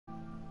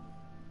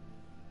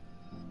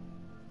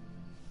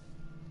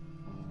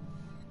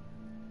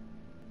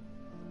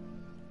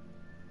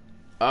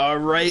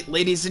Alright,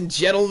 ladies and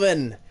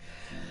gentlemen,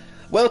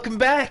 welcome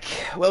back.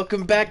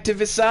 Welcome back to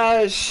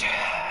Visage.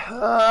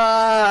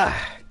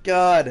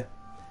 God.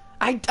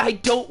 I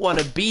don't want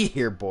to be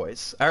here,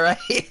 boys,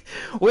 alright?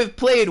 We've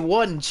played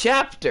one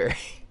chapter.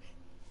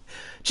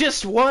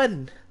 Just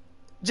one.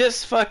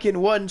 Just fucking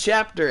one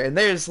chapter, and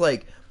there's,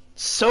 like,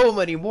 so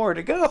many more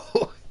to go.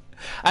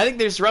 I think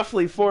there's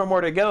roughly 4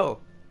 more to go.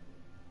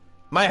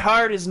 My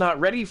heart is not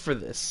ready for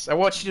this. I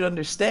want you to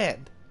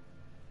understand.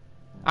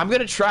 I'm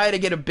going to try to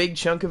get a big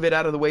chunk of it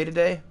out of the way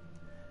today.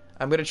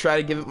 I'm going to try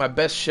to give it my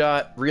best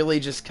shot. Really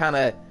just kind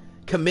of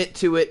commit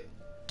to it.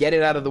 Get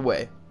it out of the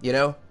way, you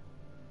know?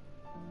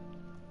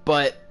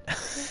 But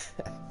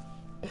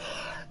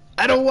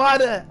I don't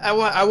want to.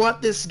 I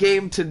want this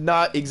game to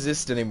not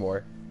exist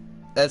anymore.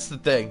 That's the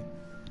thing.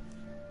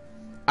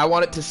 I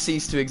want it to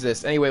cease to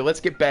exist. Anyway, let's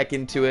get back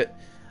into it.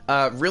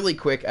 Really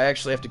quick, I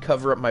actually have to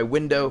cover up my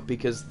window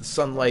because the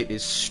sunlight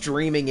is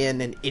streaming in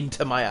and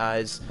into my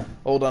eyes.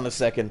 Hold on a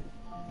second.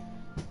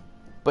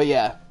 But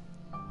yeah,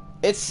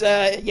 it's,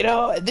 you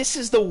know, this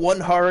is the one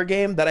horror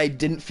game that I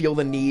didn't feel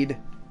the need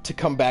to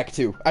come back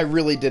to. I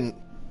really didn't.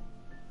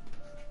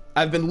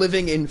 I've been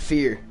living in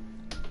fear.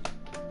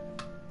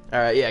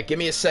 Alright, yeah, give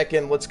me a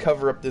second. Let's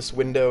cover up this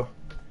window.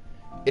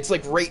 It's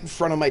like right in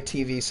front of my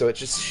TV, so it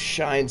just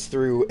shines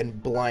through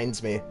and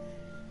blinds me.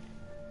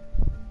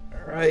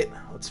 Alright,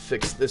 let's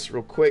fix this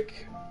real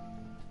quick.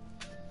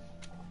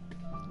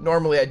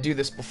 Normally I do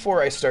this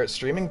before I start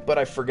streaming, but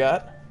I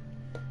forgot.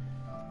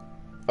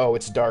 Oh,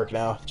 it's dark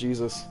now.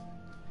 Jesus.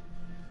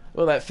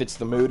 Well, that fits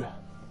the mood.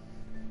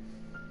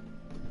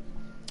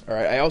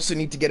 Alright, I also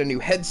need to get a new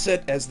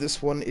headset, as this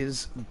one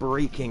is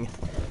breaking.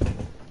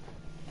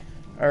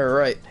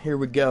 Alright, here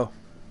we go.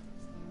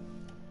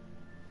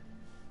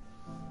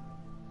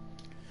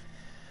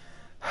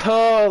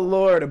 Oh,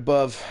 Lord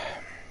above.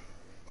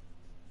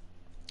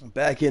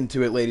 Back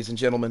into it, ladies and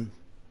gentlemen.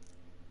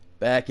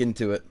 Back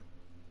into it.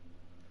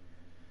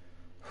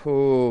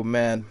 Oh,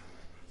 man.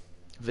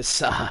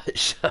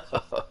 Visage.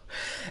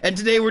 And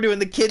today we're doing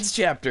the kids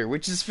chapter,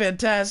 which is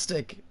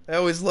fantastic. I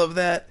always love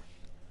that.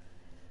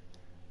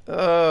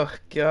 Oh,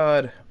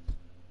 God.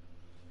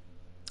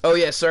 Oh,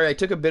 yeah, sorry, I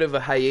took a bit of a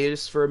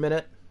hiatus for a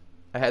minute.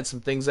 I had some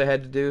things I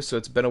had to do, so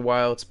it's been a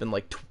while. It's been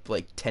like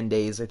 10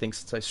 days, I think,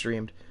 since I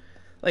streamed.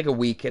 Like a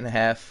week and a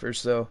half or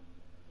so.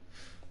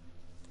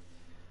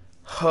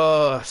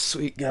 Oh,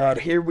 sweet God,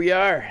 here we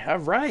are.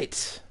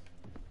 Alright.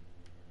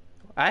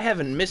 I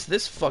haven't missed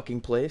this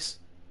fucking place.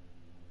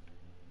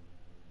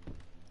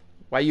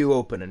 Why you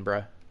opening,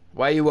 bruh?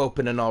 Why you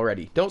opening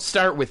already? Don't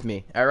start with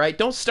me, alright?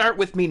 Don't start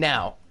with me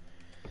now.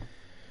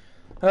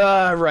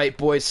 Alright,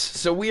 boys.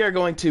 So we are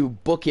going to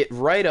book it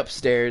right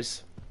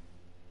upstairs.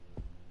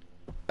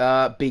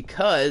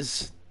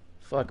 Because...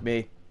 Fuck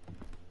me.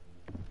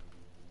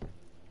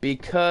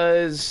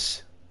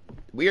 Because...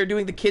 we are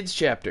doing the kids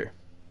chapter.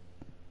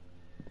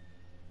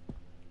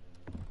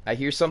 I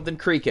hear something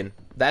creaking.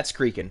 That's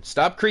creaking.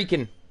 Stop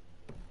creaking.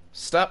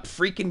 Stop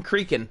freaking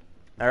creaking.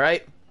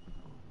 Alright?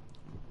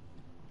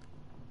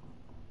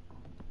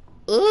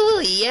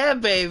 Ooh, yeah,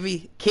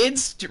 baby.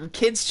 Kids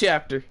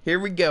chapter. Here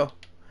we go.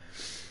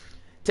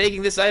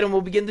 Taking this item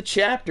will begin the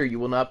chapter. You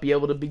will not be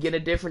able to begin a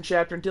different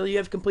chapter until you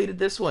have completed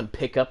this one.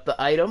 Pick up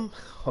the item.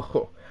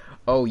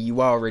 Oh,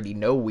 you already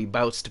know we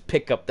bouts to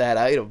pick up that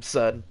item,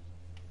 son.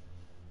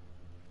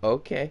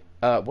 Okay.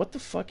 What the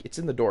fuck? It's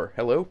in the door.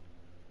 Hello?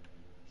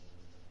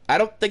 I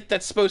don't think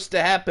that's supposed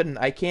to happen.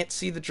 I can't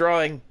see the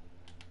drawing.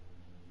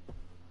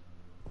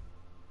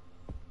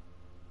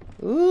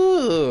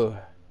 Ooh.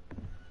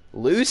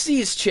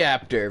 Lucy's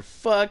chapter.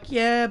 Fuck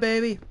yeah,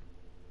 baby.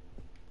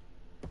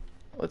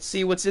 Let's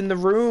see what's in the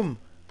room.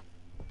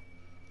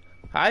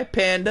 Hi,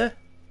 Panda.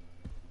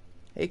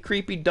 Hey,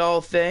 creepy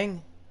doll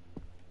thing.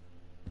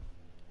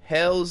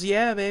 Hells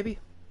yeah, baby.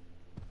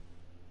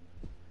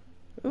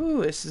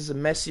 Ooh, this is a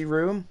messy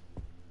room.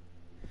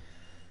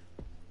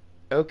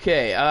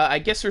 Okay, I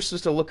guess we're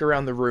supposed to look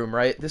around the room,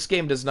 right? This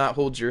game does not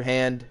hold your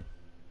hand.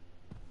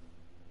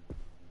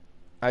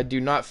 I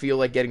do not feel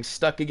like getting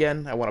stuck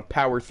again. I want to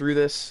power through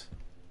this.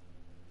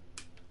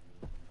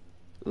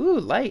 Ooh,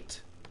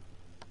 light.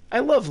 I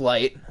love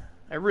light.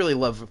 I really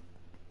love...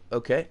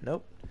 Okay,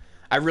 nope.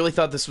 I really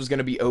thought this was going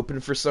to be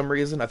open for some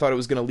reason. I thought it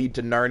was going to lead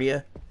to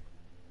Narnia.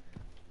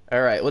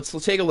 Alright, let's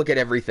take a look at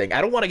everything. I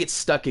don't want to get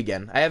stuck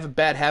again. I have a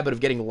bad habit of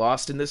getting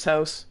lost in this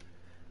house.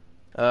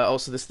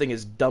 Also, this thing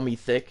is dummy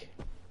thick.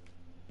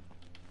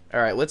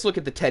 Alright, let's look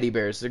at the teddy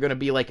bears. They're going to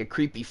be like a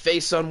creepy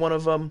face on one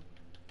of them.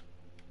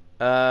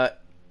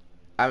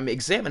 I'm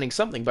examining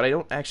something, but I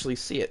don't actually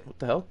see it. What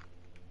the hell?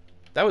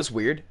 That was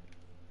weird.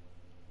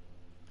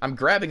 I'm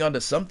grabbing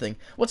onto something.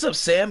 What's up,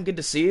 Sam? Good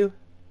to see you.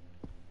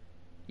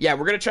 Yeah,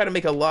 we're going to try to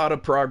make a lot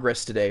of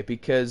progress today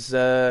because,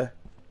 yeah,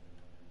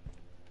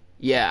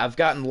 I've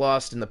gotten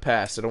lost in the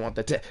past. I don't want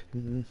that to...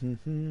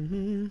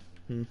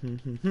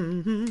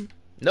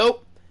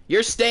 Nope.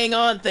 You're staying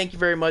on. Thank you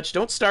very much.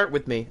 Don't start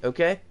with me,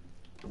 okay?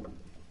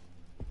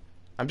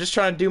 I'm just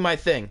trying to do my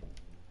thing.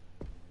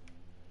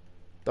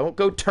 Don't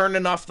go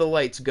turning off the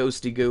lights,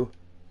 ghosty goo.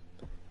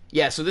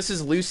 Yeah, so this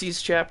is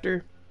Lucy's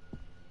chapter.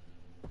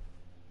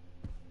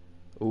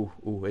 Ooh,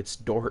 it's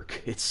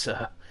dark. It's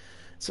a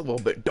little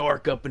bit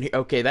dark up in here.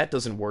 Okay, that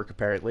doesn't work,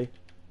 apparently.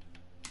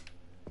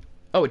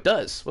 Oh, it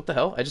does. What the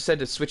hell? I just had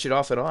to switch it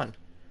off and on.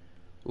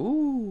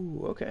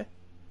 Ooh, okay.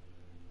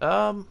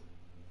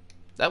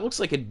 That looks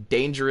like a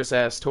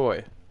dangerous-ass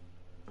toy.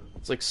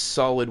 It's like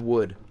solid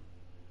wood.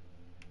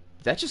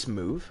 Did that just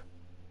move?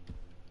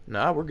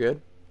 Nah, we're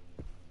good.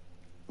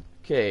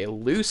 Okay,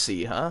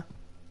 Lucy, huh?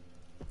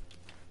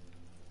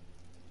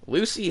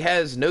 Lucy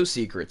has no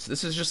secrets.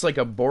 This is just like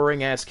a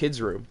boring-ass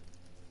kid's room.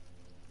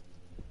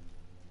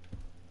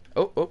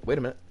 Oh, wait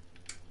a minute.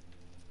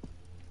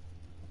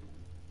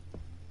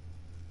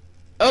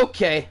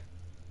 Okay.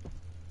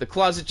 The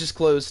closet just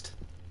closed.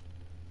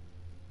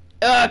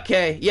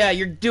 Okay, yeah,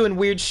 you're doing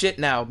weird shit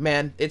now,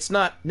 man. It's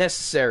not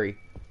necessary.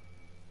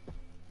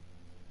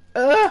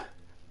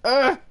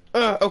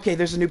 Okay,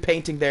 there's a new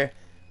painting there.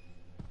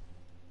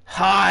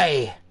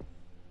 Hi.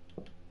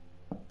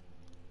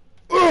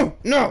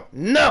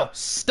 No,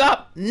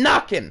 stop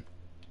knocking.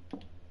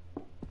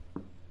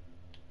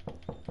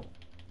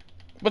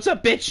 What's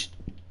up, bitch?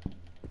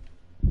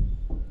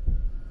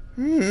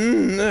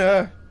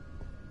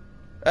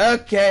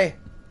 Okay.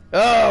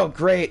 Oh,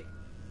 great.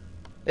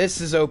 This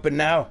is open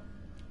now.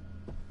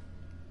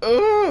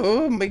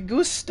 Oh, me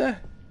gusta.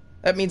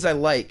 That means I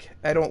like.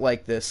 I don't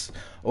like this.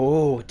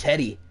 Oh,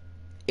 Teddy.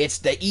 It's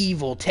the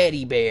evil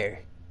teddy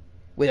bear.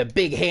 With a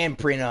big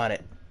handprint on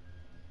it.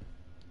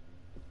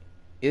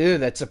 Ew,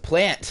 that's a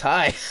plant.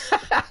 Hi.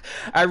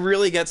 I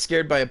really got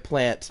scared by a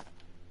plant.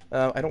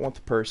 I don't want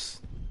the purse.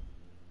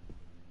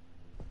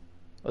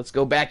 Let's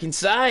go back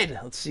inside.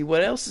 Let's see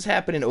what else is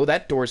happening. Oh,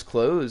 that door's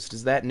closed.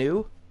 Is that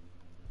new?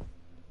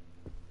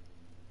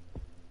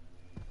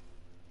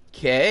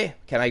 Okay.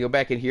 Can I go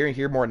back in here and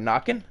hear more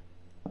knocking?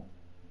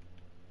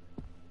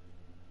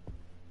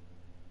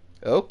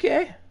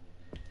 Okay.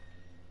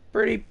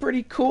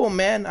 Pretty cool,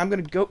 man. I'm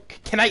gonna go...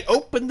 Can I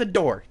open the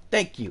door?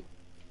 Thank you.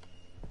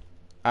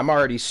 I'm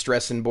already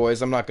stressing,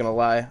 boys. I'm not gonna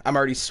lie. I'm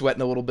already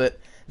sweating a little bit.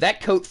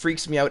 That coat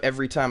freaks me out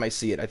every time I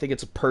see it. I think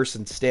it's a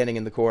person standing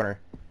in the corner.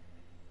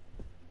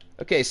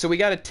 Okay, so we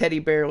got a teddy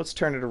bear. Let's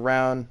turn it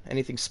around.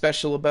 Anything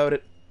special about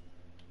it?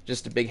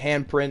 Just a big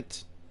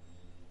handprint.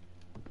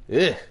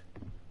 Ugh.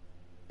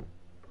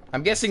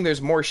 I'm guessing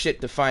there's more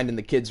shit to find in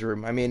the kids'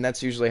 room. I mean,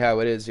 that's usually how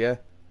it is, yeah?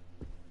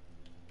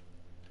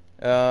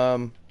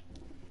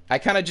 I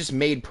kind of just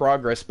made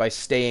progress by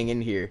staying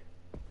in here.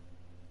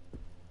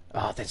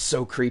 Oh, that's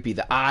so creepy.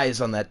 The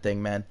eyes on that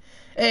thing, man.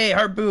 Hey,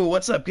 Harbu,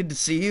 what's up? Good to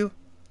see you.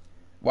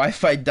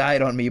 Wi-Fi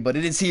died on me, but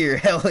it is here.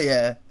 Hell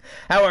yeah.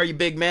 How are you,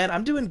 big man?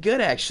 I'm doing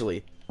good,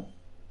 actually.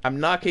 I'm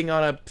knocking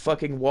on a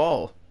fucking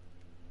wall.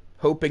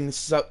 Hoping,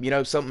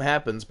 something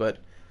happens, but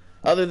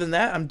other than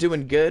that, I'm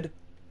doing good.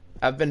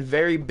 I've been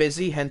very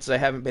busy, hence I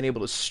haven't been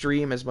able to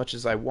stream as much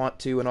as I want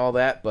to and all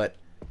that, but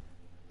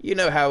you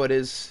know how it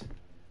is.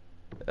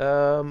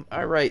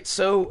 Alright,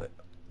 so...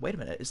 Wait a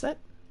minute, is that...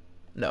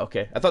 No,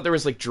 okay. I thought there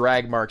was, like,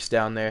 drag marks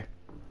down there.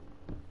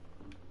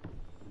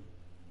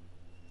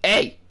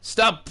 Hey!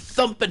 Stop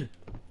thumping!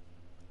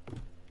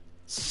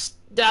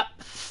 Stop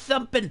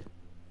thumping!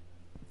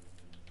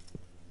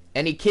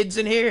 Any kids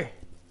in here?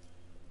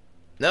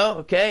 No?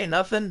 Okay,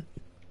 nothing?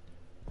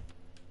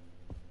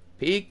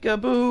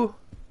 Peekaboo!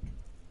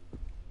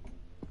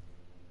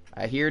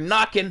 I hear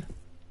knocking.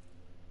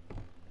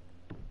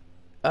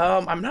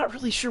 I'm not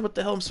really sure what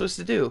the hell I'm supposed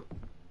to do.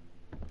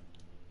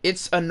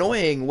 It's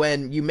annoying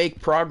when you make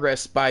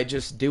progress by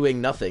just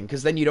doing nothing,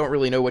 because then you don't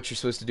really know what you're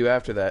supposed to do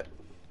after that.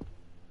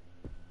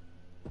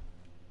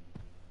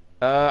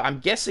 I'm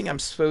guessing I'm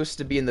supposed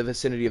to be in the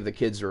vicinity of the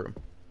kids' room.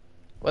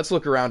 Let's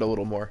look around a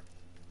little more.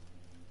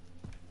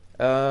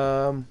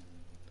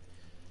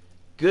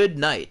 Good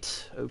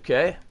night.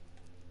 Okay.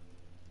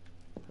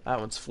 That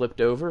one's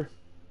flipped over.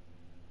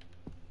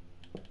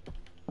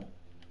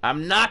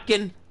 I'm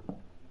knocking.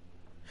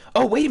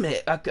 Oh, wait a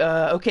minute.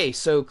 Okay,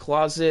 so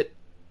closet.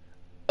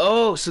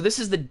 Oh, so this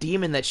is the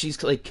demon that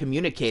she's, like,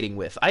 communicating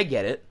with. I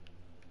get it.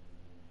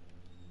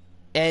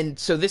 And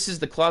so this is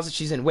the closet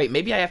she's in. Wait,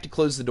 maybe I have to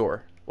close the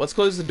door. Let's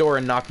close the door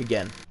and knock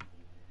again.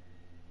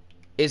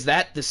 Is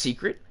that the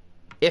secret?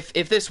 If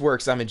this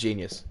works, I'm a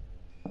genius.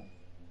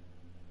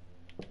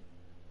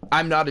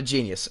 I'm not a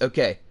genius.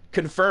 Okay.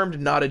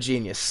 Confirmed not a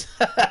genius.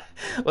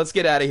 Let's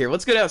get out of here.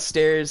 Let's go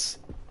downstairs.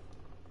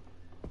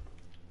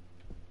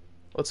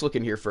 Let's look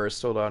in here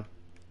first. Hold on.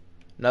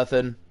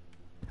 Nothing.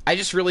 I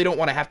just really don't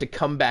want to have to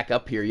come back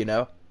up here, you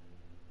know?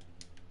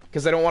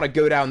 Because I don't want to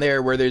go down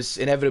there where there's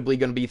inevitably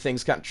going to be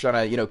things kind of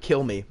trying to,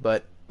 kill me,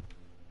 but...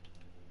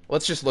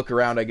 Let's just look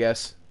around, I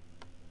guess.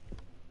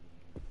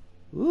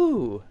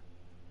 Ooh.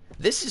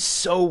 This is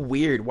so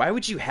weird. Why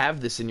would you have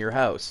this in your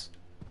house?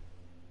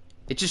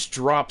 It just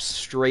drops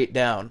straight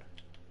down.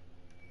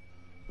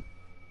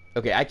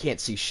 Okay, I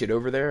can't see shit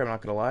over there. I'm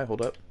not gonna lie.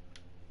 Hold up.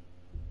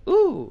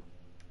 Ooh.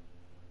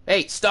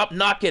 Hey, stop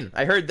knocking.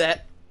 I heard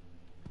that.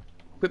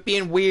 Quit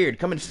being weird.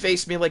 Come and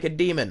face me like a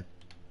demon.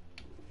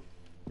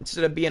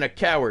 Instead of being a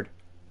coward.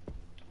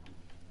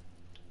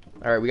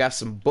 Alright, we got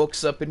some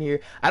books up in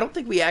here. I don't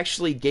think we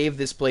actually gave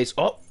this place...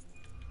 Oh!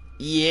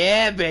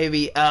 Yeah,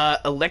 baby!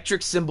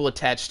 Electric symbol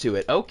attached to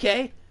it.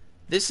 Okay.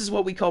 This is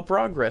what we call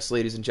progress,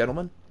 ladies and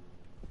gentlemen.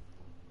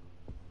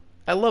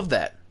 I love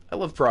that. I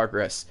love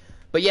progress.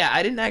 But yeah,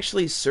 I didn't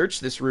actually search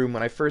this room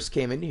when I first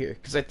came in here,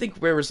 because I think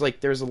there was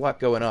a lot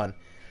going on.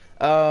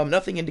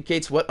 Nothing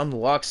indicates what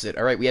unlocks it.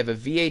 Alright, we have a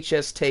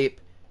VHS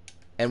tape,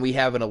 and we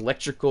have an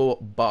electrical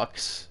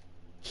box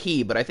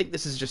key, but I think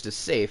this is just a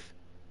safe.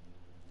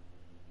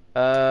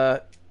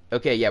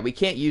 Okay, yeah, we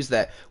can't use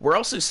that. We're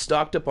also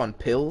stocked up on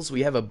pills.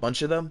 We have a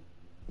bunch of them,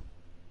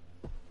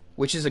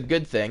 which is a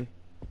good thing.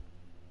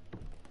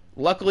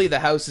 Luckily, the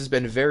house has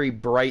been very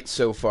bright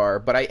so far,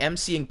 but I am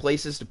seeing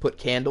places to put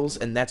candles,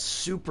 and that's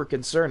super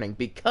concerning,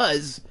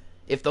 because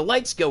if the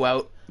lights go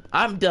out,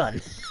 I'm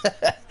done.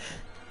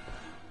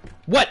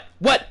 What?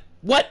 What?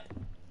 What?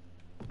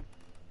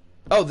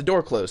 Oh, the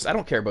door closed. I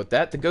don't care about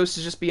that. The ghost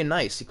is just being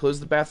nice. He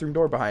closed the bathroom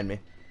door behind me.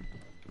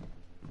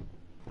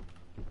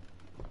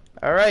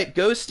 Alright,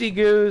 Ghosty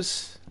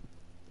Goose.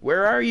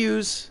 Where are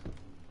yous?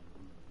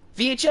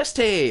 VHS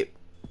tape!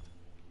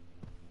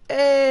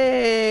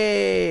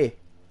 Hey!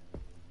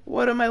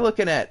 What am I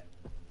looking at?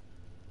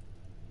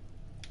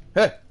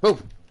 Hey! Oh!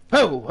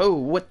 Oh! Oh!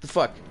 What the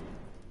fuck?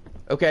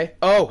 Okay.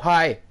 Oh,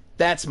 hi.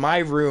 That's my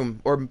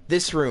room. Or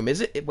this room.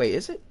 Is it? Wait,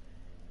 is it?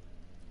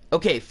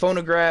 Okay,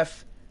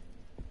 phonograph.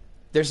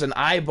 There's an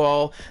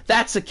eyeball.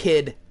 That's a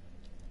kid.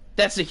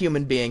 That's a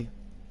human being.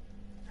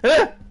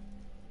 Ah!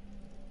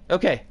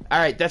 Okay,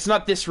 alright, that's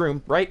not this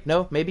room, right?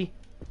 No, maybe?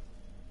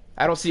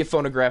 I don't see a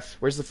phonograph.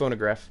 Where's the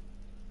phonograph?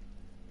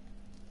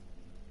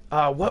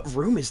 What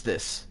room is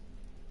this?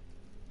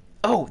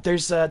 Oh,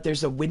 there's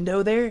a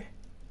window there?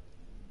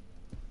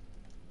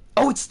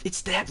 Oh,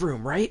 it's that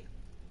room, right?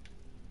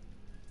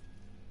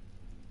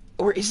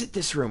 Or is it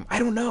this room? I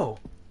don't know.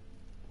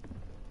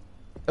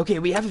 Okay,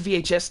 we have a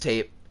VHS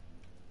tape.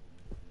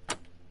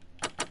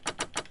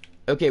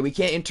 Okay, we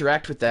can't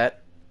interact with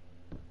that.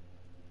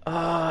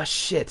 Ah,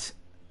 shit.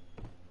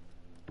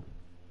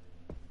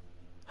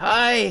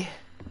 Hi!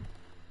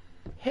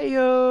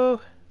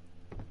 Heyo!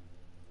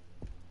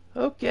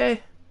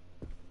 Okay.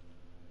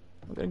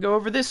 I'm gonna go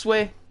over this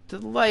way to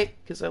the light,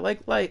 because I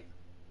like light.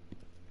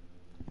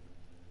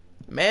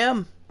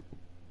 Ma'am?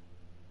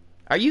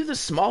 Are you the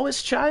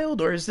smallest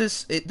child, or is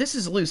this... this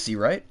is Lucy,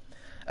 right?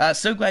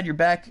 So glad you're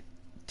back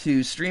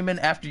to streaming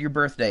after your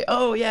birthday.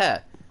 Oh,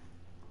 yeah!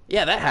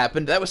 Yeah, that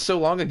happened. That was so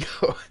long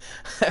ago.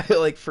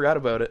 I, forgot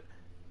about it.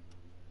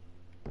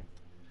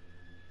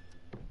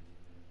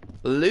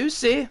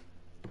 Lucy?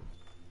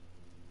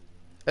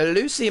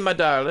 Lucy, my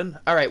darling.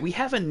 Alright, we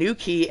have a new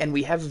key and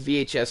we have a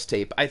VHS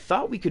tape. I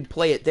thought we could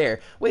play it there.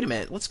 Wait a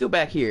minute, let's go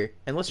back here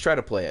and let's try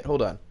to play it.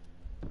 Hold on.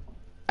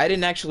 I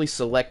didn't actually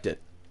select it.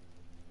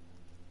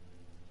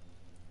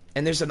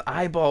 And there's an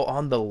eyeball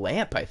on the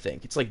lamp, I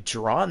think. It's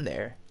drawn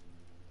there.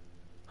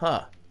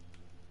 Huh.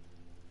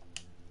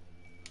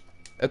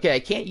 Okay, I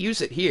can't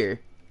use it here.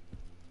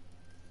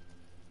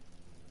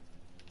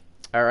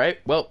 Alright,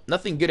 well,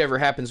 nothing good ever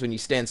happens when you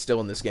stand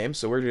still in this game,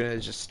 so we're gonna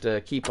just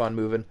keep on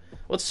moving.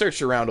 Let's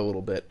search around a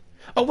little bit.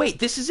 Oh, wait,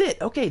 this is it!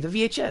 Okay, the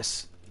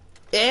VHS.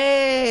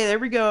 Hey, there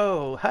we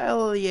go!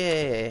 Hell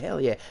yeah,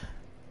 hell yeah.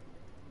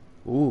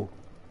 Ooh.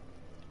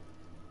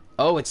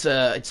 Oh, it's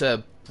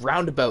a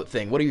roundabout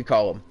thing. What do you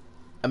call them?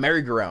 A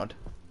merry-go-round.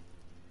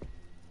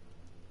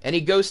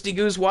 Any ghosty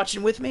goos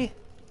watching with me?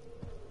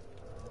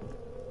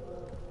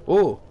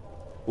 Ooh.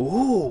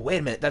 Ooh, wait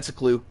a minute, that's a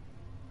clue.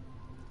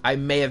 I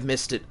may have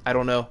missed it. I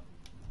don't know.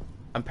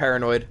 I'm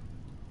paranoid.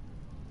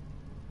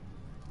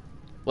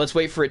 Let's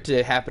wait for it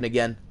to happen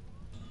again.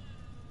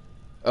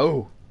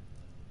 Oh.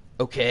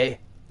 Okay.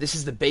 This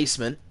is the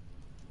basement.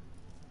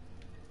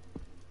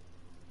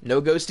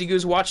 No ghosty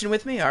goos watching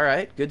with me?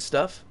 Alright, good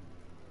stuff.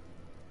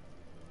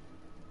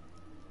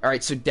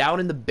 Alright, so down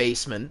in the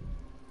basement.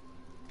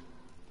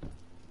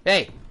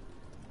 Hey!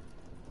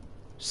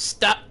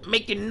 Stop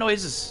making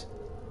noises!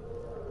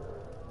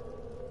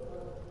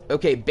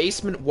 Okay,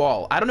 basement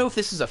wall. I don't know if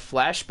this is a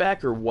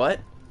flashback or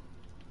what.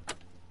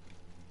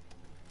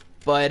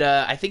 But,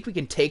 I think we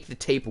can take the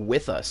tape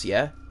with us,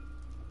 yeah?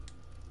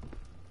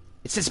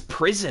 It says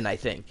prison, I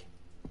think.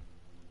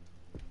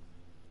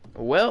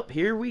 Well,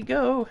 here we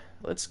go.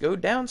 Let's go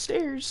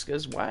downstairs,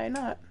 because why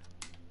not?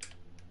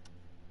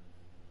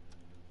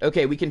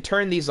 Okay, we can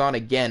turn these on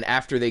again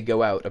after they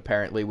go out,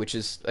 apparently, which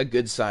is a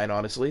good sign,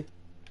 honestly.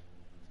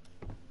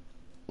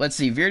 Let's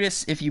see,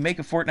 Virtus, if you make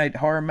a Fortnite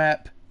horror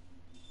map...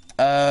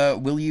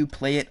 will you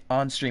play it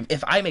on stream?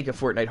 If I make a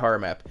Fortnite horror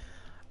map,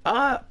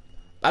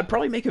 I'd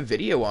probably make a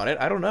video on it.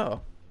 I don't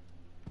know.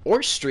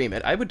 Or stream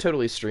it. I would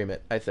totally stream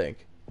it, I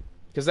think.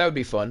 Because that would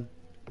be fun.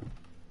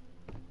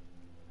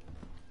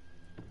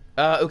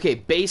 Okay,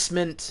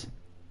 basement.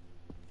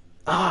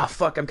 Ah,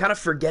 fuck, I'm kind of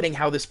forgetting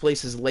how this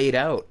place is laid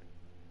out.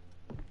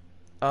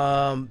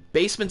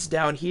 Basement's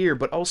down here,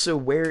 but also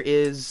where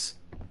is...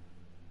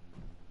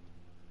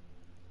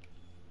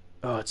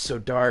 Oh, it's so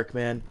dark,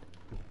 man.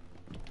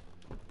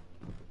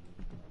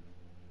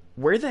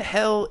 Where the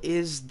hell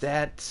is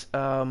that,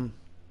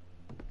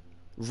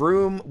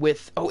 Room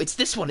with... Oh, it's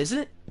this one, isn't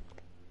it?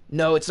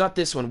 No, it's not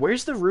this one.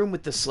 Where's the room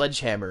with the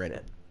sledgehammer in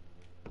it?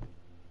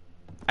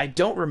 I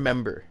don't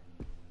remember.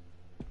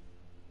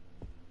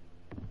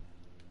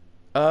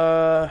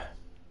 Oh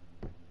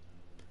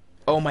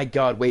my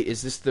god, wait,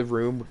 is this the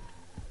room?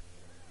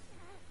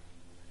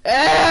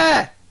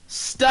 Ah!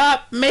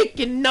 Stop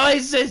making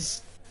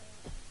noises!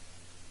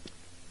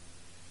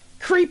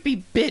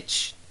 Creepy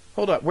bitch!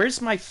 Hold up,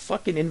 where's my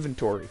fucking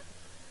inventory?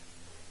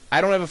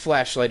 I don't have a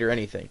flashlight or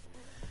anything.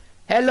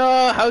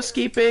 Hello,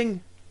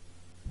 housekeeping!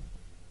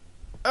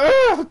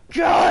 Oh,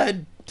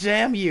 god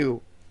damn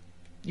you!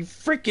 You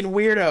freaking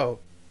weirdo!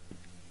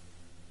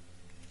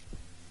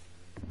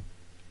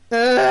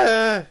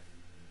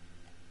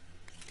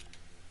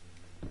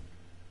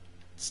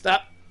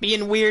 Stop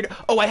being weird.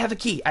 Oh, I have a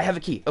key. I have a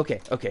key.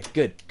 Okay, okay.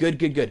 Good. Good,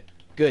 good, good.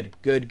 Good,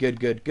 good, good,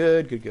 good,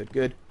 good, good, good,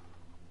 good.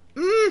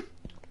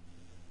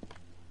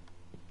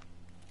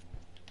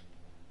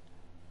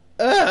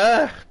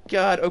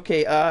 God.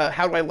 Okay,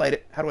 how do I light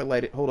it? How do I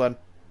light it? Hold on.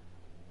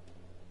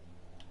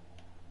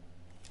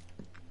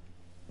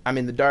 I'm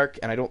in the dark,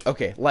 and I don't...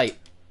 Okay, light.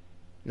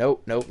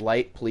 Nope, nope,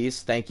 light,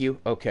 please. Thank you.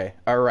 Okay,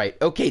 alright.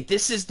 Okay,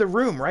 this is the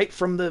room, right?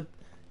 From the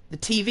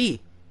TV.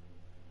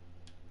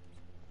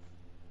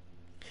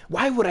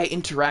 Why would I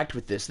interact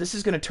with this? This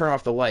is going to turn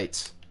off the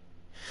lights.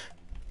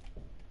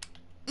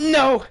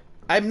 No!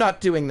 I'm not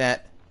doing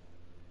that.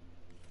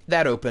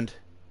 That opened.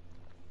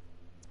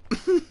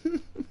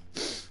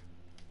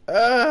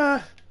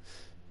 Am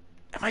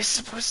I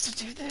supposed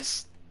to do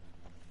this?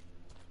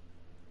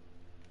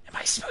 Am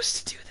I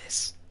supposed to do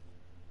this?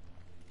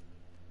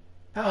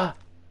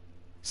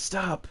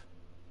 Stop.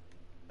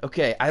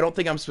 Okay, I don't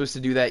think I'm supposed to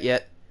do that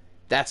yet.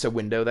 That's a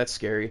window, that's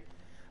scary.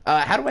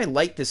 How do I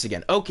light this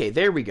again? Okay,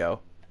 there we go.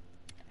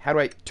 How do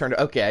I turn it?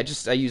 Okay,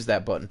 I used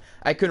that button.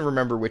 I couldn't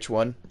remember which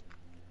one.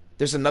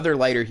 There's another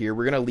lighter here.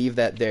 We're gonna leave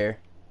that there.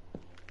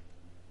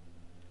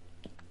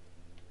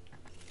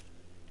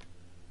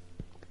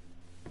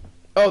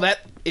 Oh,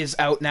 that is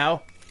out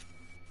now.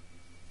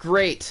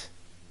 Great.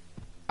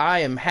 I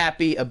am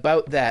happy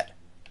about that.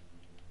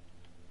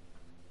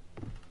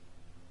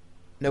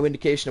 No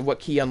indication of what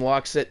key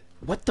unlocks it.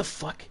 What the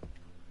fuck?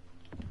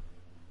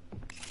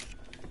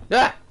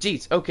 Ah,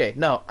 jeez. Okay,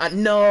 no.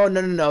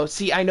 No.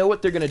 See, I know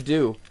what they're gonna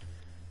do.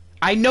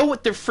 I know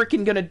what they're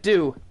freaking gonna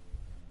do.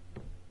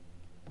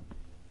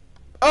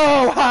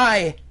 Oh,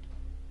 hi!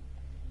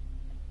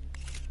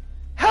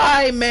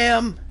 Hi,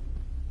 ma'am!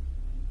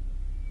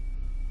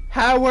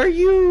 How are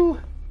you?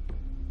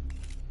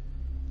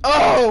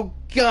 Oh,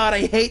 God,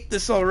 I hate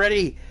this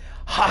already.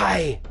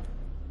 Hi.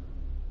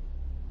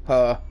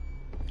 Oh!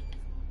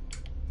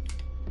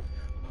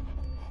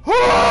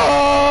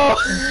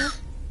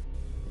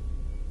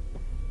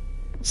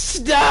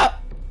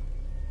 Stop!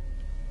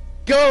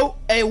 Go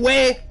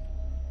away,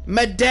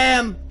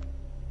 madame!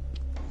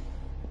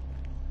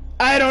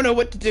 I don't know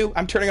what to do.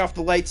 I'm turning off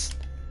the lights.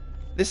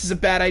 This is a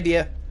bad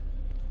idea.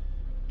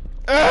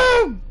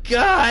 Oh,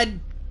 God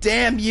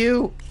damn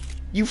you!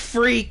 You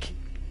freak!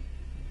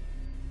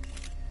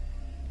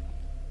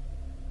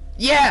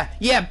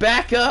 Yeah,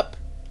 back up,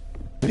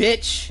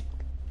 bitch!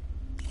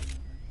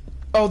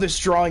 Oh, there's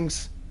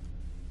drawings.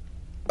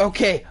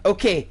 Okay,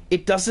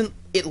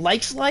 it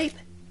likes light?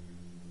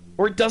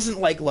 Or it doesn't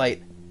like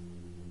light?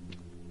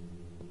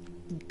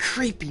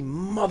 Creepy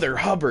Mother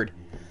Hubbard.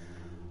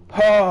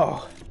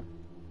 Oh.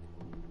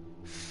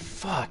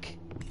 Fuck.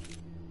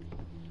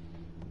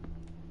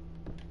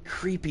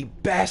 Creepy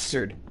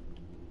bastard.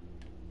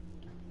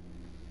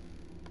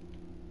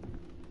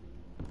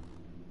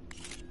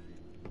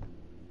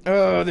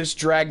 Oh, there's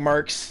drag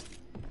marks.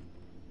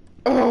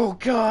 Oh,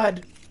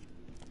 God.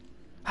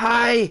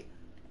 Hi.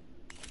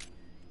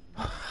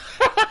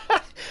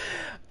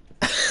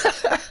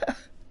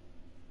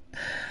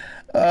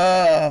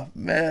 Oh,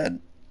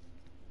 man.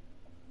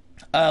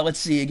 Let's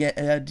see again.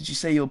 Did you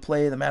say you'll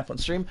play the map on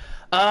stream?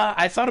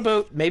 I thought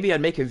about maybe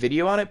I'd make a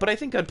video on it, but I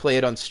think I'd play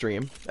it on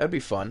stream. That'd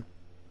be fun.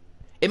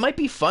 It might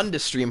be fun to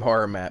stream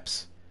horror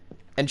maps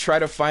and try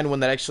to find one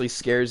that actually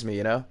scares me,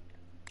 you know?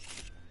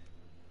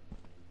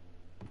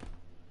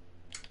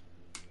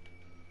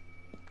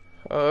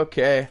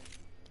 Okay.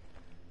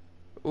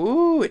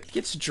 Ooh, it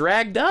gets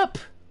dragged up.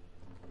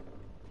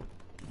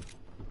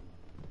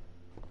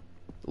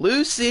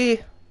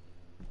 Lucy.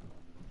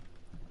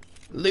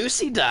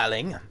 Lucy,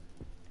 darling.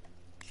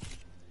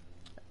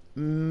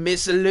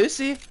 Miss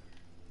Lucy.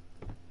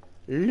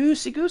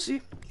 Lucy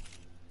Goosey.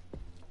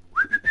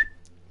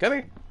 Come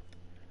here.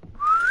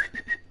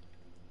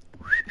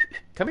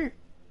 Come here.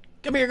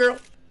 Come here, girl.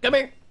 Come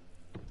here.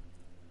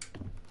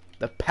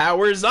 The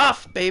power's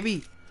off,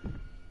 baby.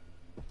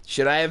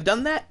 Should I have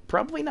done that?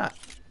 Probably not.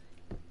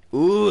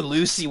 Ooh,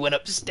 Lucy went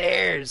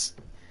upstairs.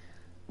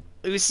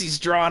 Lucy's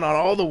drawn on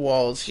all the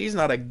walls. She's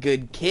not a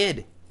good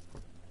kid.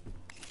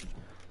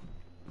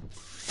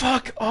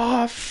 Fuck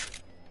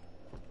off.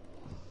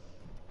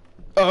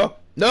 Oh,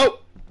 no.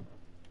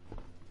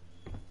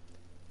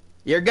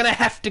 You're gonna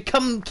have to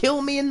come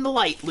kill me in the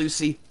light,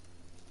 Lucy.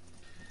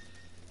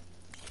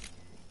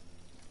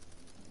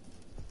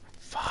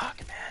 Fuck.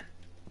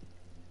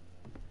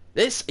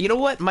 This, you know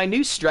what? My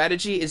new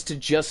strategy is to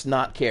just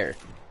not care.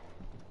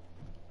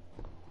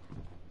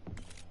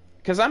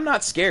 Because I'm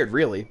not scared,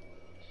 really.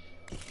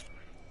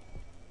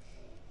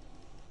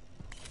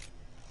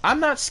 I'm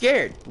not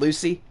scared,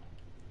 Lucy.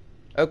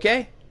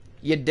 Okay?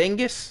 You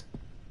dingus.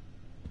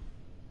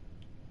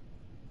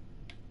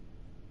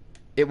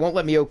 It won't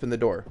let me open the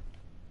door.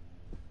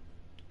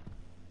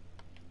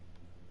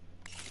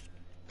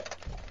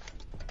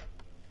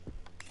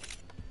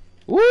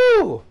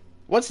 Woo!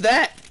 What's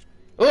that?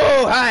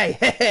 Oh, hi!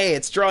 Hey,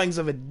 it's drawings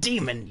of a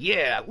demon.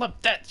 Yeah, I love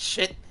that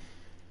shit.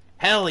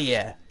 Hell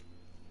yeah.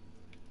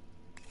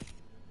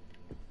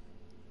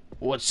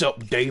 What's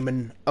up,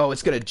 demon? Oh,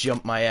 it's gonna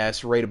jump my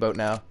ass right about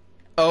now.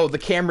 Oh, the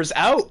camera's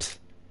out!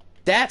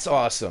 That's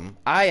awesome.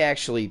 I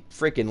actually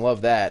freaking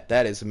love that.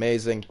 That is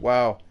amazing.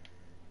 Wow.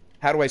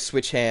 How do I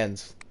switch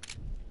hands?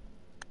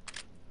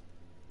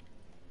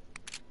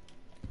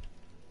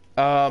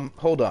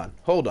 Hold on.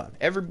 Hold on.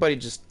 Everybody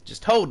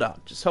just hold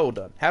on. Just hold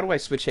on. How do I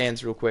switch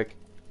hands real quick?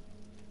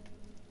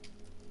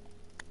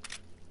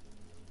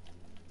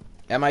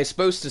 Am I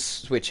supposed to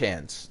switch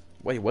hands?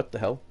 Wait, what the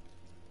hell?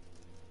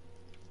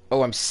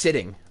 Oh, I'm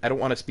sitting. I don't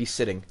want to be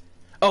sitting.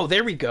 Oh,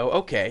 there we go.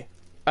 Okay.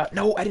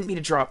 No, I didn't mean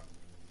to drop.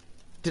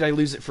 Did I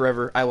lose it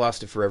forever? I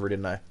lost it forever,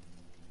 didn't I?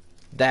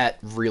 That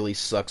really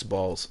sucks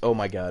balls. Oh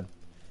my god.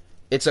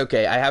 It's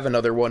okay. I have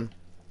another one.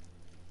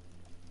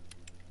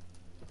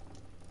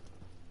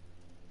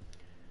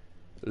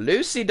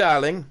 Lucy,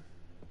 darling.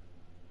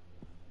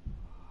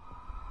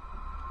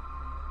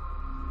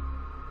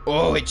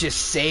 Oh, it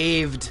just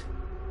saved.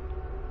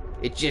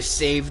 It just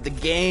saved the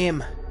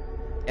game.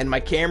 And my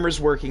camera's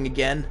working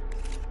again.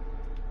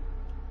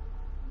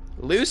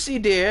 Lucy,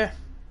 dear.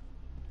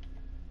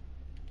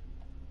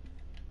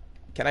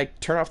 Can I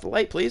turn off the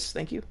light, please?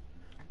 Thank you.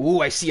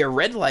 Ooh, I see a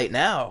red light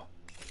now.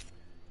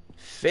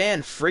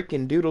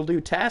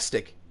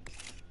 Fan-freaking-doodle-doo-tastic.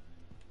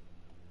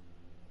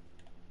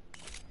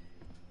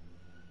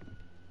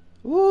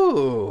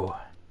 Ooh.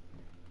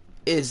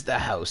 Is the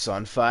house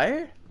on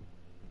fire?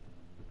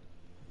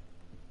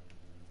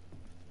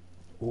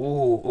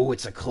 Ooh,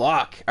 it's a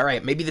clock.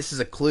 Alright, maybe this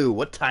is a clue.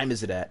 What time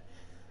is it at?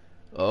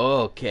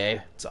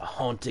 Okay, it's a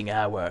haunting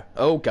hour.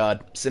 Oh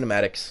god,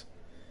 cinematics.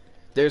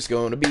 There's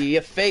going to be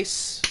a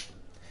face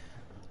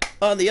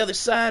on the other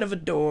side of a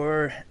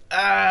door.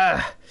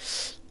 Ah.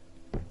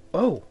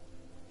 Oh.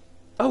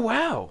 Oh,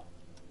 wow.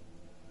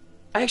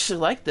 I actually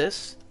like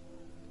this.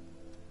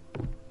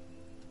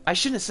 I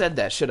shouldn't have said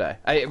that, should I?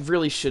 I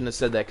really shouldn't have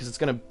said that, because it's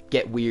going to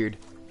get weird.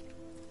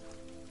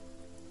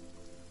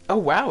 Oh,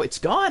 wow, it's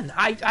gone.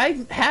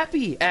 I'm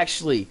happy,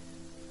 actually.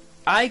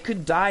 I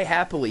could die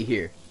happily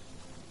here.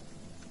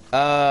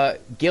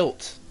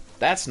 Guilt.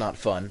 That's not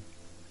fun.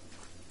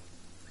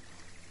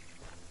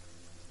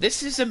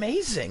 This is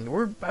amazing.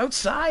 We're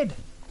outside.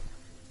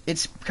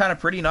 It's kind of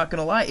pretty, not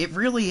gonna lie. It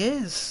really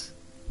is.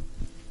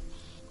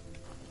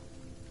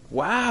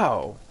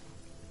 Wow.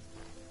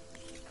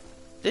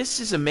 This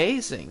is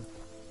amazing.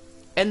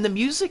 And the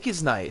music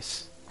is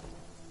nice.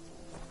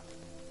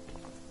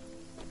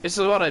 It's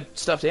a lot of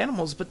stuffed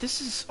animals, but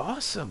this is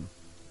awesome.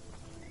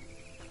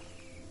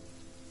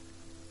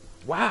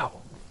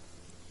 Wow.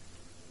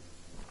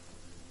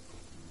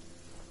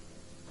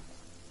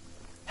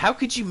 How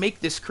could you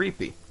make this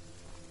creepy?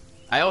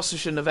 I also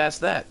shouldn't have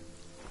asked that.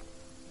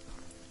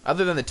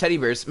 Other than the teddy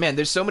bears. Man,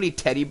 there's so many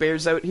teddy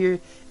bears out here,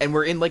 and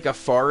we're in like a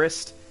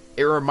forest.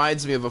 It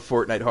reminds me of a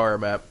Fortnite horror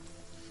map.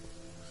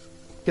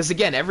 Because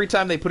again, every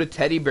time they put a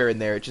teddy bear in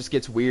there, it just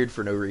gets weird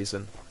for no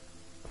reason.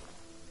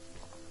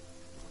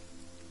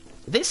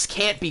 This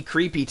can't be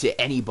creepy to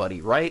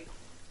anybody, right?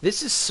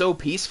 This is so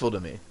peaceful to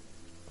me.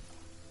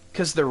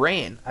 Because the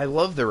rain. I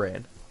love the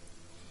rain.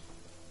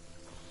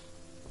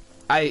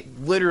 I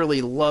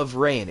literally love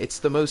rain. It's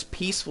the most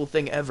peaceful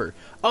thing ever.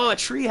 Oh, a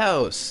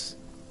treehouse!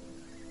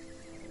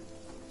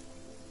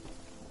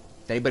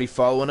 Anybody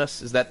following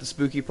us? Is that the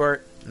spooky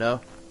part?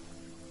 No?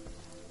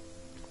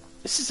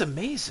 This is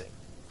amazing.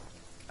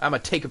 I'm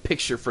gonna take a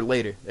picture for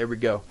later. There we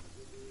go.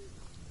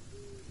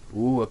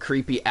 Ooh, a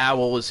creepy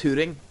owl is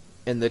hooting.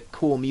 And the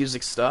cool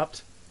music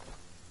stopped.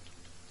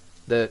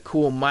 The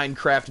cool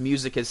Minecraft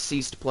music has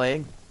ceased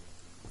playing.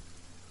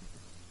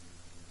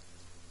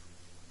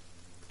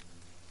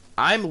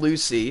 I'm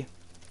Lucy.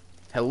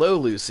 Hello,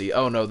 Lucy.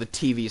 Oh no, the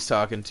TV's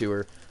talking to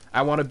her.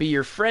 I want to be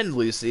your friend,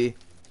 Lucy.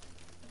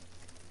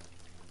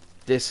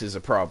 This is a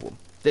problem.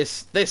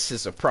 This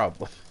is a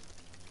problem.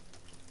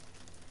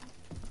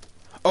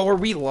 Oh, are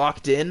we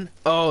locked in?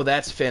 Oh,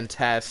 that's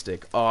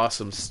fantastic.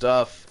 Awesome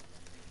stuff.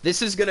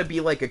 This is gonna be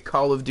like a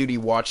Call of Duty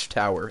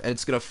watchtower, and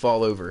it's gonna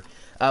fall over.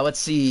 Let's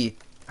see.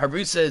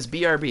 Harbu says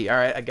BRB.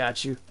 Alright, I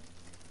got you.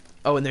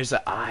 Oh, and there's an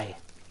eye.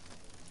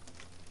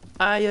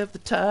 Eye of the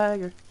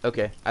tiger.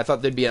 Okay, I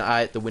thought there'd be an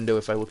eye at the window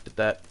if I looked at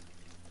that.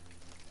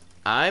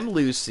 I'm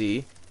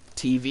Lucy.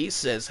 TV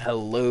says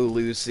hello,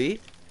 Lucy.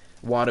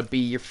 Wanna be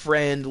your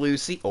friend,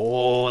 Lucy?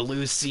 Oh,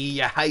 Lucy,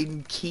 you're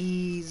hiding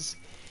keys.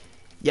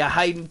 You're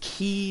hiding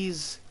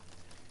keys.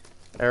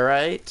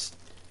 Alright.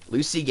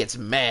 Lucy gets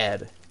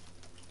mad.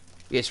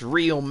 Gets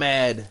real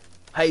mad.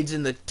 Hides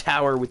in the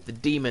tower with the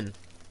demon.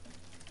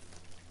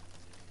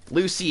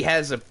 Lucy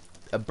has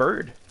a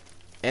bird.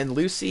 And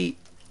Lucy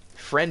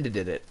friended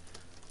it.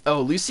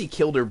 Oh, Lucy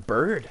killed her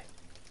bird.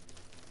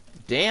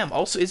 Damn.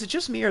 Also, is it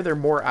just me or are there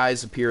more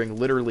eyes appearing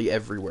literally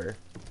everywhere?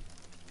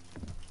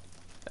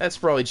 That's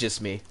probably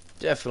just me.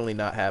 Definitely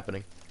not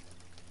happening.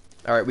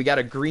 Alright, we got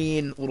a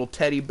green little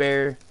teddy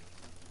bear.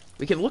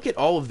 We can look at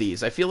all of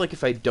these. I feel like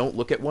if I don't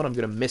look at one, I'm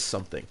going to miss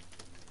something.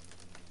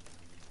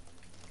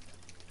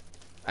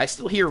 I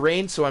still hear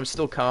rain, so I'm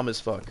still calm as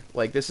fuck.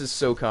 Like, this is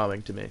so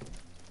calming to me.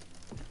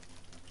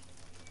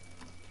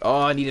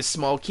 Oh, I need a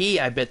small key.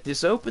 I bet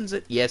this opens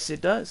it. Yes,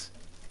 it does.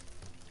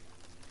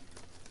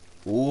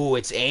 Ooh,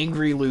 it's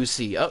angry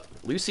Lucy. Oh,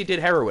 Lucy did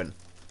heroin.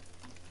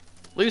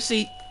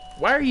 Lucy,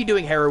 why are you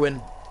doing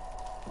heroin?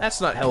 That's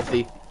not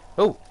healthy.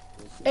 Oh,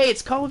 hey,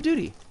 it's Call of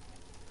Duty.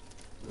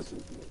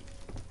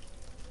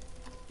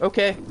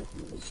 Okay.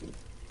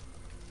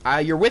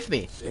 You're with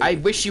me. I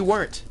wish you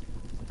weren't.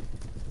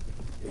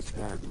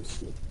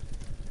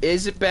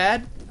 Is it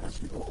bad?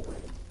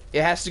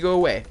 It has to go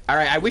away.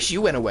 Alright, I wish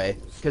you went away.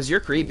 Because you're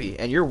creepy,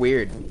 and you're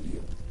weird.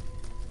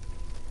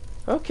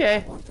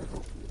 Okay.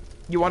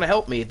 You want to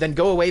help me? Then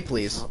go away,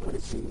 please.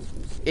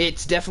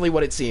 It's definitely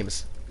what it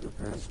seems.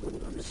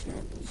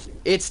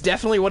 It's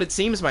definitely what it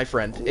seems, my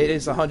friend. It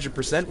is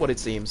 100% what it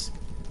seems.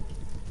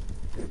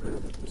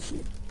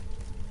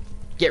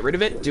 Get rid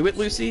of it? Do it,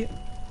 Lucy?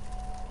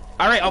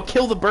 Alright, I'll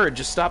kill the bird.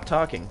 Just stop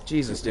talking.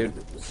 Jesus, dude.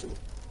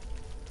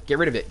 Get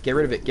rid of it. Get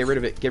rid of it. Get rid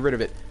of it. Get rid of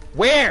it.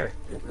 Where?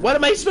 What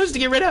am I supposed to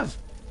get rid of?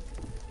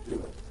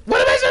 What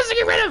am I supposed to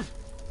get rid of?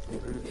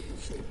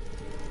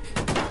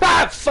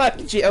 Ah, fuck!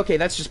 Gee, okay,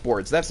 that's just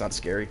boards. That's not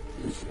scary.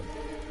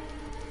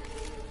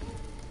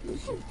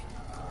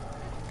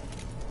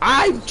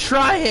 I'm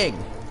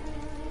trying!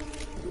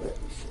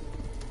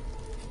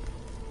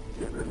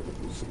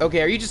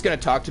 Okay, are you just gonna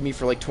talk to me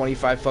for like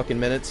 25 fucking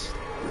minutes?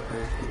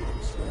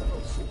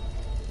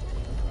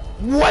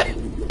 What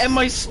am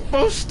I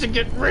supposed to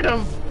get rid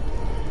of?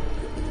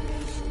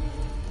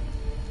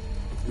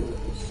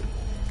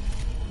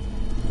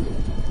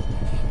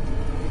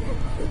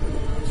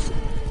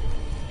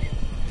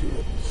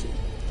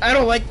 I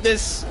don't like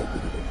this.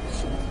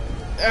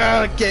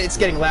 Okay, it's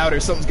getting louder.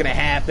 Something's gonna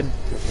happen.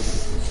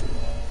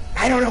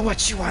 I don't know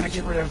what you want to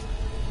get rid of.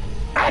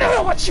 I don't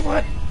know what you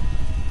want.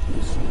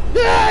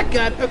 Ah,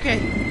 God. Okay.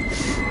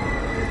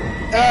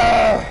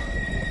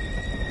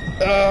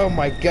 Oh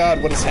my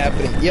God, what is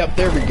happening? Yep,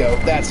 there we go.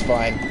 That's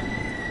fine.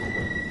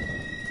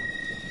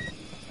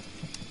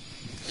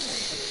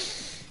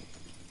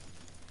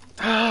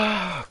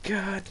 Oh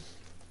God.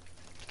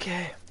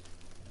 Okay.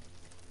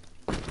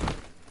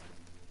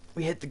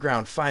 We hit the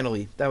ground,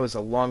 finally. That was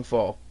a long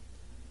fall.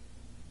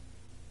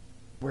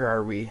 Where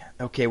are we?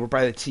 Okay, we're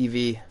by the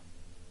TV.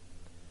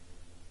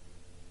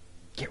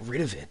 Get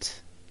rid of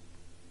it.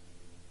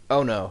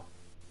 Oh no.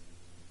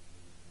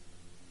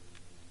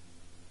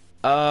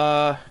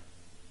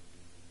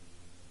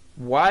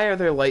 Why are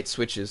there light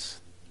switches?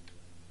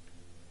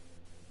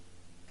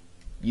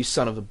 You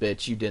son of a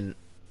bitch, you didn't.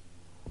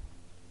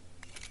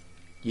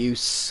 You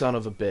son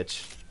of a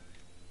bitch.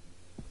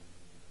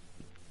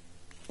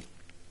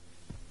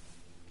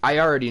 I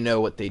already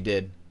know what they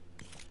did.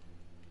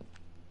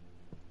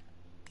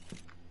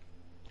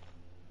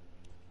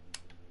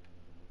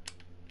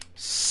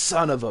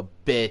 Son of a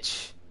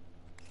bitch.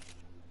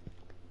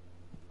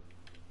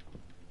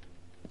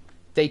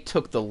 They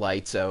took the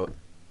lights out.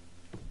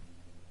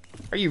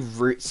 Are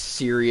you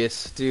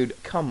serious, dude?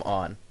 Come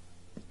on.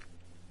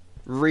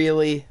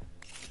 Really?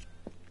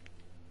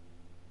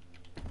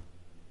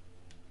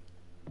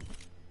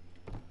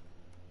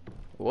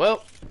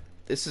 Well,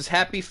 this is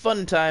happy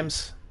fun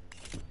times.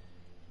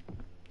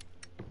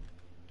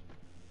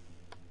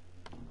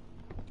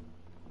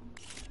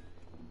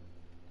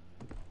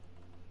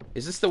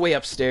 Is this the way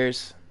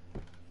upstairs?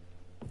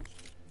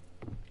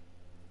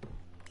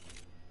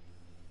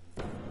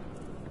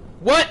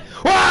 What?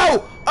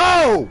 Whoa!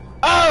 Oh!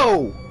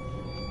 Oh!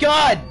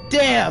 God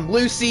damn,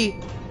 Lucy!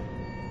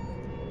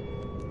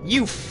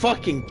 You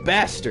fucking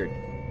bastard!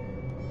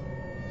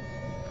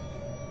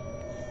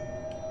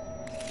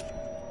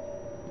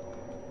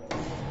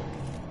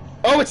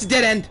 Oh, it's a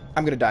dead end!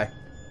 I'm gonna die.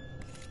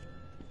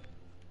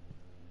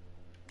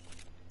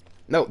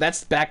 No,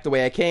 that's back the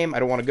way I came. I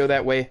don't want to go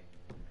that way.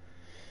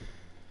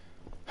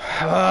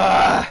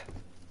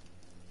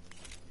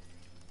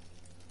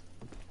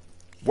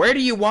 Where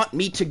do you want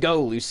me to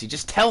go, Lucy?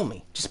 Just tell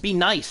me. Just be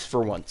nice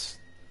for once.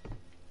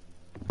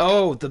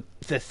 Oh, the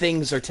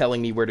things are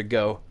telling me where to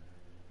go.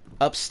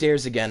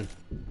 Upstairs again.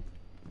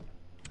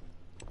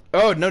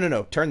 Oh, no, no,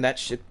 no. Turn that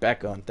shit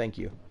back on. Thank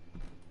you.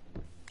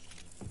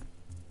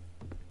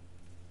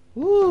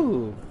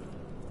 Woo.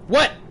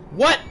 What?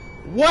 What?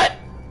 What?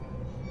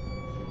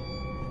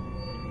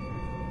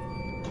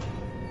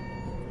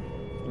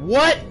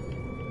 What?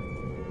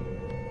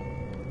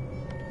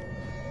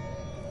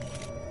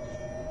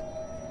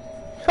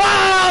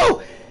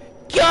 Oh!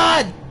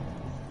 God!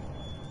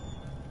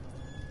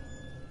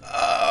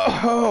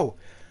 Oh!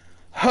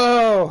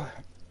 Oh!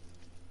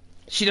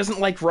 She doesn't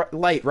like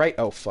light, right?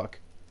 Oh, fuck.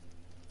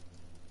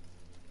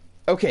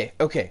 Okay.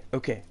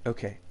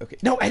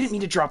 No, I didn't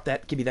mean to drop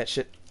that. Give me that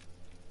shit.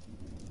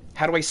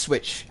 How do I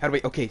switch? How do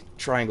I... Okay,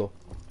 triangle.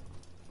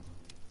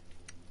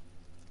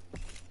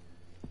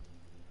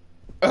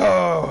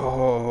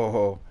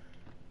 Oh.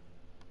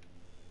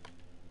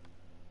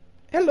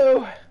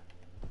 Hello.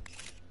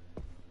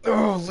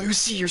 Oh,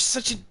 Lucy, you're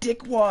such a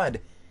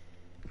dickwad.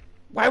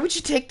 Why would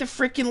you take the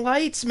frickin'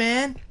 lights,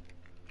 man?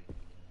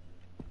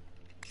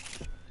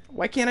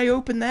 Why can't I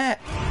open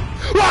that?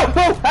 Whoa!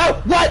 Whoa!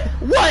 Whoa! What?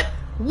 What?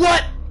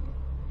 What?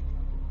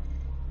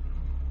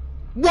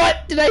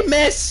 What did I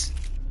miss?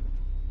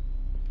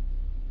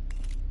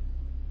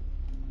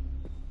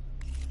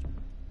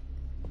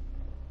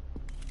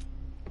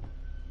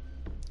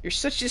 You're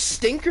such a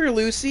stinker,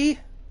 Lucy.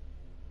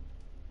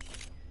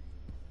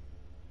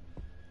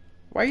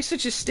 Why are you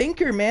such a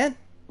stinker, man?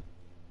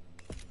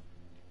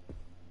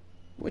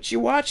 What you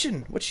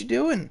watching? What you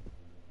doing?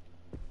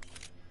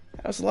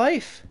 How's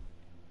life?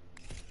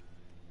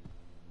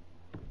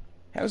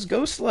 How's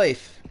ghost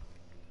life?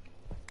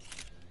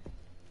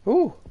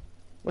 Ooh,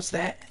 what's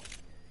that?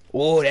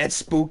 Oh, that's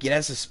spooky.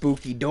 That's a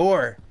spooky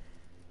door.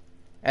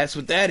 That's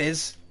what that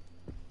is.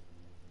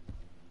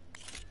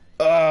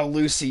 Oh,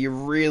 Lucy, you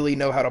really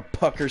know how to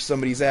pucker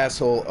somebody's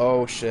asshole.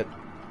 Oh, shit.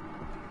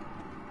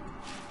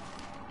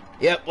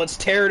 Yep, let's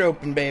tear it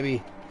open,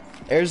 baby.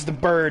 There's the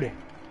bird.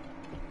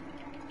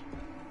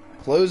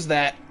 Close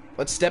that.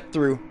 Let's step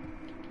through.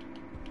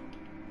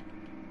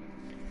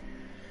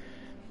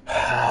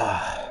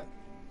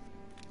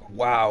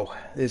 Wow,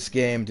 this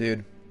game,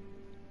 dude.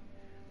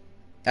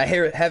 I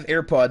have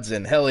AirPods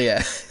in. Hell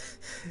yeah.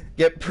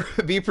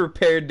 Be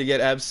prepared to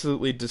get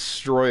absolutely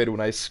destroyed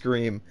when I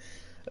scream.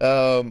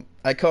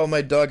 I call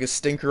my dog a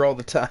stinker all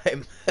the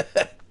time.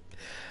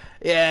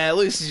 Yeah,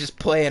 Lucy's just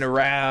playing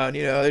around,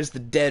 you know, there's the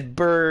dead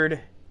bird.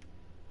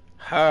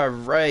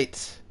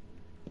 Alright.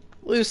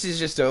 Lucy's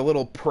just a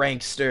little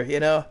prankster, you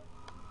know?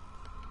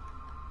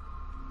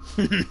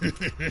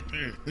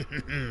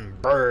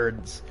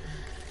 Birds.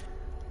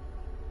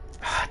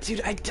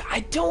 Dude, I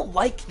don't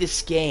like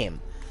this game.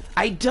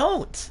 I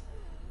don't.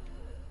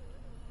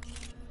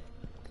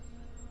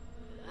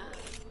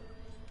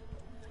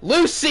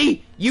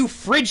 Lucy, you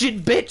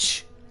frigid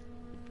bitch!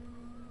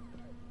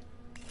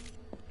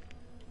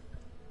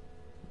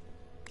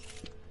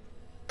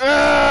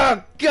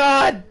 Oh,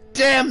 god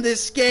damn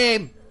this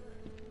game!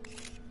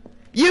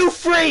 You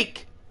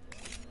freak!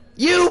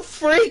 You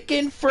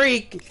freaking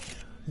freak!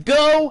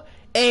 Go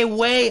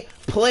away,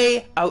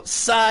 play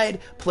outside,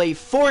 play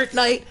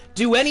Fortnite,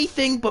 do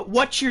anything but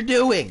what you're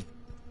doing.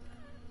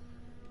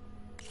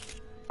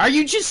 Are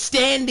you just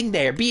standing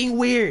there being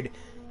weird?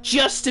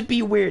 Just to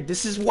be weird.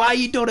 This is why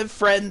you don't have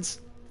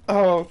friends.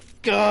 Oh,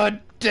 god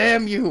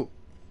damn you.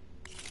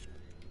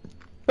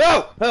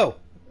 Oh! Oh!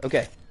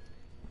 Okay.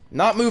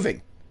 Not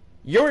moving.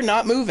 You're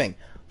not moving.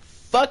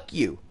 Fuck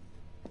you.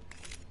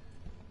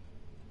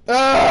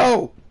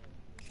 Oh!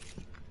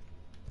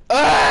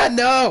 Ah,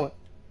 no!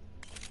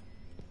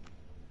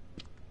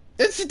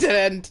 It's a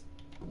dead end.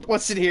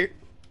 What's in here?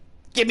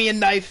 Give me a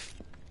knife.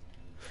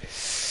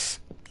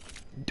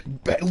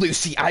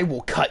 Lucy, I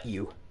will cut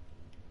you.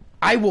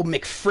 I will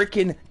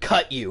McFrickin'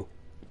 cut you.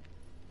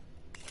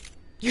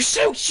 You're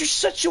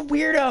such a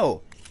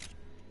weirdo.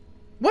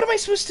 What am I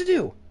supposed to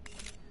do?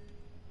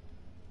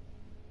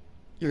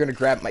 You're gonna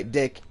grab my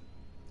dick,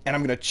 and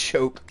I'm gonna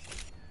choke.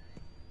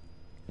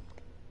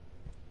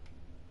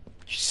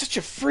 You're such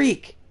a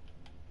freak.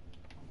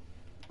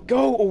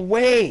 Go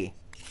away.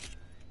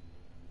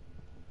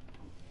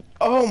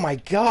 Oh my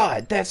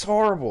god, that's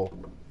horrible.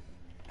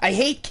 I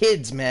hate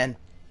kids, man.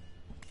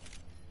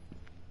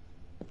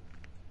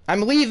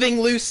 I'm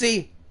leaving,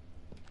 Lucy.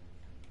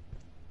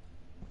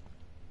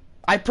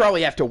 I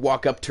probably have to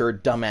walk up to her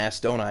dumbass,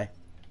 don't I?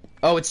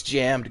 Oh, it's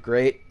jammed.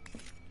 Great.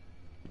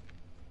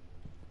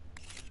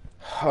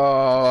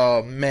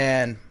 Oh,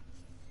 man.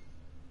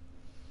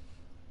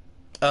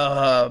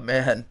 Oh,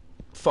 man.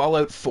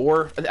 Fallout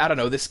 4? I don't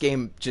know, this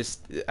game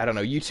just... I don't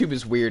know, YouTube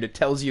is weird. It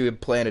tells you to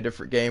play in a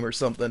different game or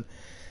something.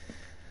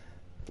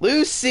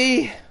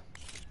 Lucy!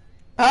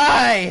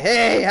 Hi!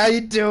 Hey, how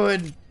you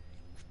doing?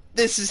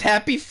 This is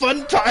happy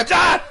fun times.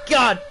 Ah,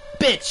 god,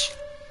 bitch.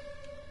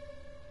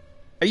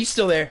 Are you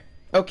still there?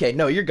 Okay,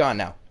 no, you're gone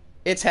now.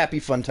 It's happy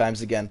fun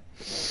times again.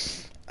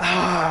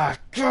 Ah,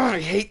 god, I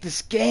hate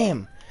this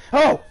game.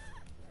 Oh!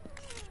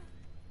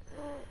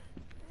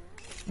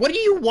 What do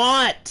you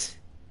want?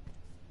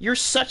 You're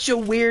such a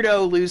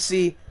weirdo,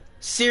 Lucy.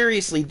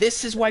 Seriously,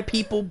 this is why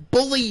people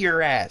bully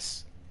your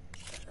ass.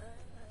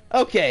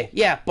 Okay,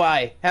 yeah,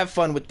 bye. Have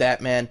fun with that,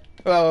 man.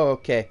 Oh,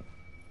 okay.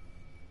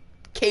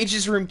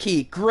 Cage's room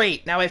key.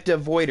 Great. Now I have to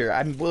avoid her.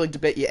 I'm willing to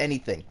bet you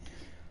anything.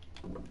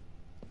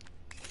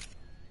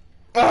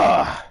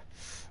 Ugh.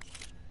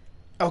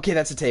 Okay,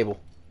 that's a table.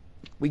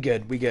 We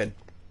good. We good.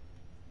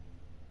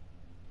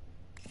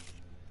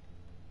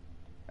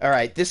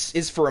 Alright, this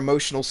is for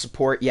emotional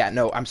support. Yeah,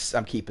 no, I'm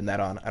keeping that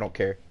on. I don't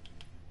care.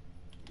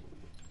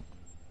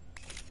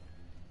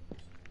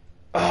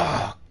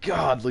 Oh,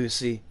 God,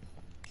 Lucy.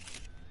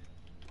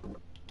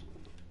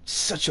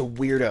 Such a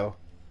weirdo.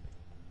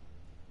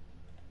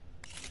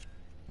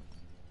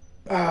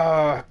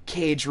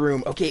 Cage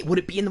room. Okay, would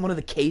it be in one of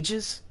the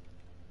cages?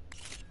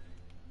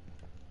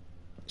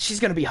 She's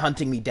gonna be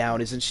hunting me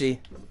down, isn't she?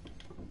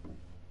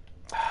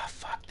 Ah,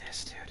 fuck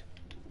this, dude.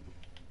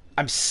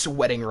 I'm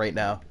sweating right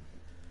now.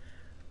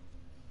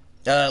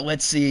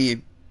 Let's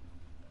see.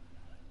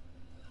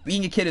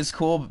 Being a kid is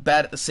cool, but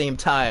bad at the same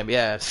time,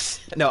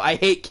 yes. No, I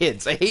hate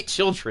kids. I hate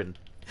children.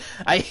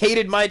 I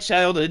hated my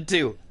childhood,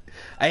 too.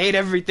 I hate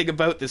everything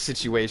about this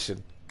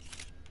situation.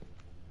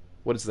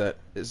 What is that?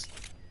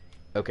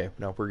 Okay,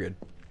 no, we're good.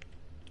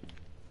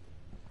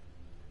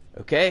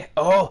 Okay.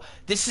 Oh,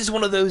 this is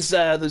one of those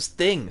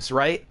things,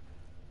 right?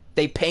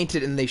 They paint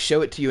it and they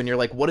show it to you, and you're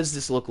like, what does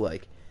this look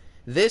like?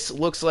 This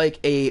looks like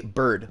a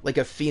bird, like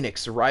a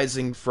phoenix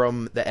rising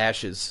from the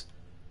ashes.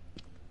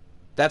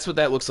 That's what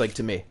that looks like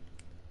to me.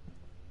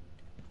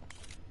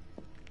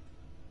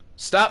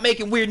 Stop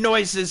making weird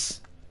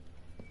noises!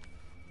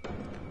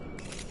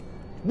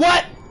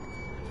 What?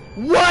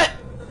 What?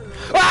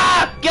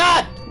 Ah,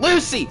 God!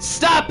 Lucy,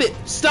 stop it!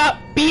 Stop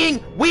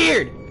being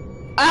weird!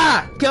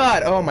 Ah,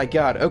 God! Oh my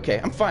God. Okay,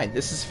 I'm fine.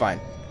 This is fine.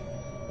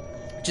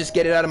 Just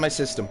get it out of my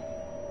system.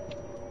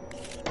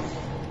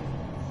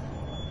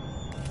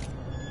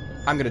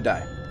 I'm gonna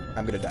die.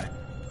 I'm gonna die.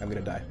 I'm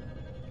gonna die.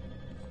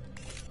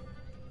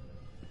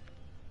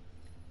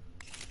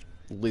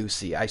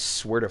 Lucy, I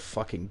swear to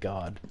fucking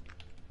God.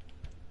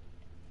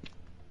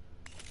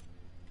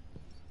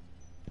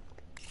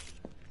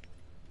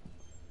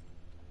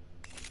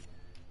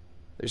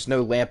 There's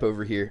no lamp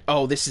over here.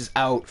 Oh, this is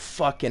out.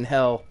 Fucking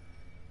hell.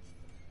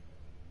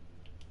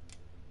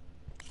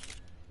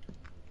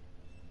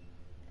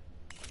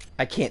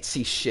 I can't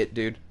see shit,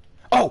 dude.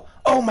 Oh!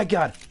 Oh my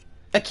God!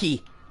 A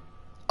key.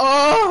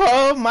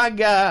 Oh my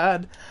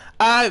God!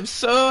 I'm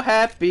so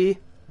happy.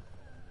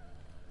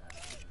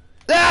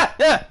 Ah!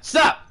 Ah!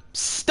 Stop!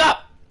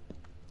 Stop!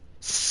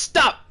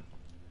 Stop!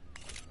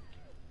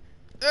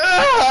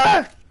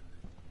 Ah!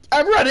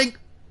 I'm running!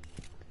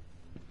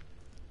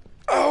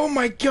 Oh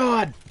my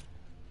God!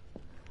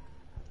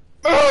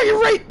 Oh, you're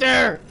right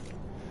there!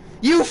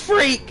 You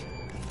freak!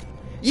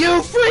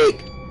 You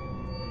freak!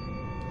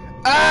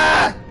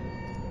 Ah!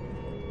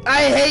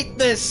 I hate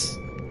this!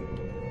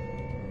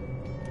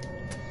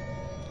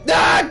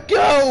 Ah,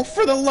 go!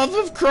 For the love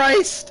of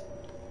Christ!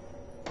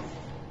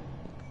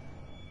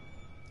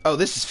 Oh,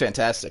 this is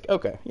fantastic.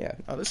 Okay, yeah.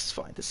 Oh, this is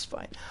fine. This is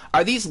fine.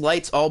 Are these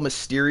lights all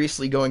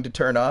mysteriously going to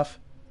turn off?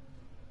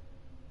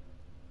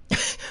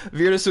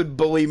 Virtus would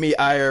bully me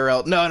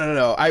IRL. No, no, no,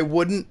 no. I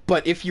wouldn't,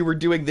 but if you were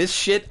doing this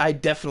shit, I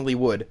definitely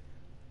would.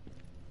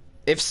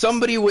 If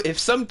some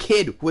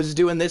kid was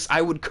doing this,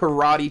 I would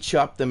karate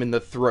chop them in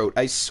the throat.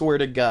 I swear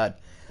to God.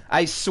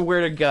 I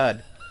swear to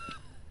God.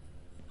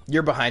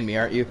 You're behind me,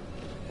 aren't you?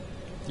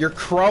 You're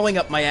crawling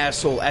up my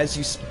asshole as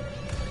you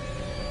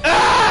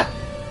Ah!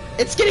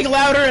 It's getting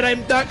louder and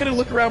I'm not gonna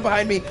look around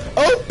behind me.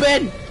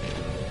 Open!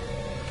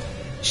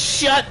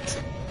 Shut!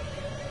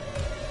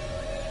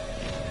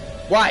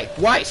 Why?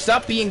 Why?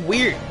 Stop being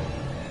weird.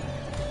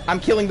 I'm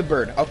killing the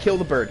bird. I'll kill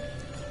the bird.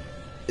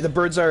 The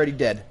bird's already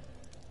dead.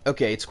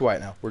 Okay, it's quiet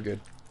now. We're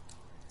good.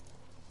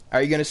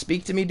 Are you gonna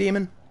speak to me,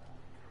 demon?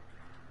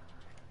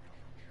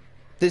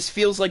 This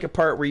feels like a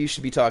part where you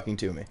should be talking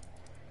to me.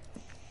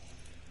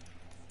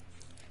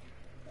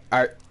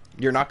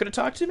 You're not gonna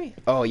talk to me?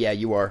 Oh, yeah,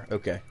 you are.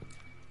 Okay.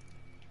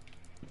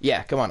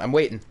 Yeah, come on. I'm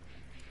waiting.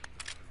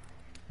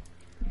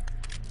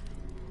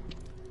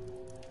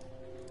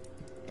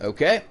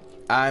 Okay.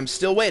 I'm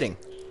still waiting.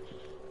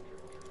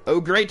 Oh,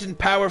 great and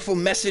powerful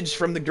message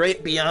from the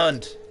great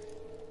beyond.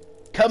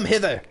 Come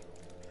hither.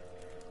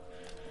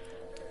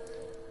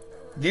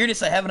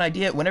 Virtus, I have an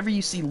idea. Whenever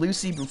you see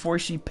Lucy before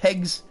she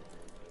pegs...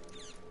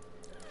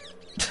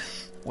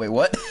 Wait,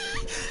 what?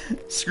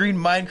 Screen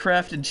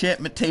Minecraft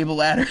enchantment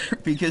table at her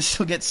because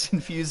she'll get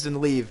confused and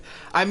leave.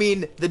 I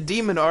mean, the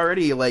demon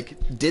already,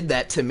 like, did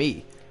that to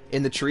me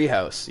in the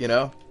treehouse, you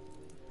know?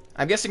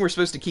 I'm guessing we're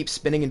supposed to keep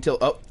spinning until...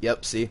 Oh,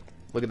 yep, see?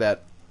 Look at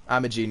that.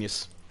 I'm a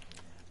genius.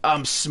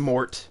 I'm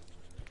smart.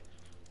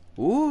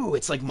 Ooh,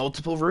 it's like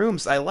multiple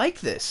rooms. I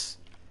like this.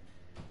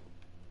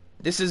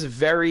 This is a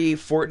very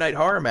Fortnite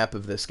horror map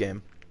of this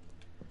game.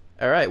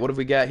 Alright, what have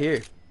we got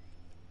here?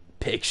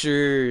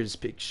 Pictures.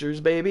 Pictures,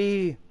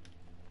 baby.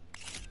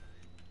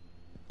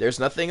 There's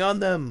nothing on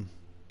them.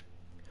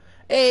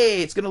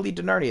 Hey, it's gonna lead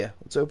to Narnia.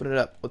 Let's open it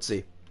up. Let's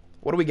see.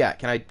 What do we got?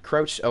 Can I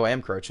crouch? Oh, I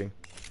am crouching.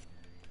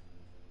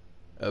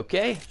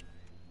 Okay.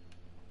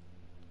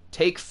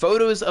 Take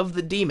photos of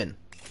the demon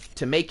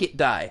to make it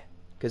die.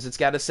 Because it's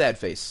got a sad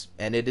face.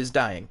 And it is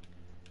dying.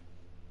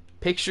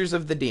 Pictures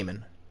of the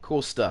demon.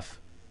 Cool stuff.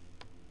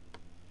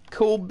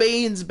 Cool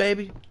beans,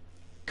 baby.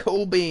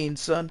 Cool beans,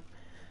 son.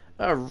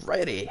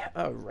 Alrighty.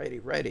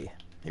 Alrighty, righty.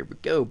 Here we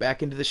go.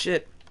 Back into the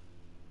shit.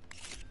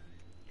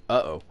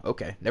 Uh-oh.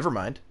 Okay. Never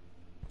mind.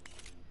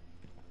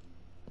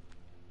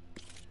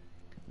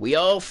 We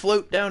all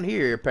float down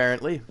here,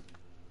 apparently.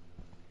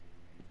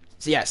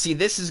 So yeah, see,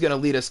 this is gonna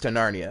lead us to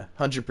Narnia.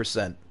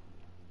 100%.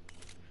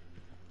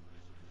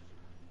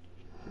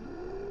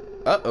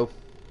 Uh-oh.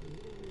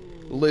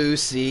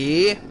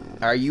 Lucy,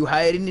 are you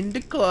hiding in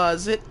the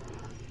closet?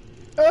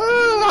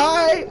 Oh,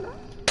 hi!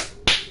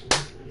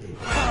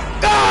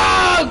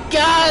 Oh,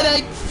 God,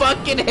 I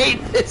fucking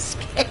hate this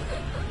game!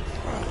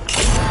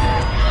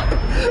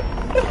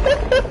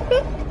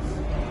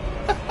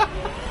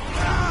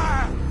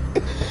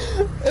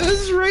 It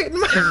was right in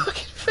my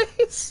fucking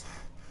face!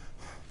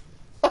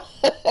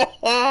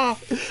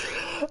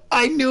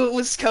 I knew it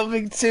was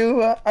coming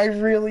too. I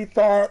really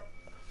thought.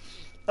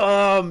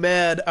 Oh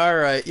man,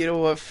 alright, you know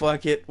what,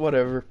 fuck it,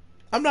 whatever.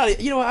 I'm not,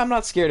 you know what, I'm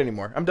not scared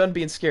anymore. I'm done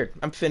being scared.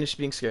 I'm finished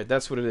being scared.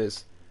 That's what it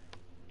is.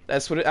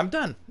 I'm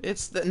done.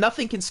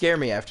 Nothing can scare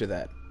me after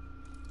that.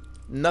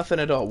 Nothing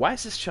at all. Why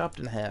is this chopped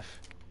in half?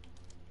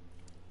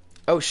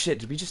 Oh shit,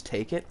 did we just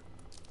take it?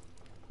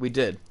 We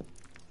did.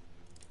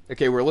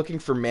 Okay, we're looking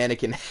for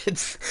mannequin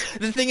heads.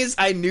 The thing is,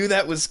 I knew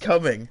that was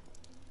coming.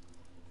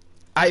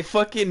 I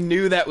fucking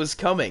knew that was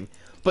coming.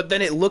 But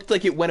then it looked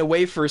like it went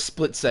away for a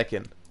split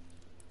second.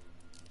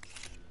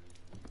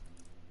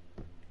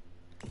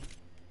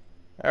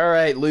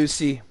 Alright,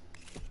 Lucy.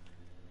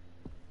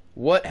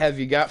 What have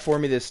you got for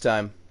me this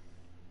time?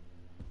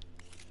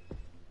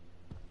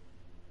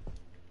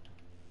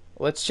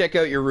 Let's check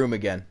out your room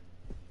again.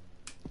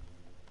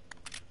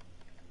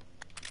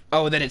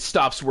 Oh, then it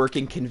stops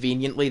working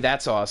conveniently?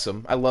 That's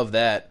awesome. I love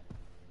that.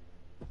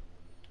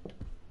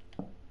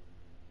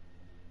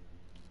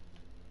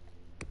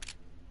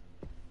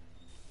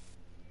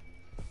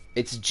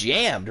 It's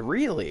jammed,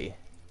 really?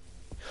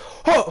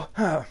 Oh!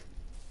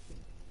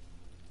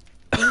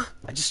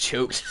 I just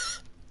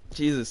choked.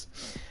 Jesus.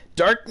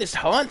 Darkness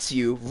haunts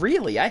you?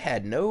 Really? I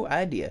had no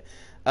idea.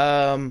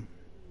 Oh,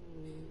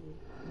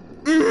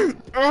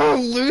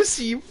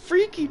 Lucy, you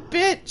freaky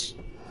bitch!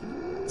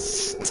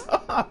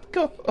 Stop!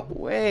 Go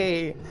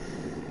away!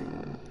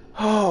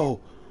 Oh!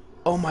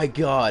 Oh my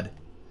god.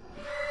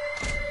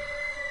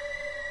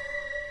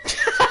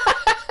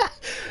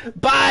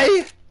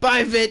 Bye!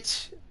 Bye,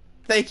 bitch!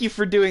 Thank you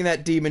for doing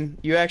that, demon.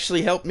 You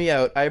actually helped me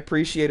out. I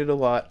appreciate it a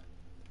lot.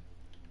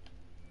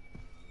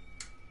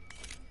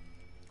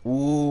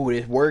 Ooh,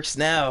 it works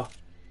now.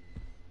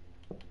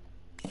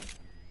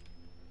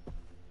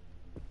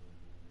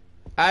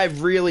 I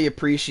really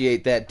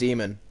appreciate that,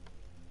 demon.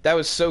 That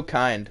was so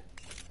kind.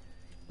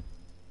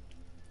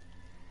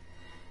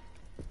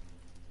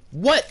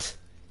 What?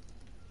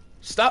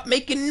 Stop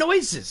making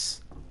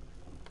noises.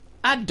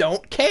 I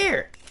don't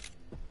care.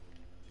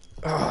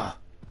 Ugh.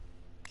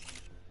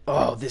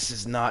 Oh, this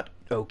is not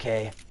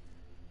okay.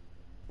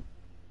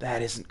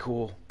 That isn't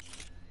cool.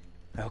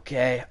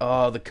 Okay.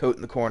 Oh, the coat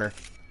in the corner.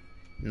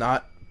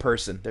 Not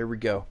person. There we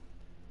go.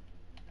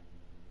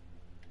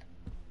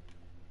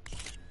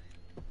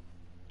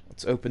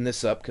 Let's open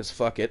this up, because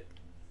fuck it.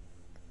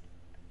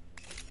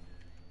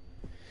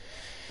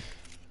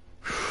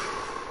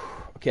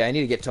 Okay, I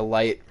need to get to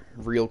light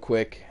real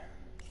quick.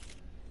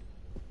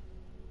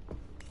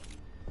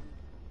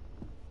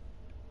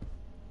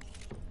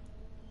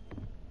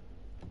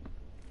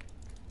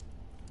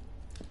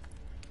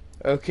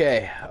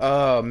 Okay.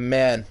 Oh,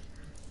 man.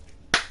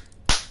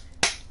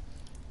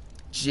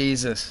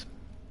 Jesus.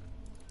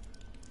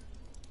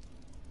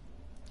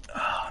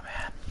 Oh,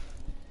 man.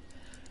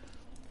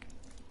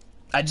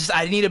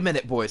 I need a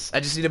minute, boys. I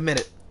just need a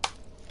minute.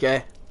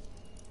 Okay?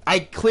 I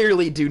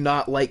clearly do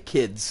not like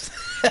kids.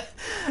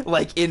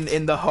 Like,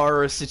 in the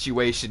horror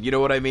situation. You know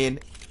what I mean?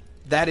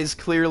 That is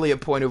clearly a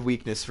point of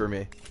weakness for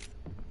me.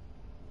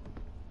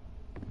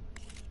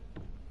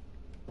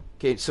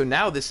 Okay, so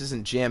now this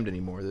isn't jammed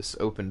anymore. This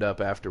opened up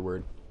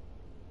afterward.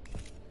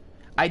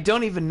 I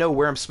don't even know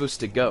where I'm supposed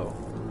to go.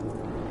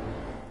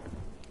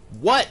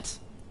 What?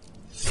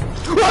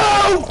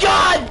 Oh,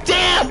 god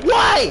damn!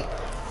 Why?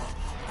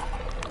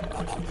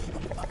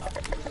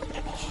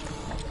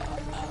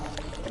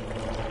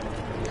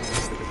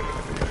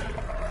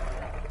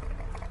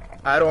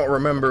 I don't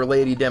remember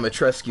Lady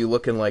Dimitrescu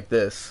looking like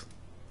this.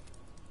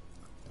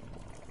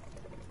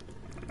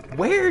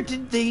 Where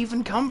did they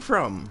even come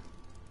from?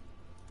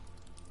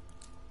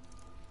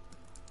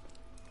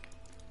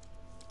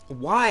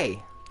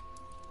 Why?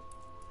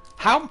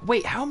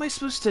 Wait, how am I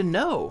supposed to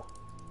know?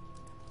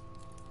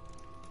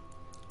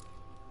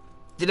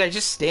 Did I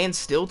just stand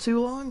still too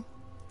long?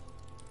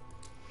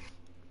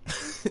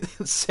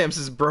 Sam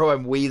says, bro,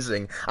 I'm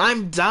wheezing.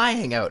 I'm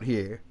dying out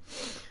here.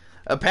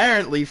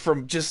 Apparently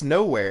from just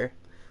nowhere.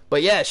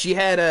 But yeah, she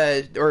had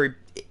or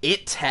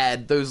it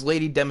had those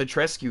Lady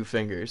Dimitrescu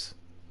fingers.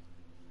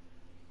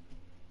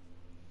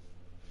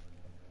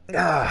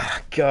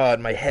 Ah,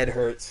 God, my head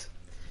hurts.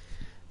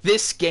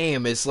 This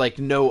game is like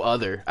no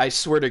other. I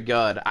swear to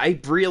God. I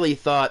really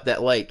thought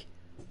that, like,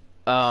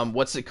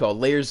 what's it called?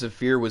 Layers of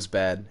Fear was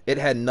bad. It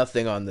had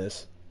nothing on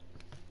this.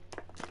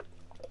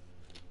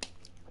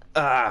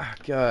 Ah,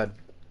 God.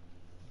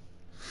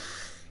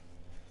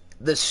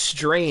 The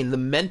strain, the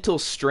mental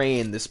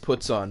strain this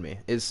puts on me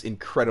is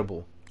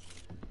incredible.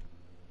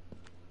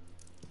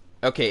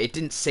 Okay, it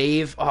didn't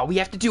save. Oh, we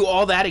have to do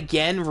all that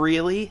again?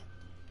 Really?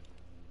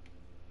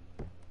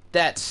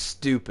 That's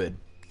stupid.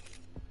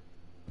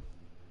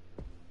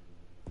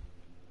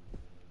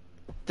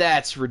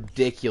 That's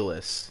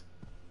ridiculous.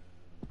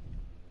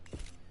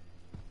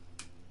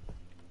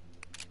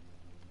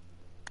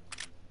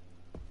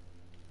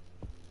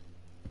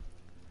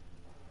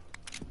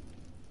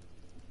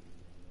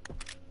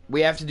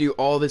 We have to do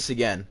all this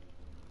again.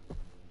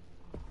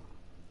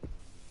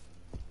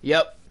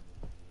 Yep.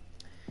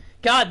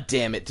 God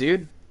damn it,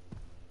 dude.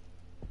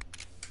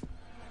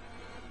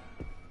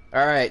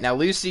 Alright, now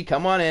Lucy,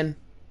 come on in.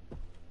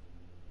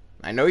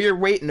 I know you're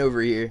waiting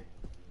over here.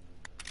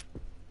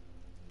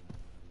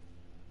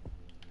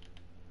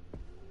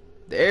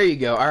 There you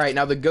go. Alright,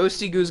 now the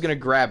ghosty goo's gonna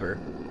grab her.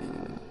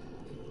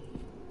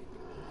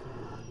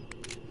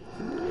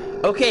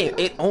 Okay,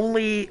 it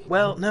only...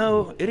 Well,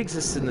 no, it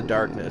exists in the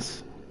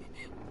darkness.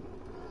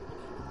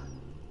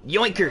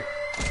 Yoinker!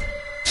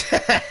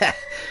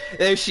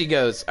 There she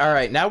goes.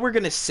 Alright, now we're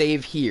gonna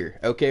save here.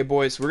 Okay,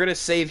 boys? We're gonna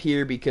save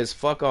here because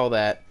fuck all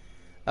that.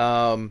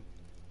 There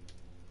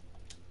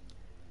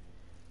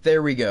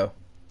we go.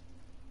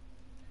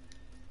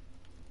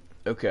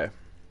 Okay.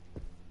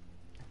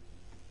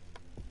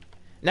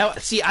 Now,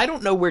 see, I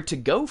don't know where to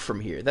go from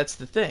here. That's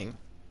the thing.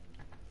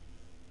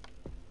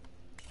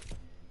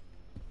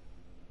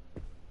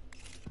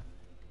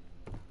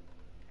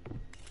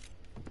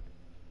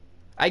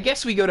 I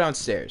guess we go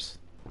downstairs.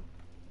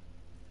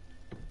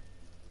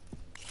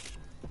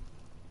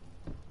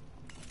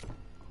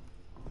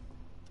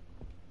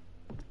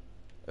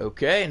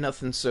 Okay,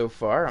 nothing so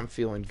far. I'm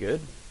feeling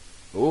good.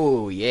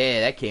 Oh,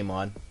 yeah, that came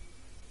on.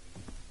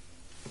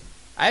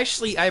 I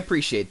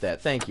appreciate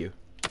that. Thank you.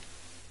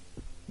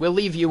 We'll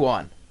leave you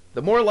on.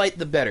 The more light,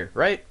 the better,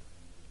 right?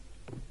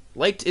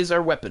 Light is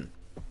our weapon.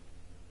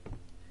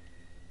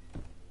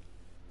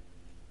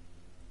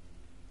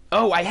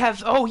 Oh,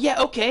 oh, yeah,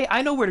 okay.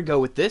 I know where to go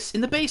with this. In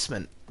the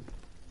basement.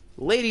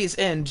 Ladies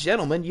and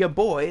gentlemen, your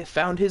boy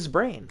found his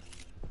brain.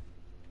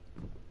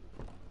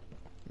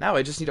 Now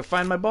I just need to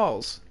find my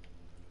balls.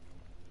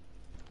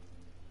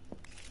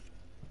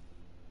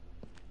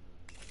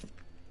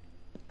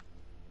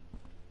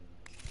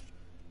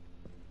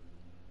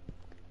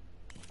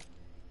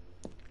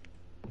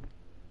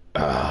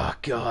 Oh,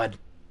 God.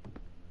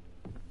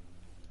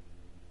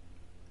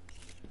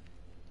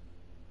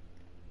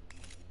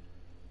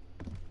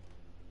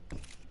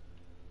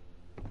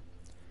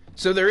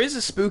 So there is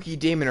a spooky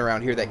demon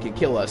around here that could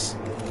kill us.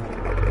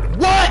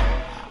 What?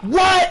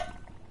 What?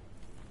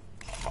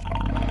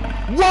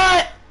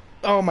 What?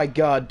 Oh my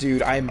God,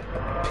 dude. I'm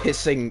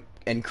pissing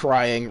and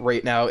crying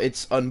right now.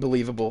 It's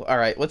unbelievable.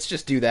 Alright, let's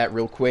just do that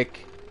real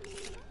quick.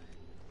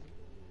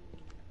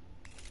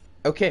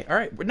 Okay,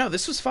 alright. No,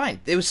 this was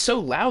fine. It was so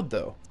loud,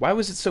 though. Why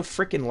was it so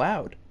freaking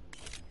loud?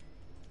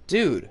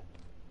 Dude.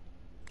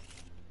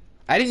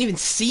 I didn't even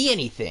see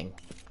anything.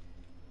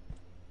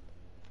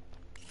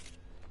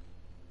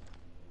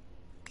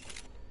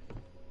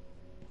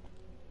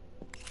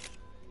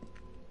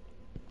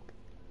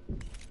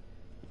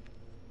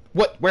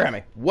 What? Where am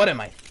I? What am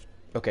I?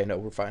 Okay, no,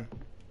 we're fine.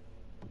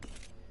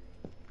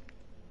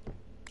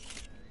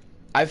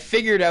 I've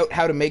figured out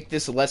how to make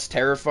this less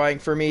terrifying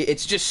for me.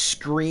 It's just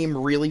scream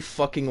really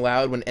fucking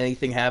loud when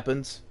anything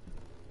happens.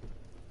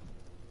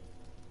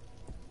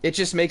 It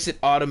just makes it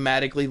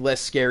automatically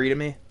less scary to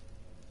me.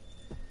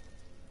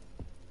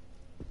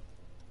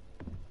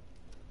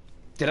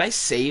 Did I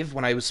save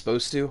when I was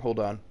supposed to? Hold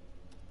on.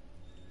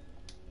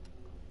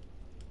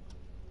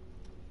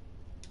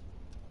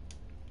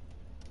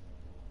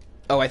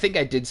 Oh, I think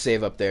I did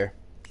save up there.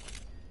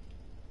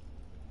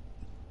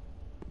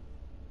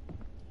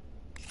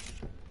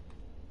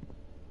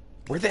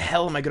 Where the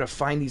hell am I gonna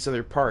find these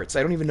other parts?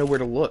 I don't even know where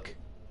to look.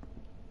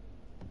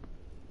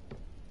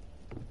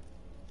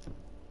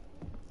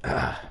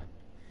 And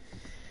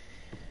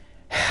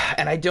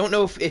I don't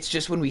know if it's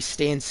just when we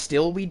stand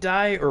still we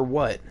die or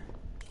what.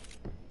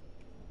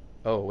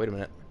 Oh, wait a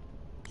minute.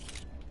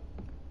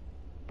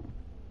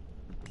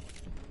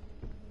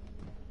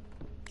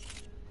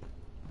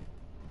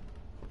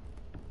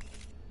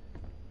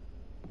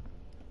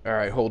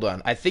 Alright, hold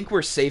on. I think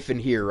we're safe in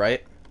here,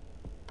 right?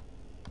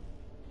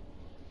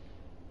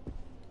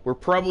 We're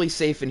probably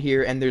safe in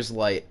here, and there's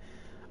light.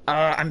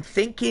 I'm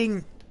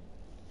thinking...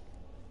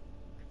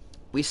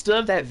 We still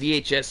have that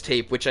VHS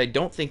tape, which I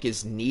don't think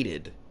is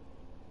needed.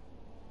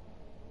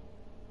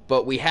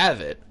 But we have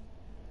it.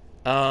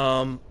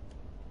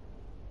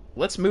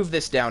 Let's move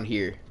this down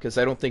here, because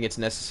I don't think it's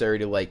necessary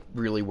to, like,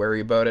 really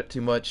worry about it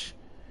too much.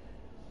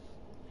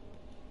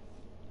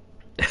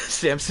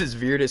 Samson's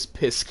weirdest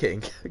piss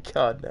king.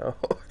 God, no.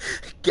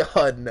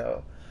 God,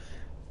 no.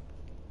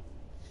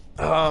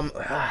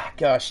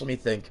 Gosh, let me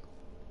think.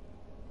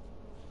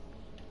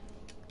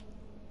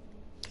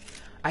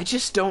 I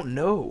just don't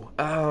know.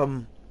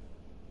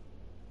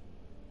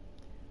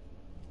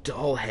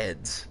 Doll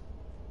heads.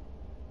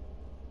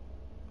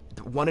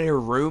 One in her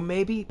room,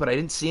 maybe? But I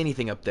didn't see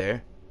anything up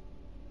there.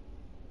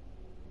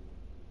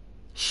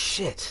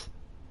 Shit.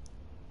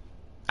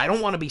 I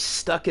don't want to be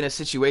stuck in a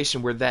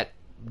situation where that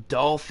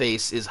doll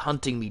face is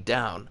hunting me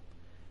down.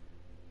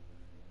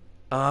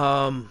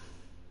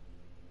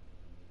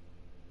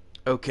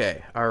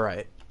 Okay,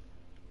 alright.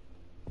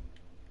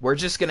 We're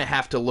just gonna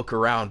have to look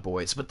around,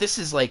 boys. But this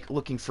is like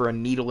looking for a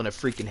needle in a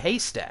freaking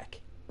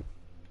haystack.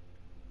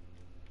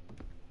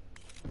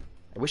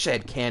 I wish I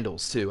had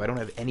candles, too. I don't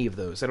have any of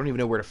those. I don't even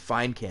know where to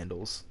find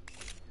candles.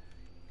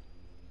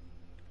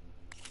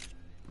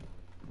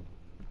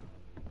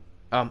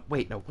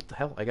 Wait, no, what the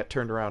hell? I got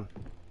turned around.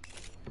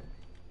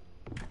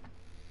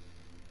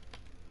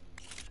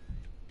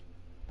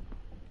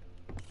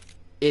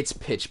 It's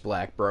pitch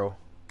black, bro.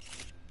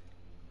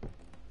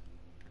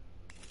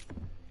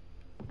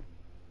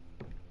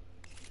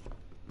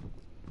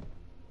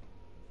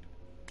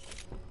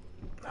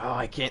 Oh,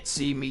 I can't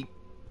see me.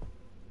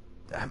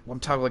 I'm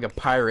talking like a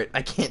pirate.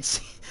 I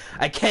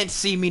can't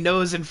see me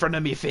nose in front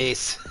of me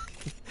face.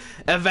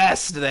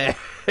 Avast there.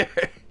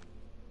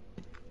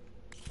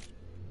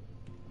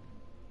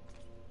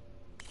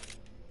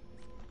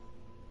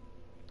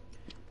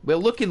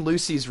 We'll look in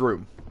Lucy's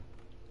room.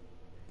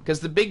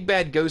 Because the big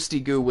bad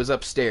ghosty goo was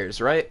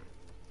upstairs, right?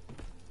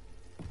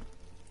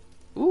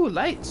 Ooh,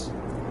 lights.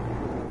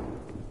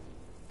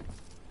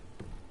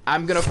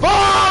 I'm gonna...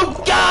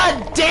 Oh,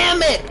 God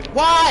damn it!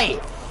 Why?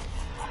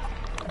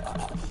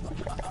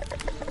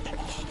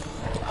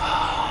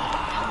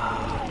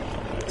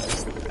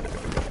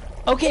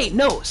 Okay,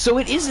 no, so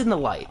it is in the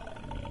light.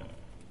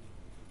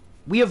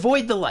 We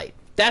avoid the light.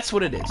 That's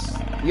what it is.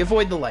 We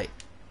avoid the light.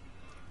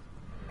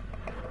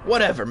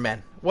 Whatever,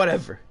 man.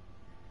 Whatever.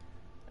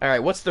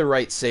 Alright, what's the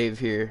right save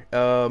here?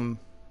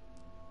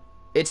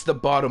 It's the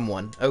bottom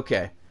one.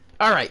 Okay.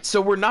 Alright, so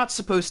we're not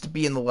supposed to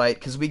be in the light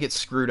because we get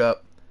screwed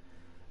up.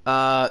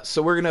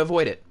 So we're gonna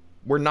avoid it.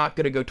 We're not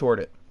gonna go toward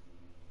it.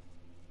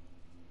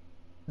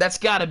 That's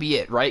gotta be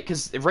it, right?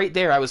 Because right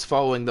there I was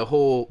following the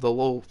whole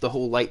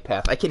light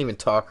path. I can't even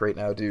talk right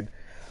now, dude.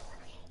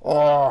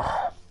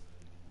 Oh.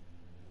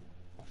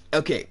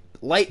 Okay,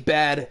 light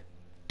bad,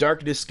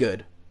 darkness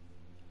good.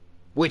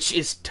 Which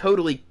is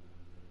totally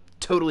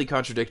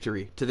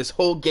contradictory to this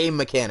whole game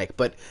mechanic,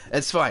 but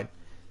that's fine.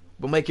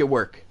 We'll make it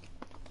work.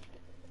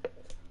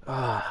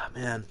 Ah,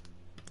 man.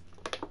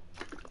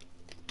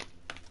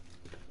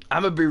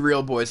 I'm gonna be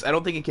real, boys. I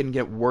don't think it can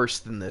get worse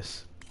than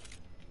this.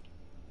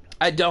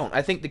 I don't.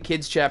 I think the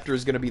kids chapter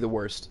is gonna be the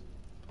worst.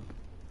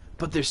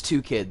 But there's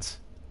 2 kids.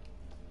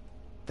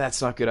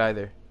 That's not good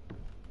either.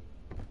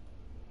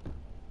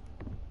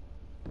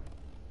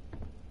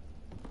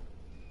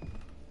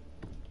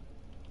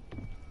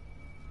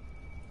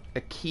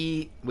 A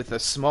key with a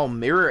small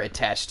mirror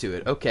attached to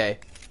it. Okay.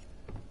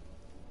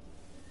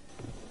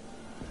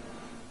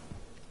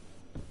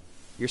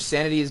 Your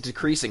sanity is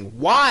decreasing.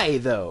 Why,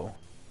 though?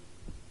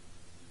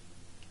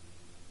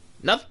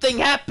 Nothing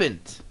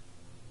happened.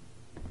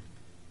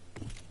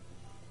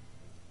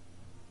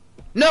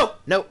 No!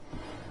 No!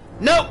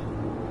 No!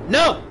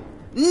 No!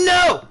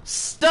 No!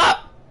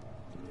 Stop!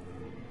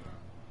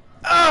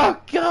 Oh,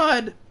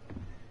 God!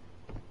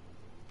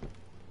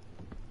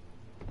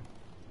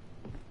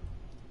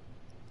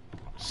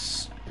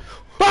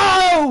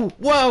 Oh!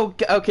 Whoa!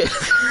 Okay.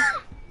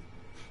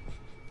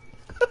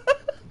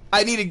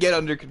 I need to get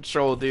under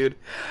control, dude.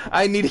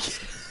 I need to get...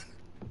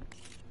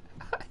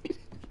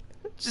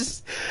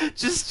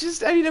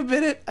 I need a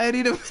minute. I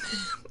need a minute.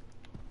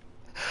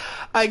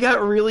 I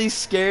got really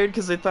scared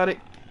because I thought it...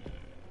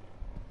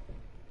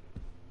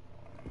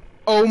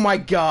 Oh my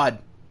God.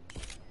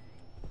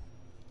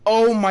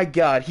 Oh my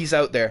God, he's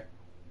out there.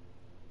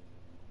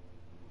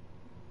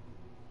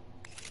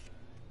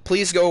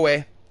 Please go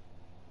away.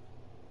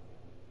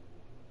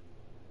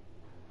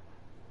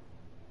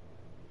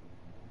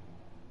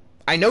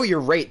 I know you're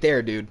right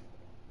there, dude.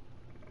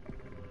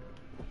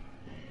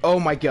 Oh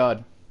my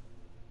God.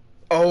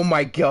 Oh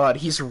my God,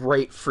 he's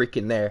right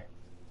freaking there.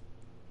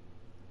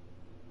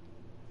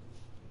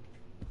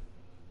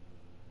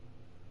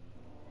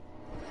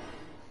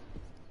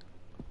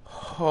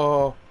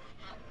 Oh.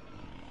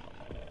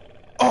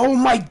 Oh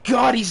my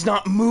God, he's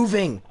not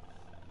moving.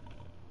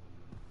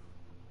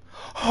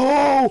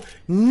 Oh,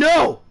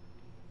 no.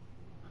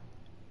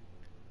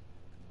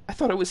 I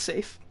thought I was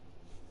safe.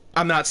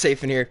 I'm not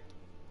safe in here.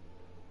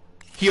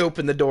 He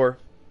opened the door.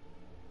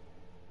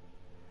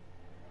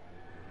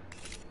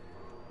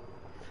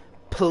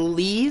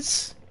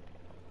 Please?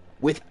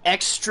 With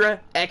extra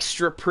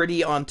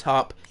pretty on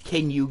top,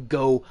 can you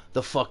go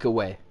the fuck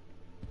away?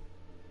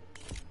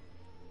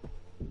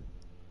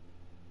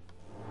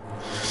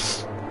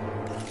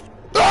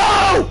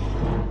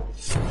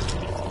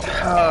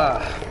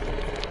 Oh!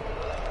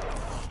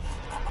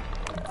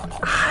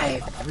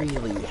 I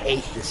really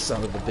hate this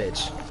son of a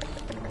bitch.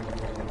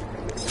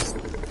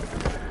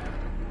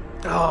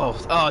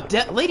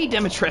 Lady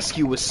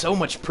Dimitrescu was so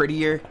much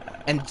prettier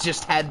and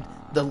just had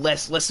the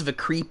less of a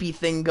creepy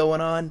thing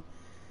going on.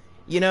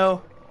 You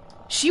know,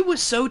 she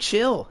was so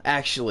chill,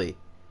 actually.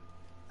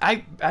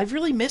 I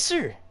really miss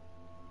her,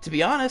 to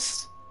be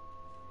honest.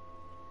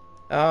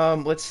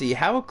 Let's see.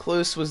 How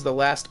close was the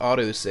last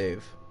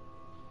autosave?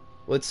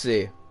 Let's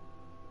see.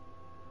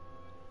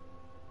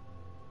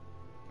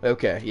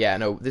 Okay, yeah,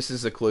 no, this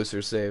is a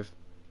closer save.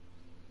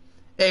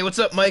 Hey, what's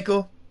up,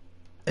 Michael?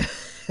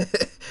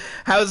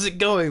 How's it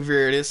going,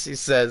 Viridis? He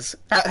says.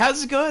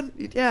 How's it going?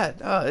 Yeah,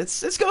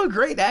 it's going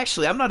great,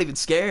 actually. I'm not even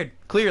scared,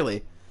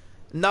 clearly.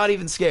 Not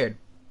even scared.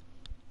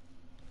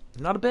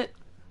 Not a bit.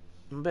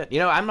 Not a bit. You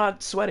know, I'm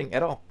not sweating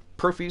at all.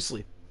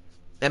 Profusely.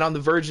 And on the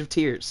verge of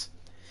tears.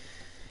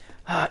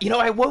 You know,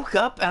 I woke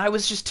up and I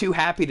was just too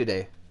happy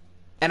today.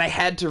 And I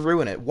had to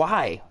ruin it.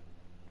 Why?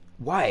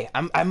 Why?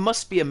 I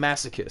must be a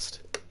masochist.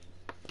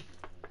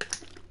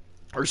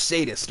 Or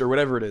sadist, or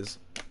whatever it is.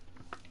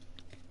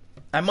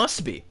 I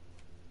must be.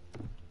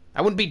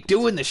 I wouldn't be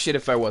doing this shit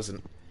if I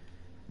wasn't.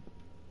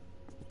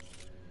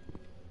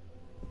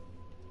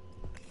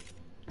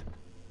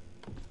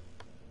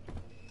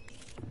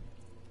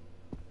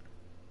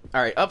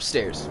 Alright,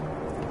 upstairs.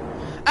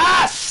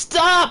 Ah,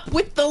 stop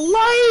with the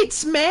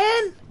lights,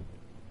 man!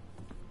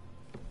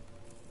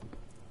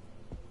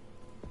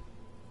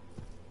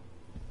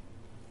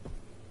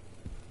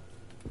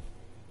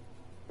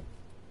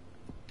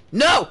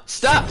 No!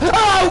 Stop!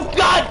 Oh,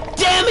 god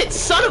damn it,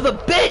 son of a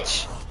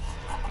bitch!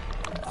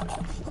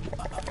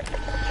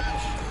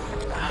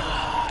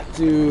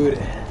 Dude.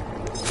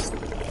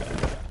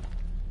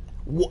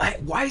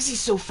 Why is he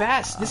so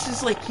fast? This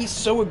is like, he's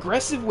so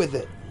aggressive with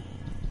it.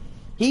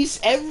 He's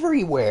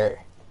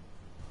everywhere.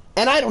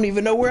 And I don't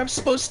even know where I'm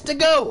supposed to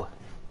go.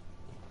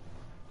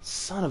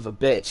 Son of a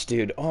bitch,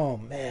 dude. Oh,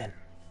 man.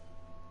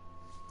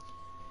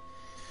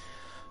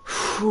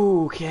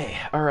 Whew, okay,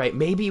 alright,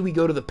 maybe we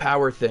go to the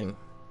power thing.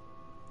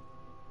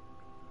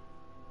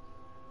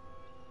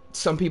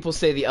 Some people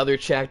say the other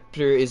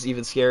chapter is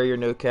even scarier,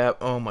 no cap.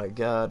 Oh my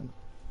god.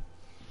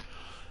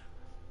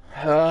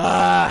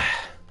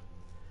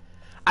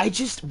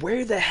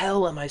 Where the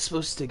hell am I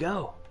supposed to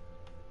go?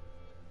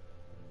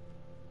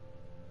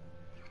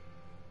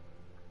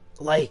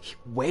 Like,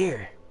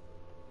 where?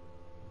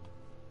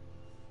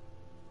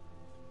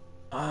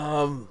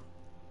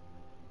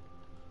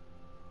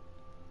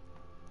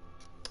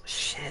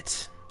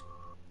 Shit.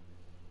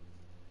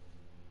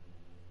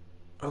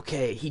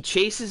 Okay, he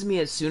chases me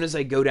as soon as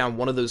I go down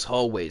one of those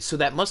hallways, so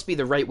that must be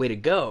the right way to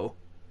go.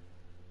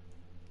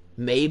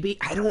 Maybe?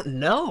 I don't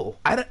know.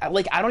 I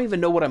don't even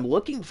know what I'm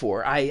looking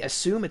for. I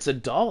assume it's a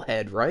doll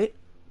head, right?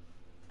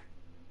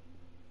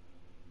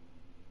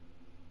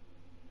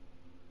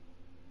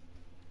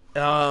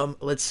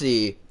 Let's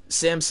see.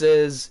 Sam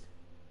says,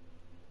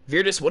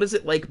 Virdis, what is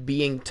it like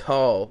being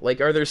tall?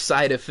 Like, are there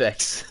side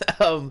effects?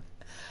 I'm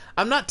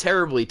not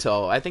terribly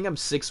tall. I think I'm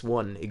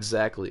 6'1",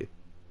 exactly.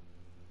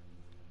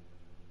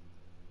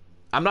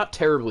 I'm not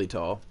terribly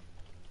tall.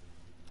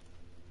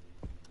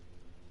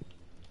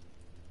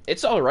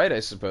 It's alright,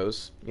 I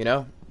suppose, you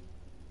know?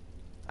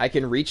 I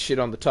can reach shit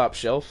on the top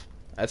shelf.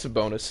 That's a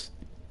bonus.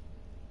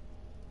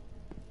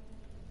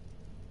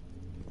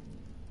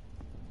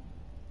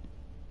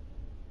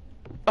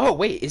 Oh,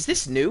 wait, is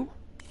this new?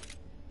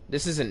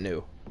 This isn't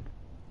new.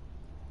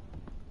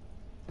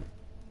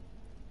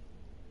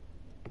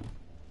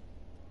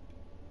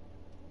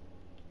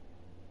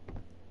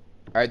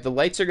 Alright, the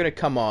lights are gonna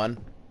come on.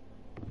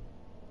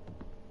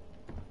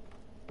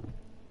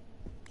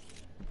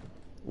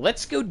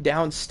 Let's go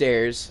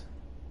downstairs.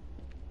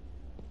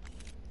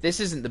 This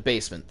isn't the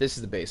basement. This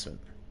is the basement.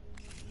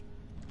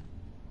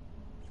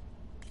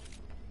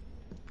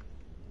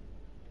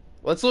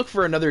 Let's look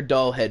for another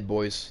doll head,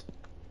 boys.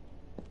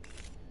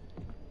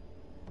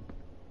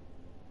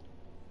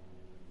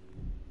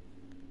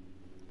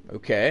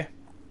 Okay.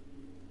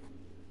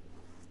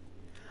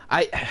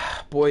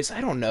 Boys,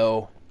 I don't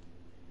know.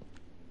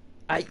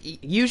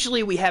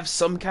 Usually we have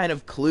some kind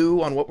of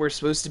clue on what we're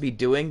supposed to be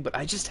doing, but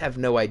I just have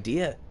no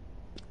idea.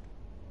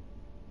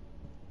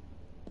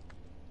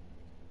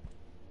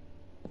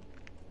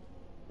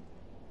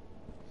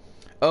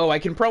 Oh, I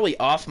can probably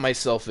off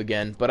myself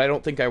again, but I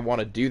don't think I want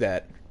to do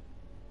that.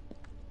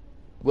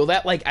 Will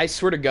that, like, I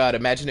swear to God,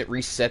 imagine it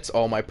resets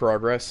all my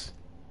progress.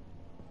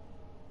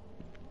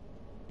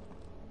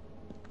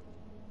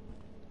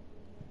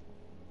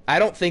 I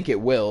don't think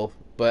it will,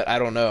 but I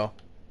don't know.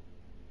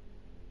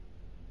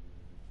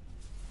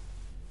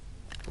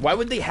 Why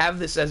would they have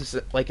this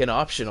as, like, an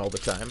option all the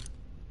time?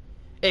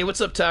 Hey, what's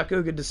up,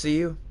 Taco? Good to see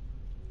you.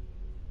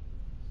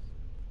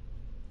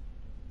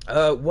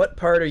 What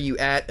part are you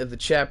at of the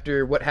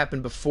chapter? What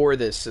happened before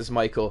this, says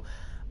Michael.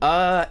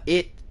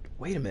 Wait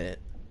a minute.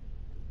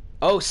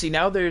 Oh, see,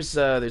 now there's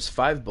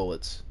 5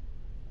 bullets.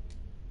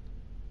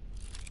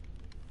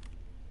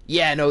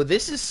 Yeah, no,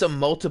 this is some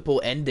multiple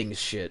endings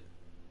shit.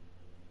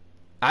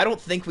 I don't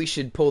think we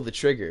should pull the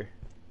trigger.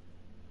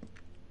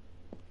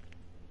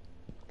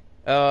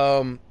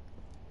 But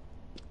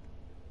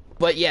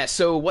yeah,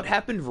 so what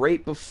happened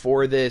right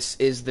before this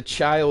is the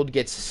child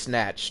gets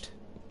snatched.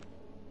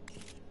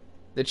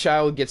 The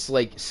child gets,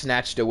 like,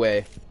 snatched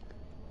away.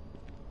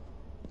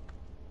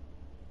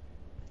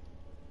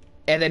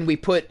 And then we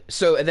put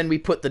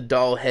the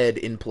doll head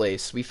in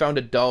place. We found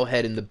a doll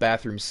head in the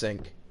bathroom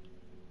sink.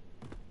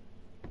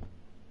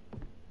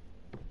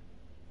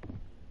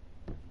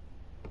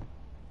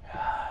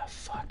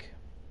 Fuck.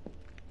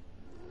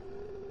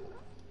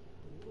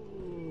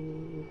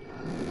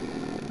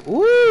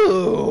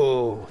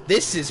 Ooh!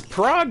 This is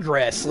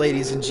progress,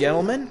 ladies and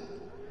gentlemen.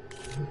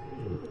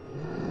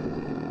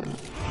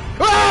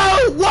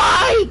 Oh,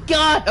 why?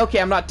 God! Okay,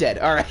 I'm not dead.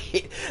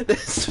 Alright.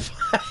 This is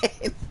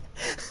fine.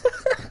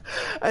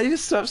 I need to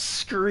stop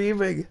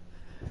screaming.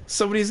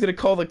 Somebody's gonna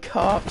call the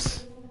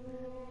cops.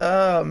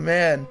 Oh,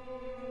 man.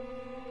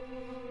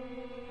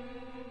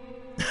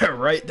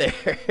 Right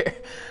there.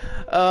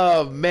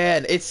 Oh,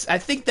 man. I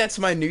think that's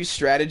my new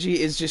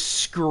strategy, is just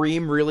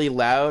scream really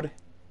loud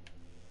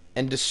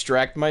and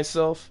distract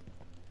myself.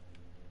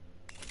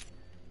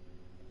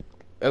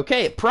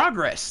 Okay,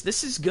 progress.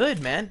 This is good,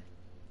 man.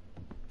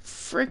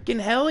 Frickin'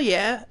 hell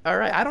yeah.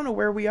 Alright, I don't know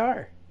where we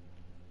are.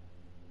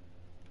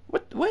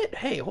 What?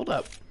 Hey, hold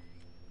up.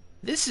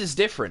 This is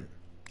different.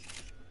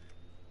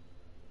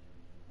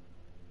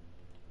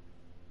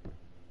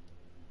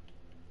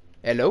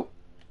 Hello?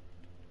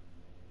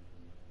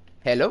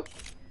 Hello?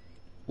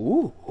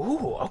 Ooh,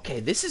 okay,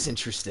 this is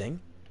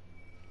interesting.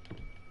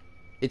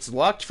 It's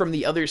locked from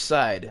the other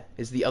side.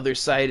 Is the other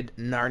side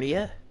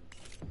Narnia?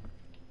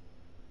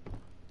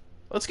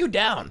 Let's go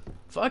down.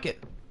 Fuck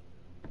it.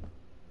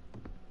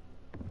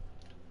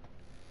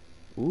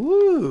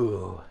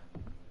 Ooh.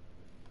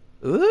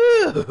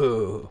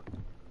 Ooh.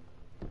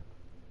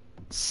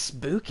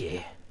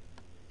 Spooky.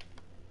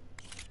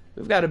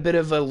 We've got a bit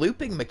of a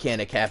looping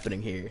mechanic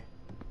happening here.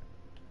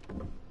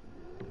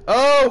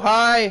 Oh,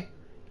 hi.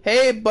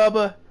 Hey,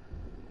 Bubba.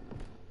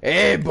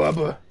 Hey,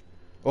 Bubba.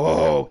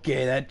 Oh,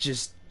 okay, that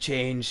just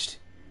changed.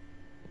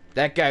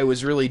 That guy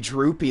was really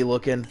droopy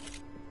looking.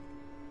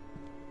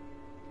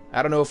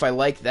 I don't know if I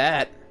like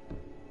that.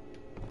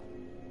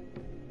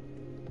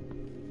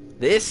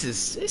 This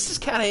is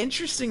kind of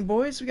interesting,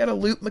 boys. We got a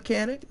loop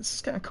mechanic. This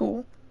is kind of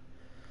cool.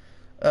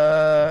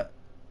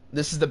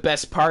 This is the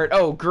best part.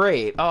 Oh,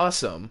 great.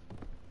 Awesome.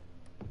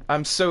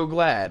 I'm so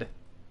glad.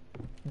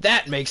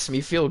 That makes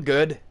me feel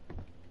good.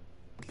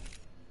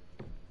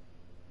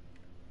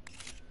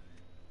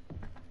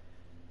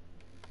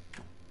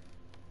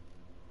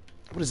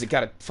 What is it,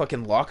 got a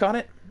fucking lock on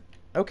it?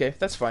 Okay,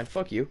 that's fine.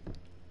 Fuck you.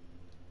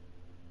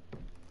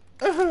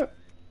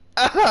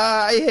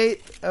 I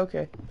hate...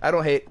 Okay, I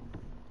don't hate.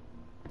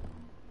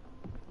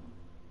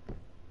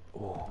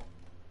 Ooh.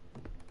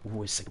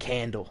 Ooh, it's a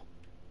candle.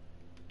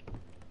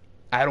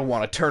 I don't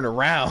want to turn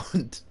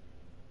around.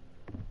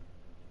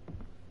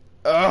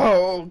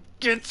 Oh,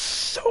 it's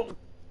so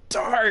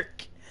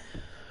dark.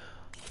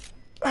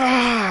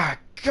 Ah,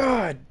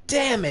 god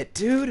damn it,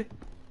 dude.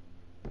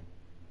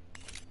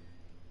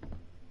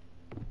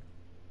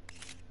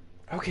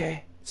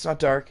 Okay, it's not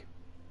dark.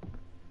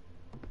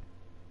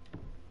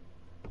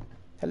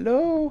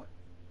 Hello?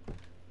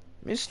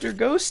 Mr.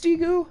 Ghosty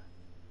Goo?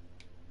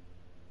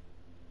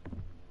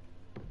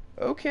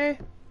 Okay.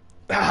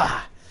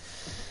 Ah.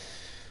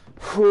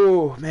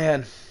 Whew,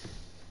 man.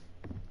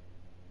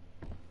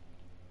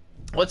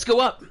 Let's go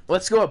up.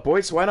 Let's go up,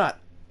 boys. Why not?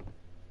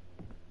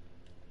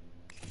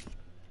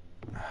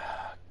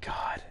 Oh,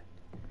 God.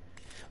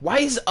 Why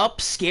is up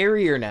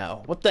scarier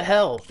now? What the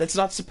hell? That's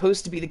not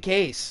supposed to be the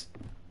case.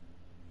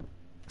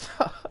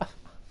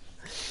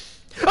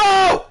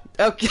 Oh!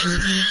 Okay.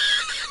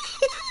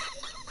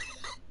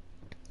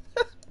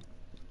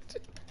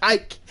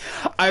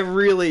 I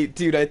really,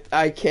 dude,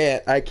 I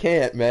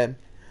can't, man.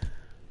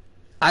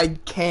 I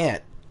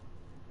can't.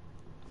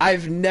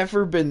 I've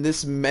never been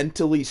this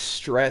mentally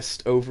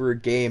stressed over a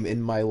game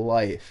in my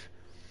life.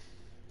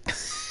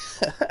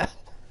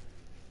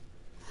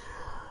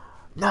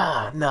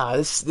 Nah,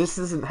 this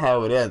isn't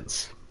how it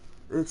ends.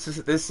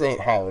 This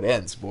ain't how it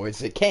ends,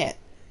 boys. It can't.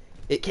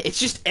 It's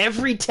just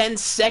every 10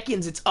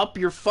 seconds it's up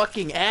your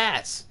fucking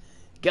ass.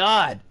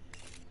 God.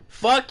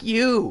 Fuck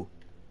you.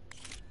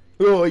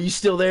 Oh, are you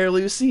still there,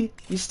 Lucy?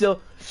 You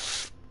still...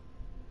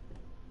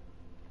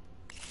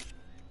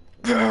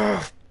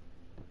 Creepy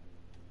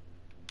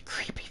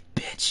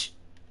bitch.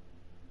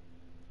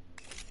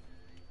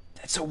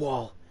 That's a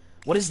wall.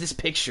 What is this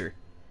picture?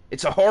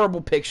 It's a horrible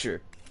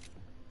picture.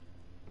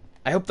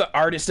 I hope the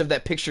artist of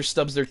that picture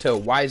stubs their toe.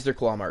 Why is there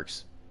claw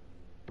marks?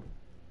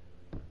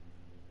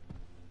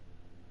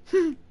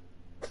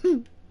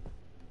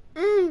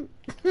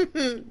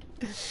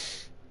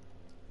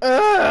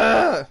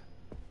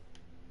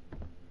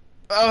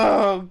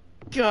 Oh,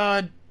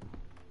 God.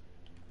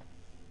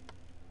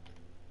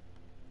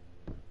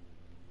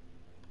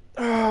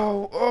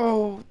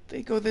 Oh,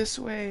 they go this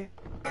way.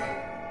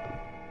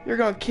 You're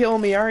gonna kill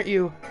me, aren't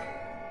you?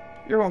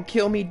 You're gonna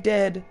kill me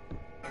dead.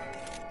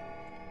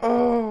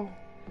 Oh.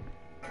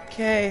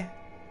 Okay.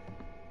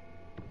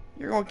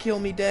 You're gonna kill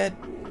me dead.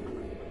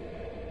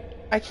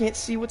 I can't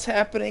see what's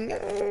happening.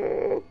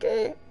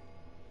 Okay.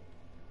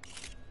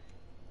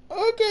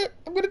 Okay,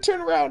 I'm gonna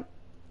turn around.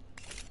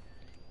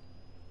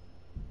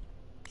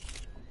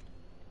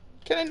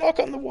 Can I knock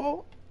on the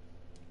wall?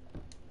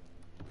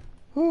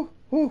 Ooh,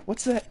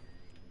 what's that?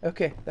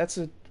 Okay, that's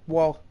a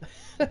wall.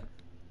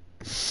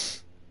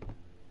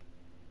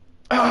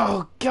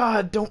 Oh,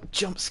 God, don't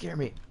jump scare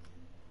me.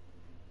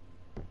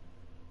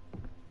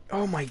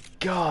 Oh my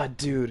God,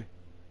 dude.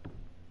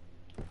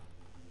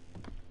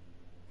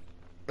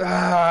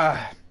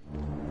 Ah.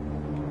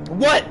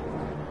 What?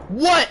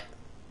 What?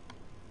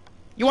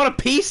 You want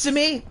a piece of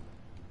me?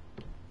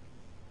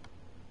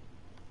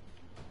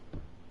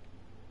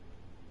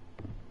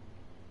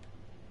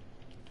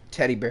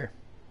 Teddy bear.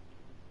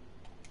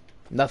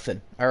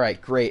 Nothing.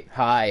 Alright, great.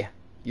 Hi.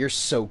 You're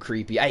so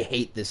creepy. I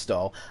hate this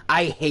doll.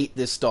 I hate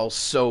this doll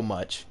so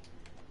much.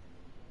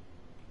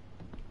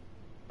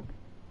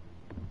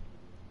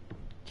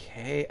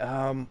 Okay,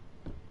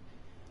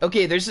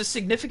 okay, there's a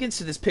significance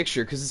to this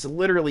picture, because it's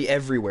literally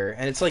everywhere,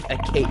 and it's like a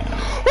cake.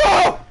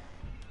 Oh!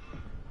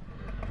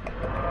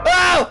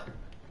 Oh!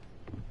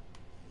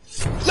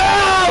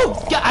 No!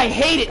 God, I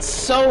hate it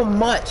so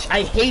much.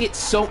 I hate it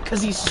so...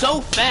 because he's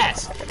so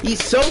fast.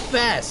 He's so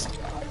fast.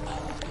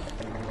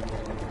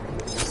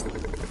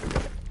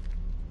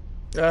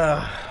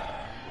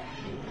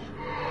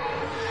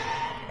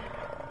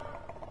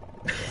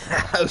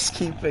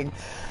 Housekeeping.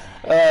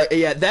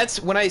 Yeah, that's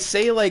when I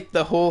say like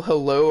the whole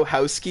hello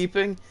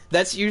housekeeping,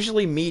 that's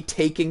usually me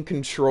taking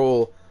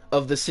control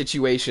of the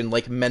situation,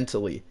 like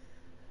mentally.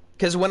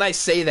 Because when I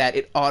say that,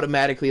 it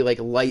automatically like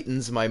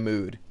lightens my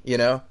mood, you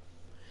know?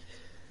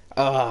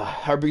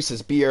 Harbu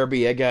says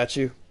BRB, I got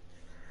you.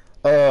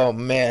 Oh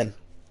man.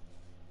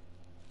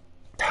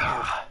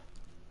 I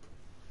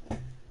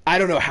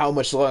don't know how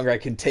much longer I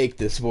can take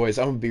this, boys.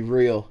 I'm gonna be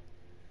real.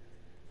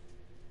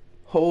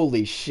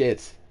 Holy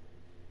shit.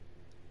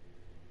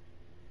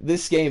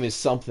 This game is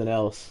something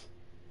else.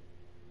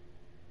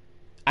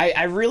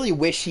 I really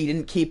wish he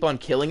didn't keep on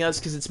killing us,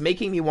 because it's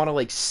making me want to,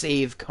 like,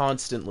 save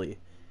constantly.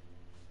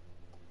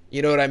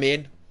 You know what I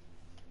mean?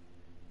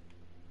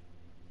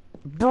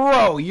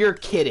 Bro, you're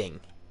kidding.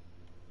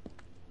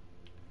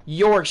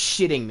 You're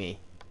shitting me.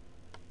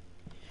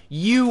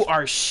 You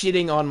are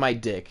shitting on my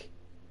dick.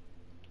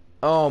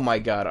 Oh my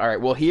god.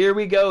 Alright, well, here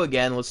we go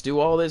again. Let's do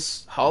all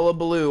this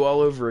hullabaloo all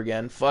over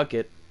again. Fuck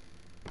it.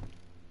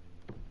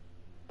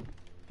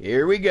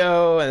 Here we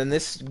go, and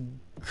this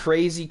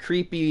crazy,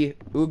 creepy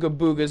Ooga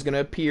Booga's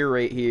gonna appear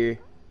right here.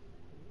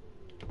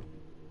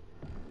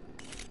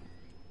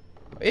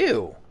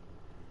 Ew.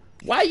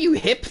 Why you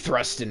hip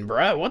thrusting,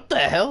 bruh? What the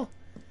hell?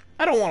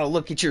 I don't want to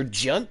look at your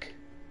junk.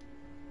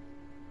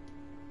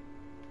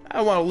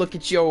 I want to look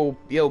at your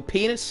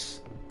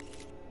penis.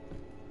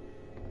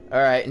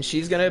 Alright, and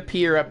she's gonna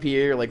appear up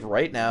here, like,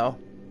 right now.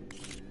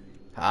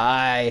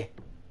 Hi.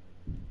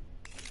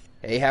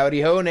 Hey, howdy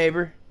ho,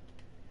 neighbor.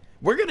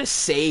 We're gonna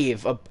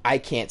save. I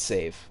can't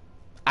save.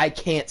 I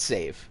can't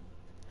save.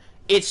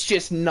 It's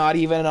just not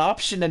even an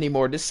option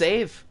anymore to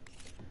save.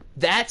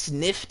 That's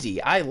nifty.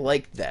 I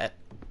like that.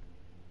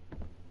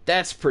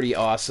 That's pretty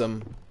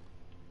awesome.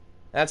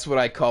 That's what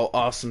I call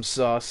awesome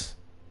sauce.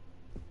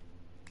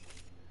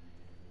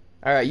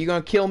 Alright, you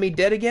gonna kill me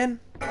dead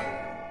again?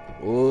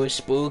 Ooh,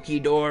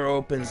 spooky door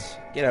opens.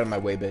 Get out of my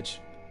way, bitch.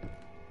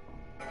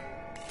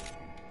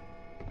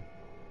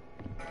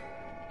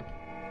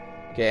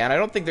 Okay, and I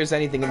don't think there's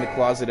anything in the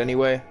closet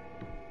anyway.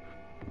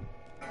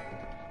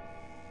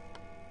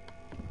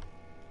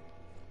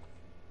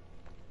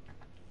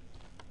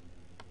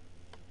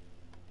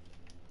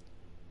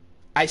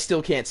 I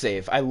still can't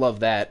save. I love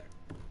that.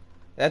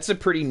 That's a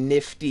pretty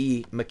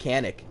nifty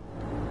mechanic.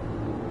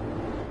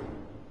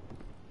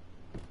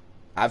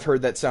 I've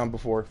heard that sound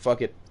before.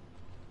 Fuck it.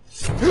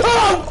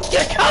 Oh!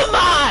 Come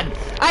on!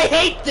 I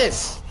hate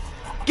this!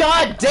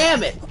 God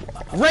damn it!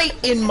 Right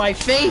in my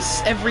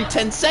face every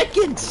 10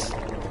 seconds!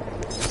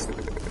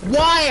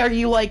 Why are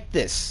you like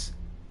this?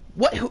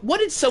 What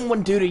did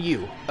someone do to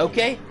you,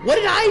 okay? What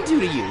did I do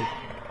to you?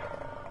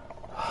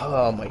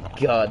 Oh my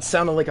god,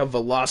 sounded like a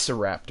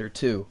velociraptor,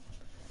 too.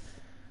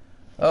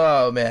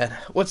 Oh man.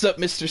 What's up,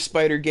 Mr.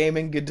 Spider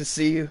Gaming? Good to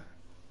see you.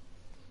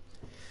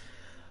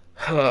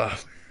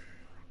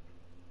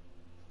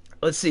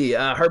 Let's see,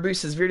 Harbu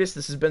says, Virtus,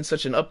 this has been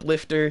such an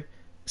uplifter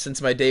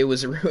since my day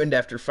was ruined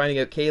after finding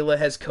out Kayla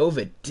has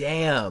COVID.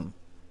 Damn.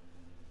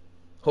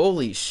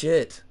 Holy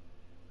shit.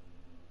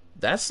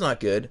 That's not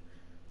good.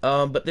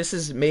 But this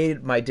has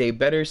made my day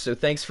better, so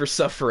thanks for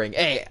suffering.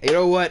 Hey, you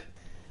know what?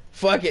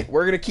 Fuck it.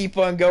 We're gonna keep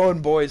on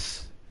going,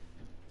 boys.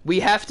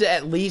 We have to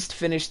at least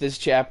finish this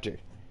chapter.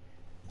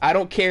 I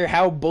don't care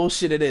how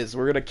bullshit it is.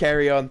 We're gonna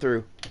carry on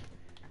through.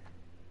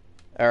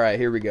 Alright,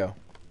 here we go.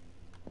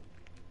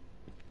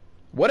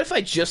 What if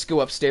I just go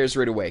upstairs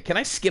right away? Can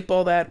I skip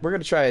all that? We're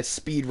gonna try a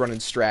speed running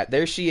strat.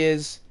 There she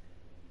is.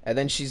 And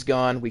then she's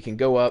gone. We can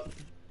go up.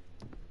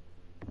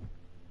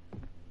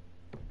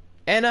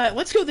 And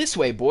let's go this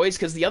way, boys,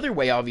 because the other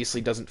way obviously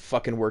doesn't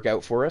fucking work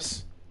out for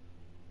us.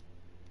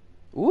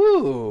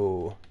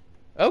 Ooh.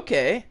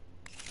 Okay.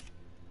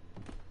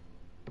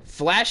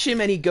 Flash him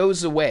and he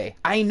goes away.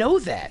 I know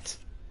that.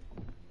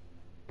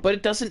 But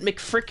it doesn't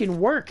McFrickin'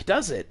 work,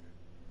 does it?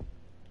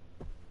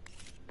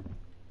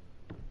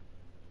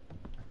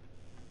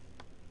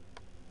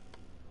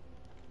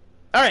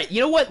 Alright,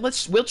 you know what?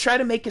 We'll try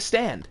to make a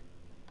stand.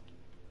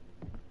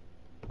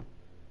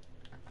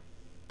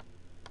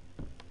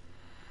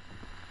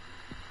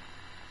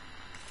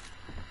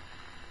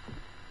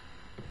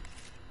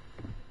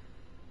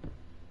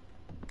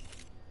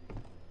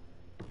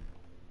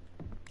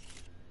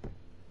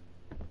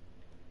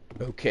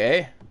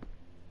 Okay.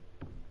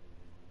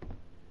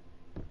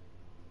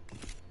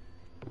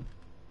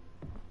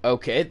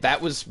 Okay,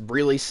 that was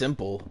really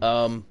simple.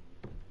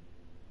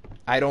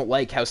 I don't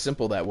like how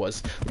simple that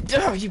was.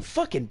 Oh, you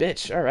fucking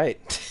bitch. Alright.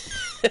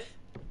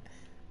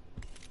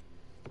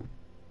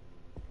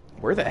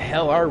 Where the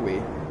hell are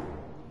we?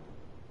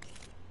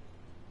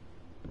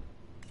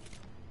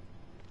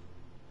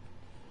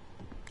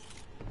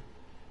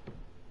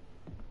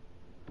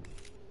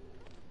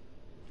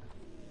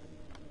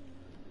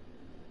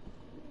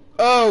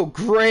 Oh,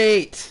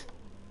 great!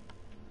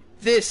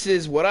 This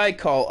is what I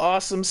call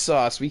awesome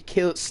sauce. We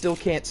still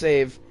can't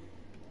save.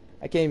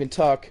 I can't even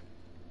talk.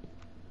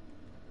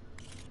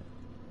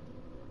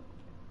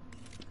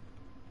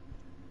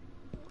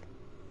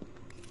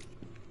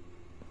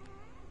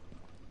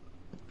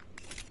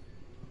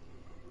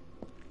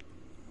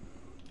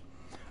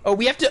 Oh,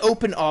 we have to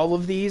open all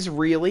of these?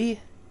 Really?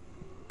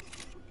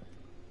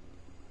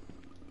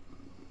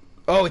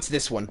 Oh, it's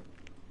this one.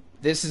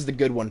 This is the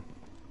good one.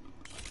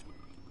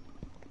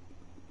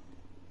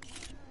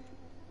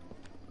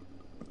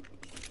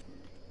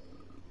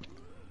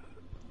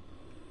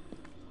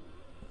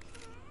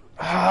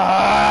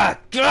 Ah,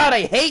 God,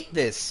 I hate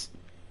this.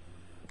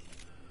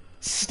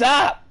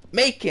 Stop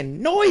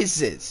making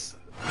noises.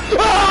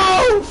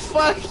 Oh,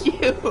 fuck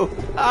you.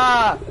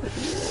 Ah.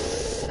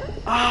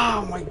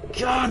 Oh, my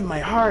God, my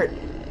heart.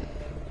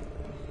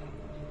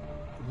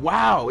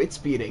 Wow, it's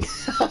beating.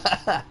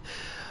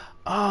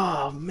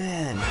 Oh,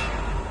 man.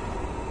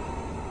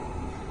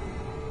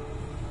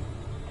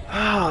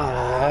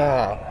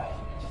 Ah,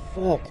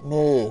 fuck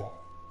me.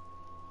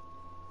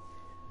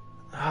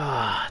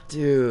 Ah,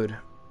 dude.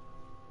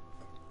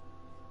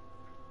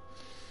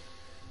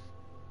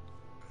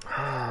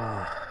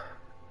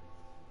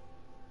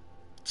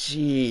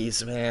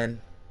 Jeez,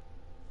 man.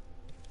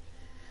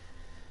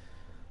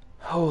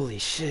 Holy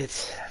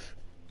shit.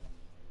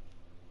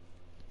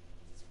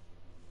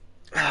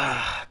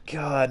 Ah,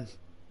 God.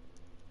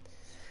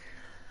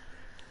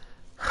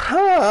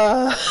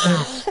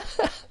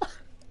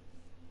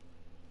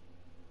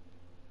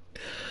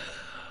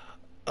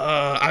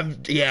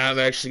 I'm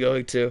actually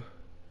going to.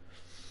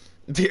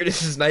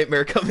 Beardus'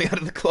 nightmare coming out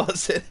of the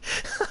closet.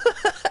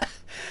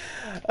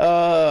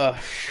 uh,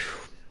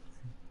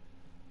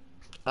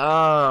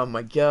 oh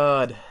my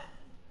God.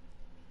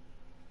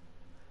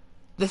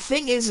 The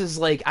thing is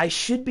like, I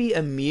should be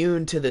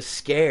immune to the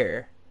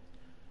scare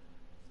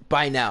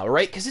by now,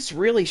 right? Because it's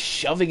really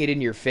shoving it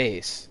in your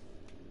face.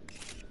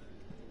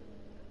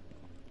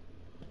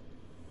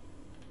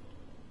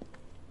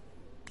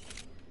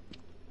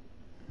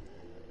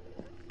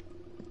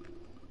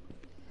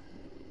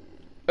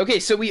 Okay,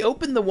 so we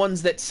open the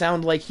ones that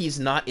sound like he's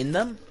not in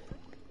them?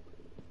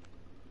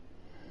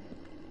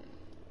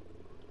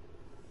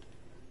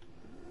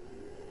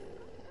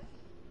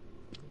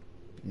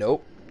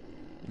 Nope.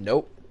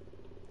 Nope.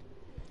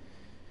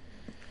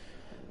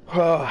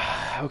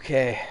 Oh,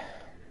 okay.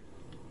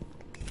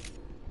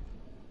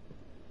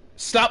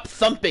 Stop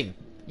thumping,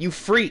 you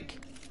freak.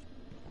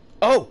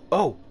 Oh,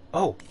 oh,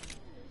 oh.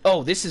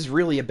 Oh, this is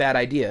really a bad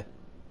idea.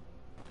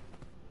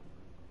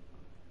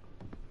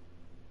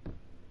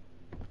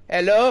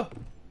 Hello?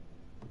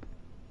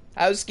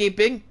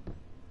 Housekeeping?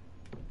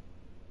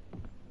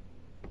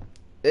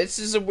 This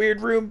is a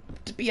weird room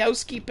to be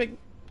housekeeping.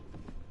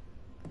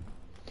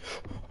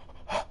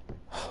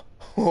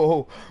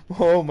 Oh,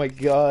 oh my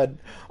God.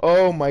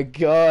 Oh my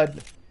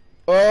God.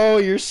 Oh,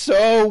 you're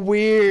so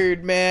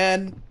weird,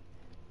 man.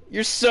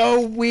 You're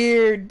so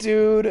weird,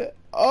 dude.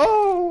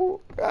 Oh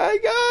my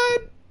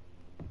God.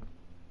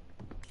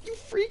 You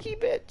freaky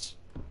bitch.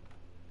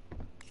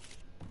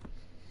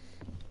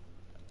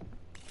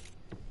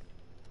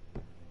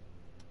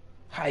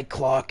 Hi,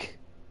 clock.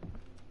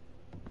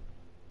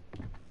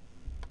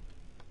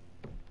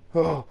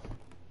 Oh.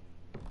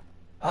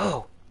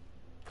 Oh.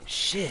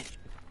 Shit.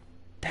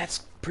 That's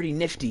pretty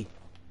nifty.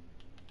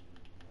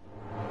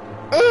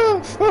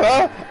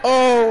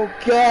 Oh,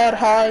 God,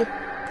 hi.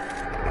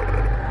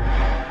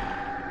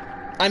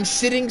 I'm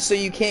sitting so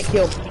you can't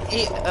kill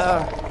me.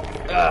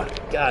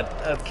 God,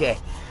 okay.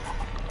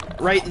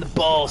 Right in the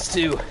balls,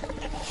 too.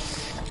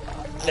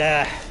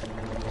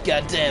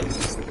 Goddamn.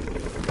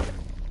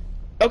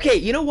 Okay,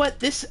 you know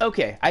what?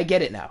 Okay, I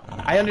get it now.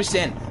 I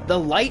understand. The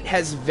light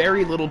has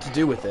very little to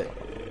do with it.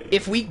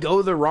 If we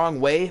go the wrong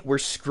way, we're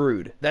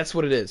screwed. That's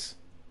what it is.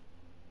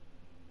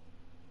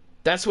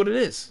 That's what it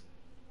is.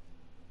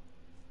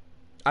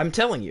 I'm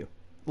telling you.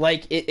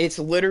 Like, it's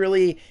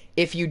literally,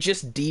 if you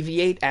just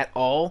deviate at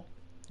all,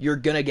 you're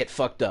gonna get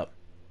fucked up.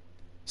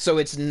 So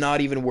it's not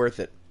even worth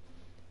it.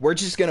 We're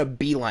just gonna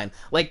beeline.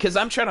 Like, cause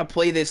I'm trying to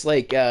play this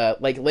like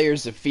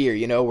Layers of Fear,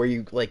 you know, where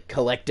you like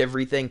collect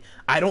everything.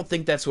 I don't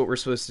think that's what we're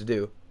supposed to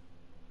do.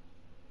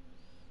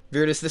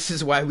 Virtus, this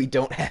is why we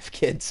don't have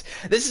kids.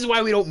 This is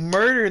why we don't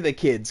murder the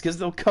kids, because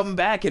they'll come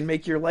back and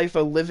make your life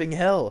a living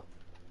hell.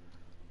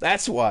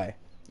 That's why.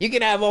 You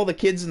can have all the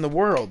kids in the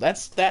world.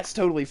 That's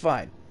totally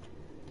fine.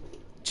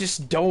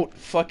 Just don't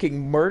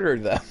fucking murder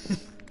them.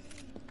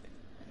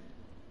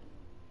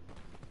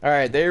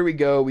 Alright, there we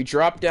go. We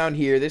drop down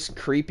here. This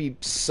creepy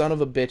son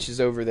of a bitch is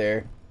over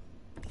there.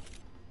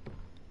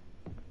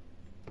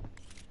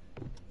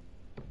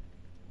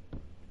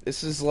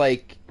 This is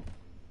like...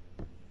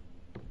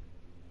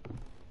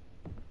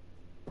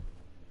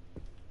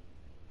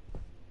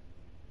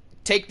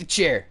 Take the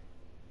chair.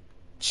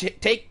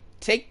 Take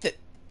the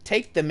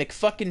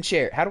McFucking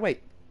chair. How do I...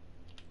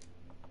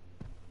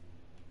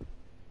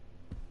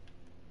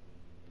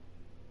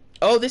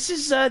 Oh, this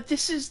is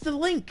the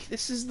link.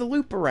 This is the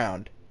loop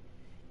around.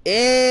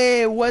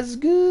 Hey, what's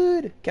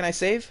good? Can I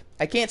save?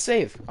 I can't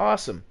save.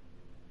 Awesome.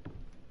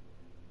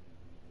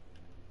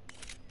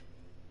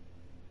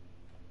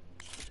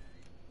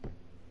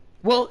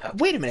 Well,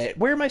 wait a minute.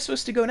 Where am I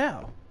supposed to go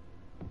now?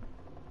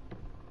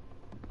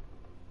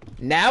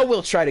 Now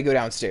we'll try to go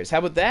downstairs. How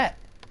about that?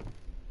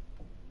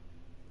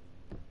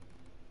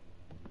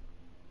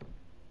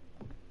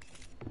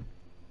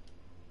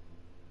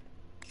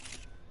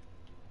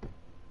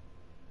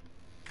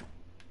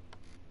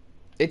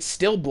 It's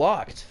still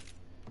blocked.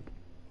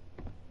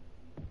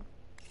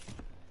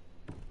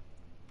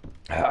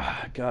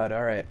 Ah, God,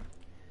 alright.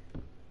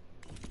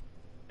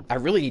 I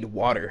really need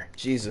water.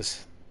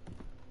 Jesus.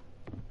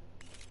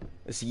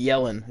 This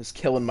yelling is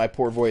killing my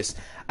poor voice.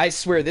 I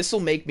swear, this will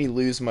make me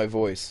lose my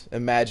voice.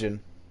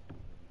 Imagine.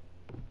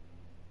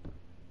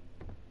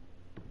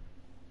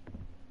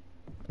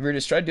 We're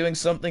just try doing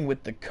something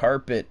with the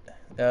carpet.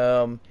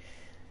 Oh,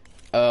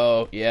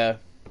 yeah.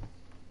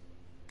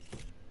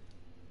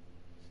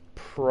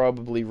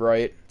 Probably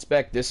right. It's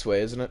back this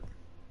way, isn't it?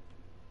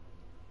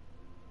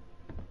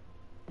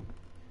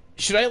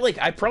 Should I, like,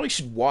 I probably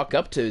should walk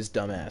up to his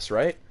dumbass,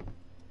 right?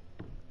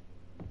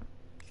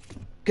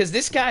 Because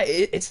this guy,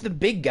 it's the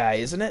big guy,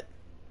 isn't it?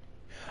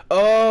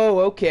 Oh,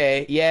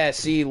 okay. Yeah,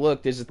 see,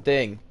 look, there's a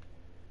thing.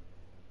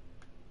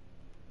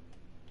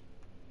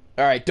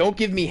 Alright, don't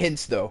give me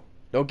hints, though.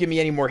 Don't give me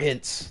any more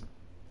hints.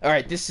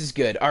 Alright, this is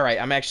good. Alright,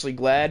 I'm actually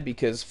glad,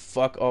 because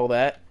fuck all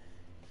that.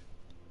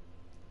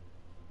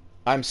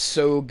 I'm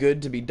so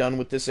good to be done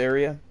with this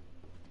area.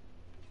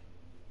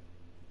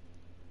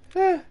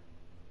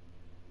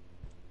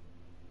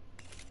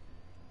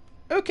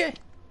 Okay.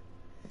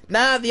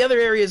 Nah, the other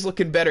area is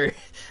looking better.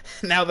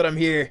 Now that I'm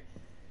here.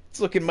 It's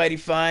looking mighty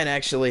fine,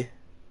 actually.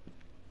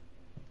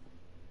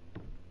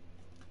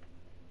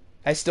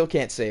 I still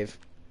can't save.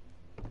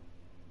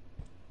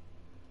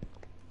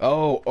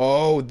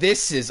 Oh,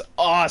 this is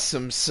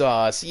awesome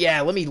sauce.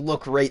 Yeah, let me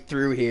look right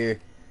through here.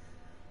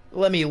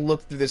 Let me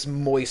look through this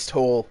moist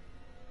hole.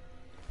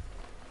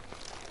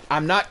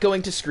 I'm not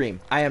going to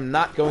scream. I am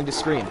not going to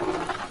scream.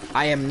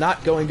 I am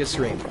not going to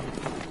scream.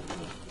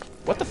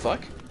 What the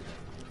fuck?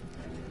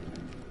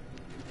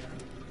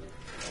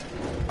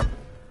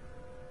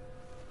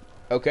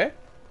 Okay.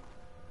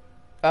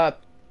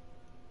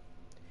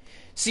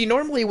 See,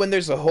 normally when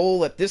there's a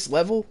hole at this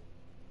level,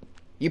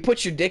 you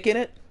put your dick in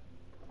it.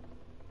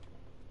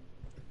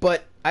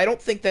 But I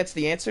don't think that's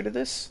the answer to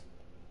this.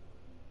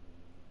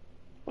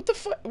 What the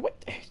fuck?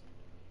 What?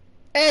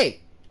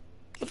 Hey!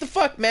 What the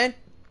fuck, man?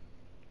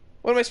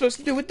 What am I supposed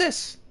to do with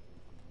this?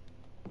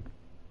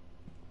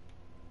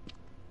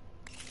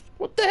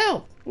 What the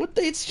hell? What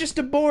the? It's just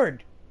a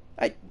board.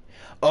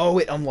 Oh,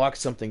 it unlocked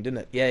something, didn't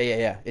it?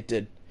 Yeah, it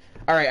did.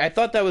 Alright, I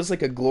thought that was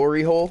like a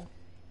glory hole.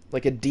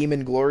 Like a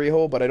demon glory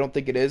hole, but I don't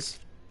think it is.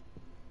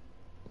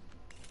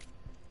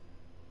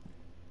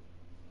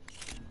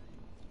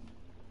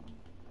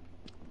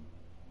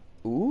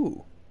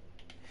 Ooh.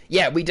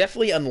 Yeah, we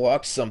definitely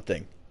unlocked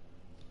something.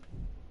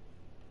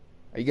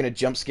 Are you gonna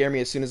jump scare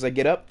me as soon as I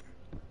get up?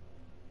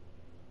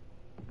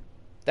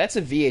 That's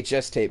a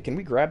VHS tape. Can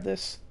we grab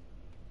this?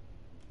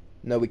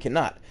 No, we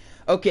cannot.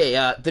 Okay,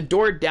 the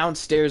door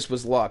downstairs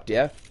was locked,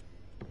 yeah?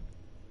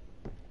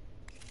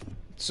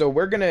 So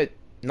we're gonna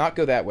not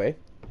go that way.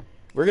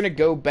 We're gonna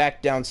go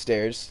back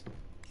downstairs.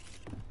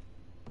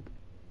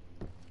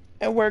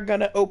 And we're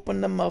gonna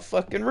open the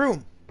motherfucking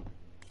room.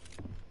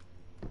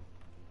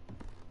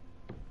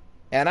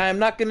 And I'm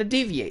not gonna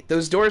deviate.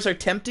 Those doors are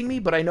tempting me,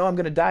 but I know I'm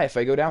gonna die if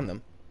I go down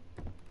them.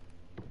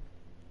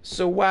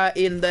 So why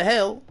in the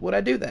hell would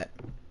I do that?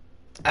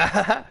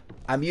 Ahaha,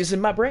 I'm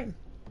using my brain.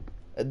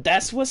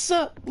 That's what's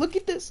up. Look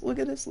at this, look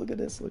at this, look at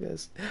this, look at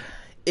this.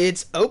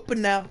 It's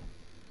open now.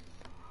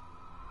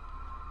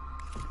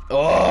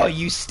 Oh,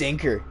 you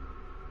stinker.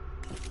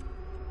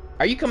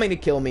 Are you coming to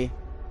kill me?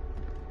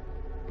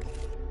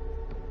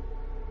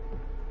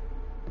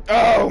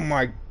 Oh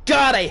my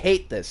god, I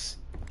hate this.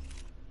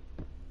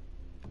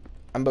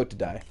 I'm about to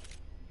die.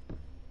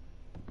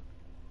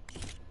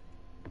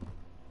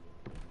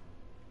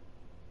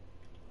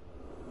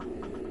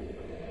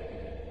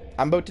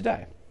 I'm about to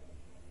die.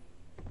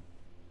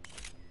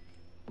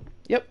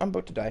 Yep, I'm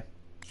about to die.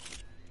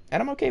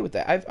 And I'm okay with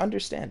that. I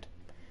understand.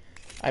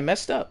 I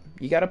messed up.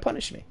 You gotta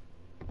punish me.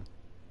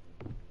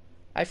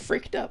 I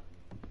freaked up.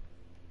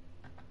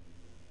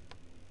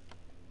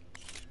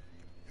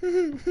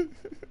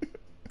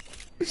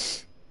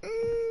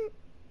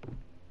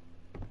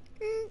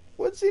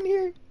 What's in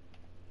here?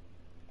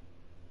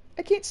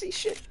 I can't see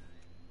shit.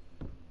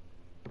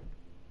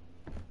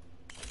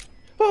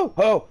 Oh,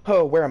 oh,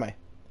 oh, where am I?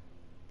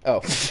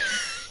 Oh.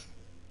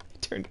 I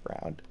turned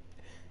around.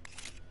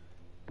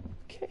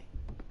 Okay.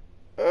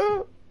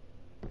 Oh.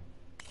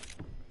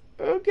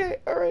 Okay,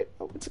 alright.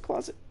 Oh, it's a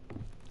closet.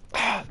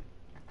 Ah.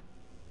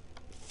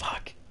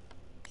 Fuck.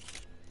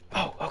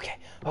 Oh, okay.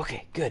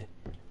 Okay, good.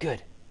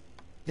 Good.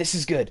 This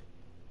is good.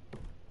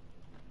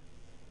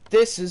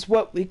 This is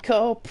what we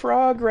call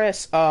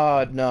progress.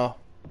 Oh, no.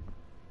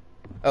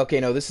 Okay,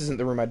 no, this isn't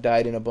the room I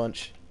died in a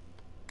bunch.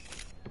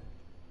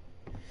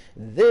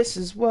 This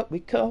is what we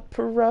call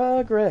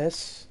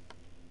progress.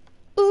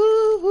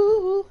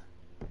 Ooh,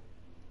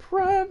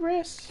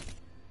 progress.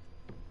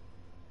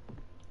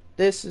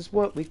 This is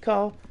what we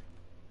call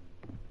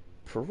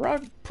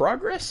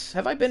progress?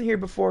 Have I been here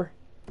before?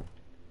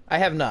 I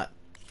have not.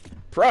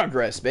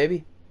 Progress,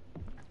 baby.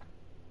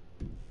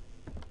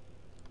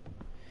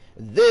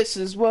 This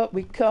is what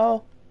we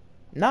call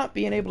not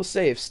being able to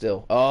save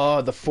still.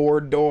 Oh, the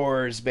 4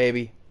 doors,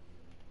 baby.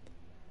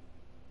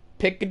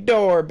 Pick a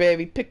door,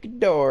 baby. Pick a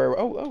door.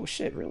 Oh,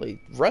 shit,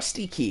 really?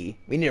 Rusty key.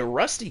 We need a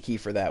rusty key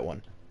for that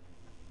one.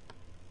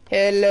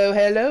 Hello,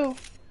 hello.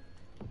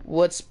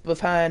 What's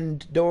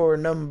behind door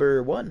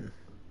number 1?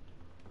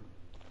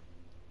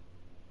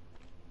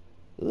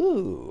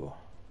 Ooh.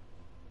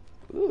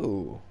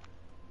 Ooh.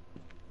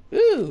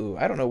 Ooh.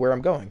 I don't know where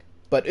I'm going.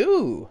 But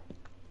ooh.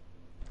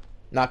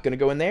 Not gonna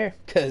go in there,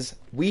 because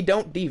we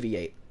don't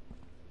deviate.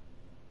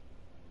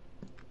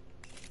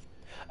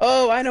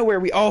 Oh, I know where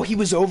we... Oh, he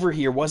was over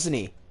here, wasn't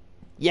he?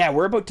 Yeah,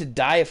 we're about to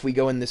die if we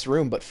go in this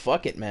room, but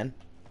fuck it, man.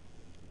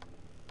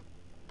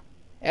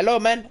 Hello,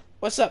 man.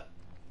 What's up?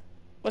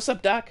 What's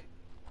up, Doc?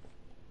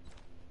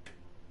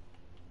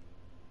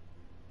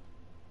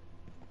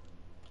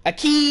 A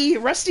key!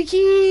 Rusty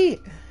key!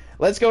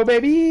 Let's go,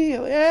 baby!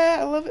 Yeah,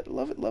 I love it,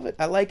 love it, love it.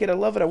 I like it, I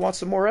love it. I want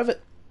some more of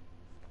it.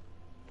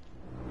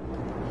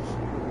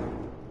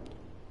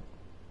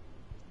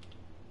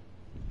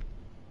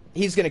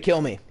 He's gonna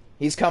kill me.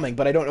 He's coming,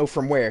 but I don't know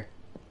from where.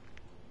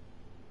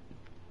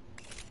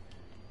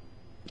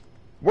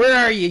 Where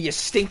are you, you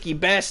stinky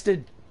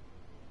bastard?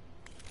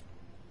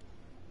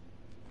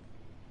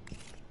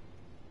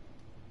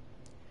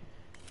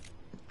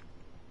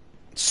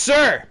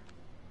 Sir!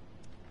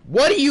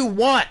 What do you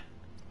want?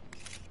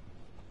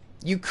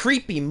 You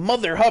creepy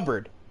Mother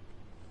Hubbard.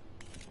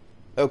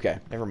 Okay,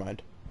 never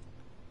mind.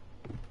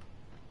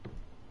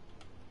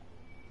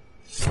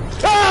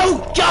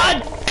 Oh,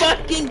 God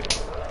fucking...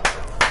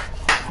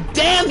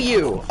 Damn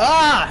you!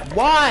 Ah,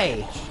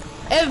 why?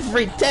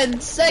 Every 10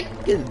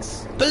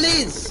 seconds!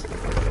 Please!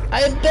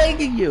 I am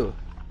begging you!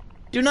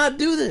 Do not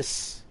do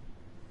this!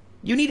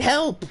 You need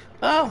help!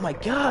 Oh my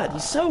god,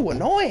 he's so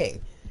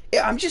annoying!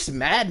 I'm just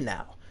mad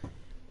now.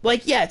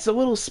 Like, yeah, it's a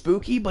little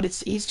spooky, but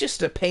he's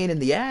just a pain in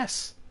the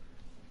ass.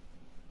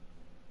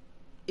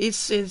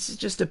 It's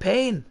just a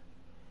pain.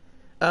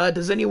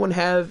 Does anyone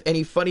have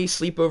any funny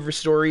sleepover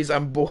stories?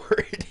 I'm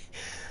bored.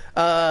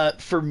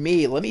 For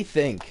me, let me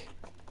think.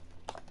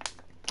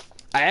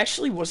 I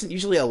actually wasn't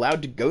usually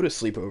allowed to go to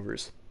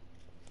sleepovers.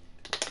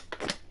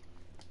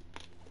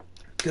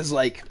 Because,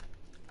 like,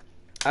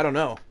 I don't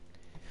know.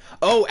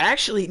 Oh,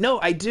 actually, no,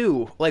 I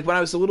do. Like, when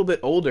I was a little bit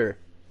older,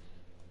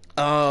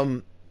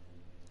 I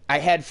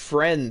had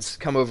friends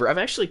come over. I've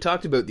actually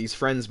talked about these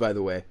friends, by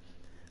the way.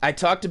 I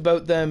talked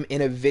about them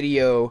in a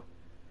video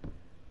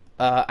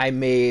I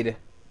made...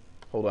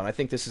 Hold on, I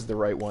think this is the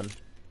right one.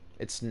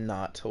 It's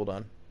not. Hold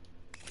on.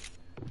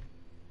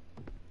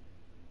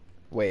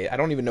 Wait, I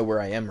don't even know where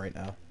I am right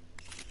now.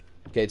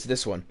 Okay, it's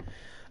this one.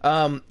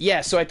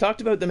 Yeah, so I talked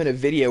about them in a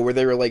video where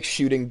they were, like,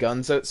 shooting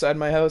guns outside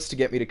my house to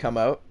get me to come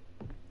out.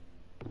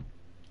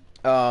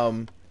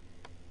 And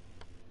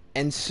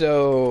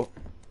so...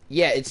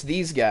 Yeah, it's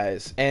these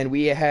guys. And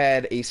we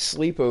had a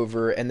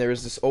sleepover, and there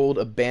was this old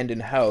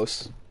abandoned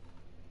house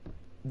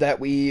that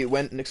we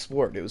went and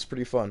explored. It was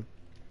pretty fun.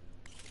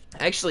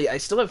 Actually, I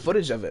still have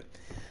footage of it.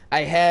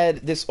 I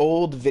had this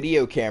old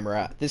video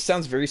camera. This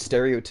sounds very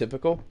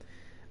stereotypical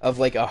of,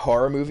 like, a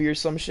horror movie or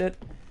some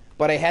shit.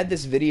 But I had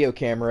this video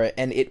camera,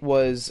 and it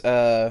was,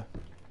 we're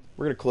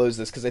gonna close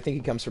this, because I think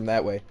it comes from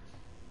that way.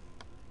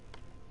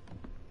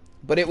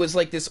 But it was,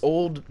 like, this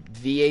old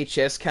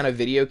VHS kind of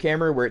video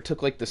camera where it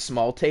took, like, the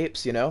small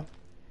tapes, you know?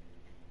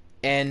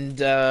 And,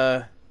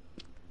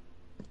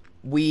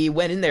 we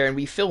went in there and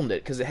we filmed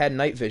it, because it had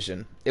night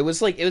vision. It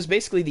was, like, it was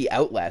basically the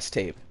Outlast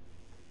tape.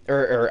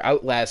 Or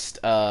Outlast,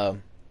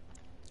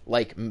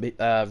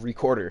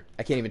 recorder.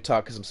 I can't even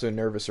talk because I'm so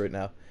nervous right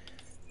now.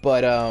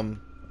 But,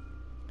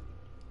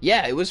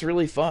 yeah, it was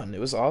really fun. It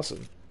was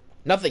awesome.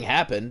 Nothing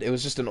happened. It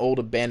was just an old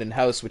abandoned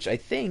house, which I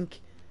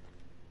think...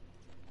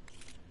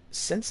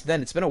 Since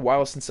then, it's been a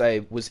while since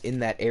I was in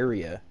that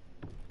area.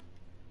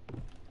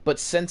 But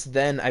since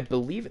then, I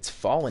believe it's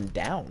fallen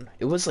down.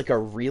 It was like a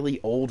really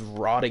old,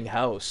 rotting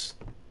house.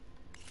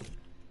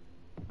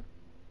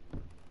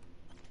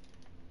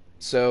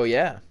 So,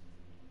 yeah.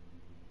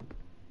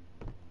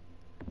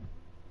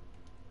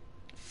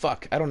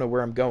 Fuck, I don't know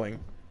where I'm going.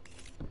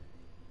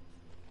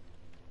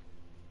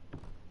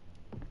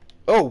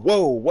 Oh,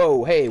 whoa,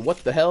 whoa, hey,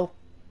 what the hell?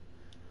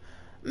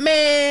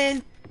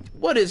 Man,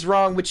 what is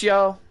wrong with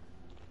y'all?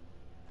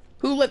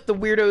 Who let the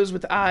weirdos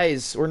with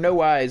eyes or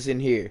no eyes in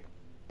here?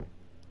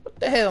 What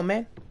the hell,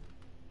 man?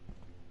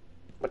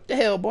 What the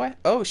hell, boy?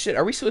 Oh, shit.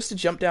 Are we supposed to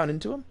jump down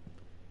into him?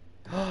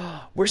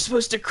 We're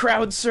supposed to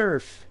crowd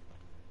surf.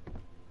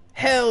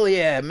 Hell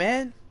yeah,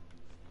 man.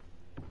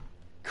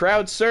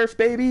 Crowd surf,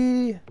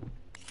 baby.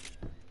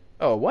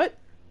 Oh, what?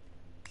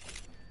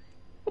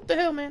 What the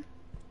hell, man?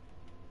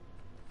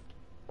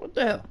 What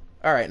the hell?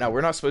 Alright, no,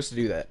 we're not supposed to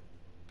do that.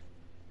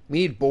 We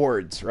need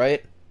boards,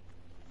 right?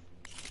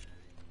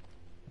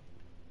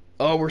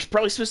 Oh, we're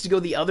probably supposed to go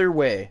the other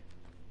way.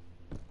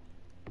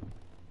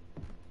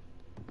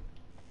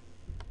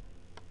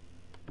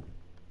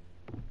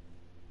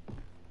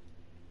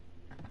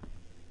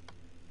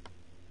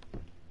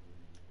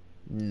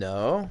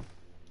 No.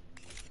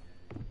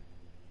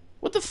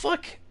 What the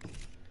fuck?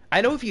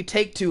 I know if you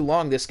take too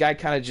long, this guy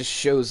kind of just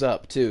shows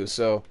up, too,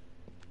 so...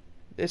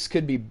 This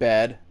could be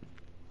bad.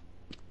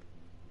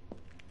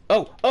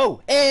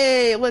 Oh,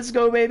 hey, let's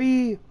go,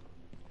 baby!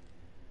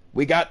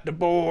 We got the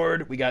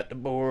board, we got the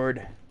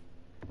board.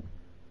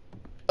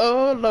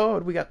 Oh,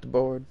 Lord, we got the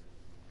board.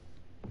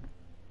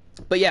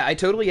 But yeah, I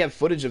totally have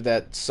footage of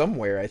that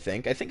somewhere, I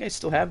think. I think I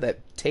still have that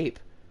tape.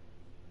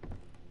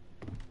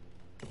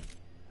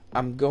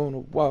 I'm gonna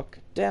walk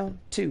down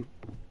to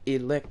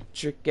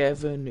Electric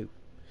Avenue.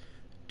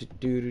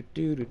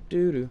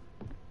 Do-do-do-do-do-do.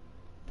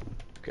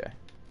 Okay.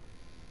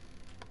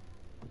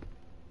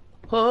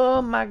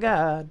 Oh my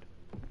god.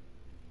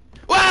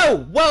 Whoa!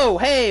 Whoa!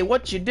 Hey,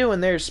 what you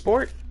doing there,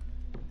 sport?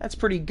 That's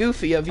pretty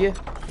goofy of you.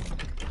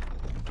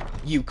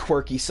 You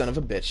quirky son of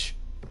a bitch.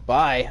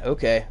 Bye.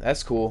 Okay,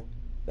 that's cool.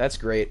 That's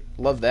great.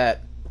 Love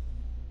that.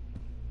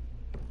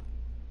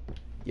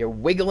 You're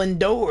wiggling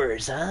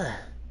doors, huh?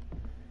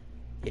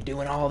 You're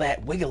doing all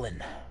that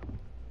wiggling.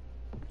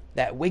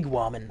 That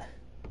wigwamming.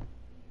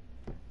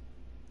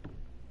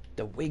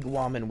 The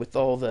wigwamming with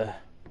all the...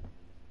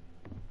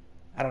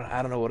 I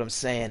don't know what I'm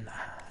saying.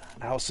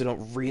 I also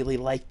don't really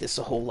like this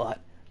a whole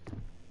lot.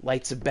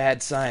 Light's a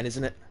bad sign,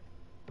 isn't it?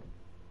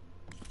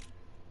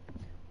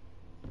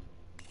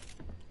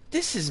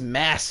 This is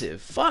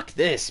massive. Fuck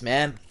this,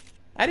 man.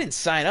 I didn't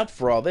sign up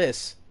for all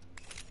this.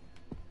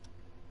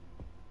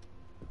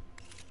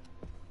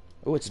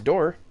 Oh, it's a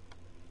door.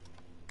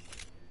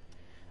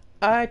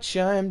 I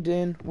chimed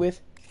in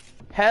with,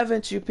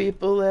 haven't you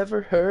people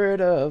ever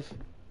heard of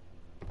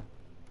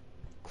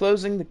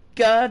closing the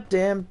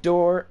goddamn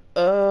door?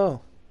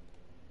 Oh.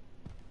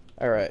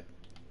 Alright.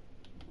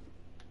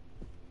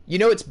 You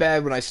know it's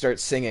bad when I start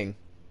singing.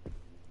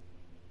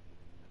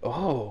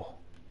 Oh.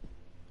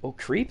 Oh,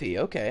 creepy.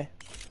 Okay.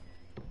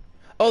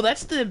 Oh,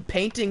 that's the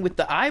painting with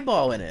the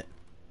eyeball in it.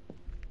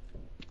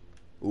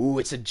 Ooh,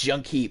 it's a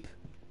junk heap.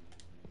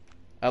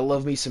 I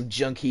love me some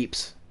junk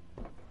heaps.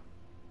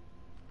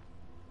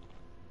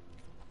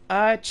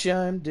 I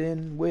chimed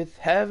in with,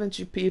 haven't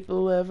you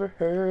people ever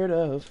heard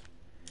of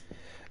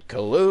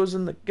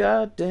closing the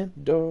goddamn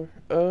door?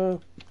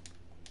 Oh.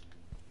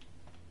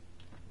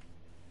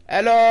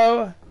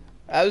 Hello?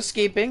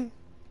 Housekeeping?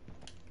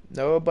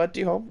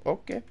 Nobody home?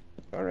 Okay.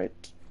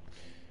 Alright.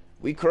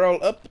 We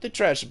crawl up the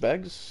trash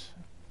bags.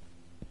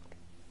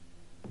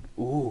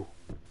 Ooh.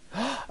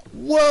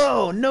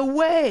 Whoa! No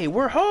way!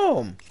 We're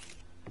home!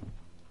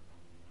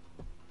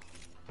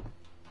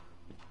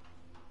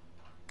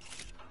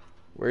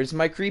 Where's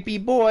my creepy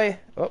boy?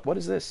 Oh, what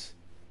is this?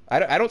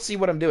 I don't see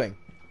what I'm doing.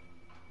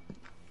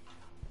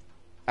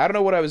 I don't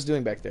know what I was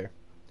doing back there.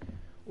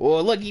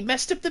 Oh, look, he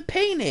messed up the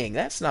painting.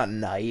 That's not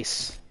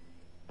nice.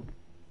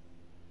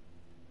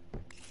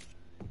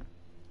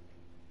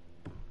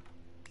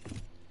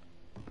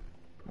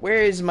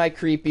 Where is my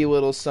creepy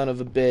little son of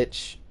a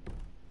bitch?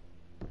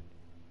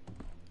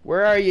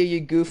 Where are you, you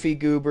goofy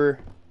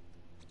goober?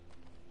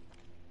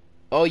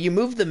 Oh, you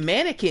moved the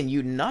mannequin,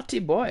 you naughty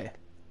boy.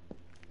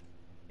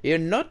 You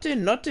naughty,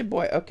 naughty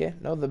boy. Okay,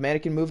 no, the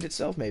mannequin moved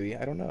itself, maybe.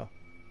 I don't know.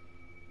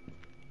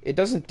 It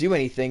doesn't do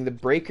anything. The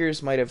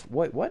breakers might have...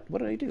 What? What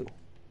did I do?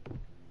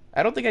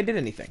 I don't think I did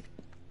anything.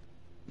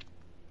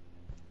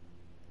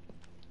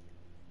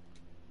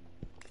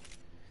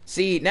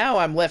 See, now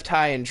I'm left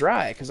high and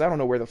dry, because I don't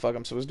know where the fuck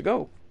I'm supposed to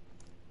go.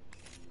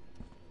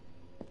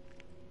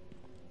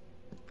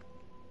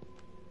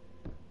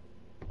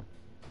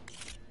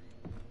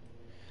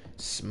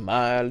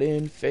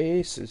 Smiling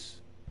faces.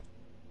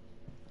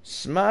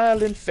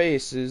 Smiling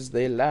faces,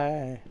 they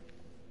lie.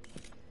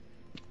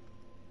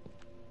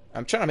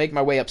 I'm trying to make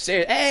my way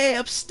upstairs. Hey,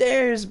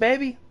 upstairs,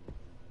 baby.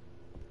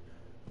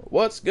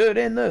 What's good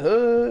in the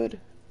hood?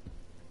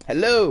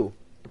 Hello.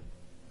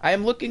 I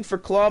am looking for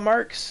claw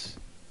marks.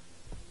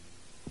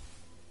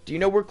 Do you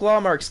know where claw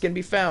marks can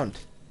be found?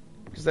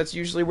 Because that's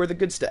usually where the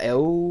good stuff...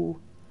 Oh.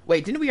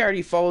 Wait, didn't we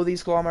already follow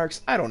these claw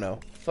marks? I don't know.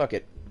 Fuck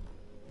it.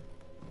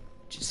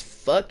 Just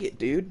fuck it,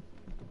 dude.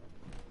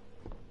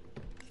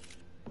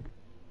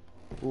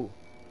 Ooh.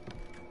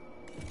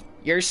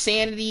 Your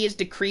sanity is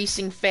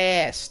decreasing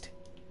fast.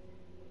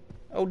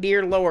 Oh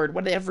dear Lord,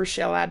 whatever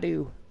shall I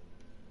do?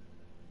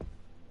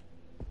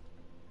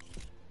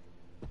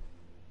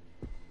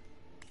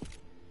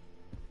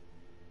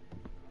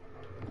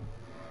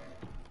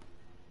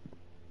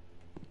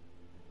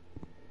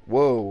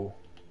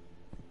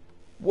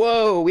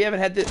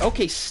 haven't had this.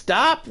 Okay,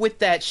 stop with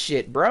that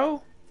shit,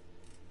 bro.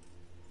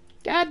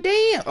 God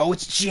damn. Oh,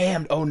 it's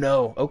jammed. Oh,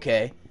 no.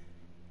 Okay.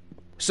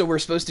 So we're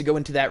supposed to go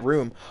into that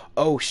room.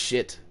 Oh,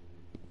 shit.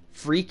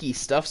 Freaky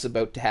stuff's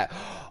about to happen.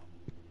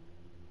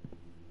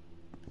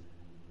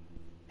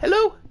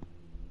 Hello?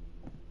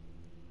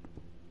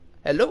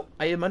 Hello?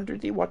 I am under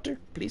the water.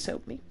 Please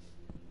help me.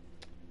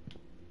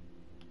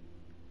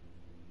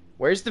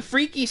 Where's the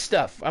freaky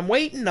stuff? I'm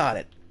waiting on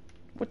it.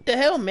 What the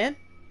hell, man?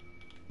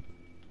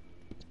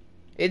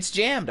 It's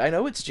jammed. I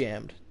know it's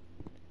jammed.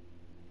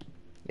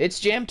 It's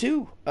jammed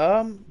too.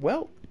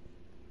 Well.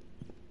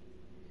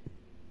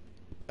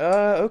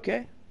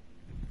 Okay.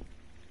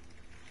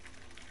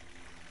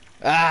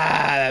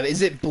 Ah,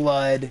 is it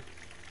blood?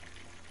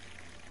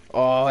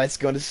 Oh, it's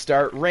going to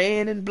start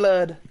raining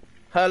blood.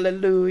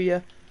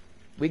 Hallelujah.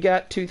 We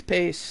got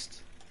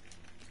toothpaste.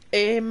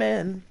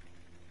 Amen.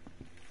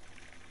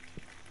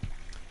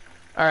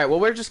 Alright, well,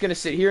 we're just going to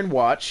sit here and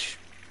watch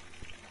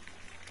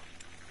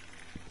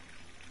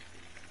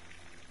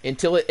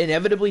until it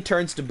inevitably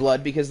turns to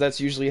blood, because that's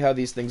usually how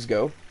these things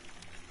go.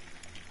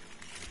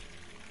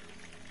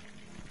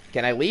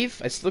 Can I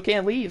leave? I still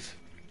can't leave.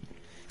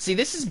 See,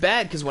 this is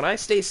bad, because when I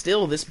stay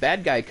still, this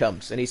bad guy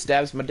comes, and he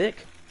stabs my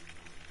dick.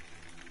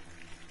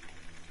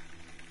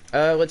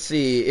 Let's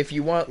see. If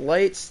you want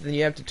lights, then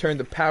you have to turn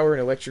the power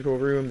in electrical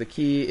room. The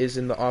key is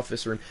in the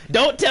office room.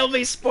 Don't tell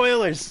me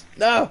spoilers!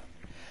 No!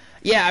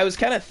 Yeah, I was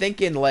kind of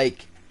thinking,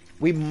 like,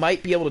 we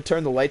might be able to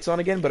turn the lights on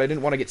again, but I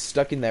didn't want to get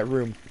stuck in that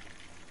room.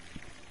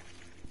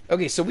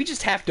 Okay, so we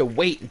just have to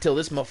wait until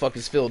this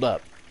motherfucker's filled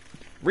up.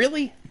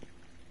 Really?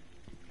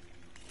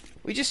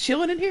 We just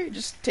chilling in here?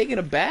 Just taking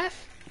a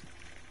bath?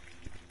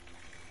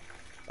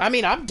 I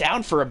mean, I'm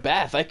down for a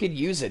bath. I could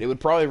use it. It would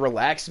probably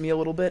relax me a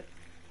little bit.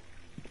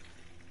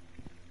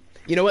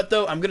 You know what,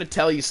 though? I'm gonna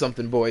tell you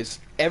something, boys.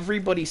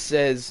 Everybody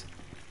says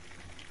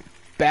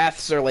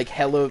baths are, like,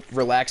 hella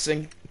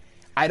relaxing.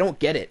 I don't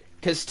get it.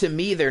 Because to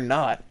me, they're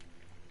not.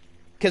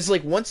 Because,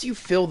 like, once you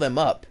fill them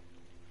up,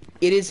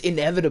 it is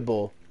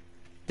inevitable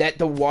that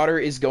the water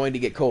is going to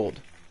get cold.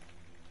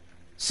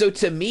 So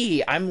to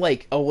me, I'm,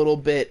 like, a little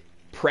bit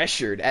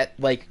pressured at,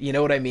 like, you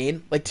know what I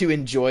mean? Like, to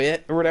enjoy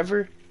it or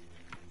whatever.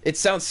 It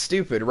sounds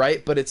stupid,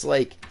 right? But it's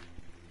like,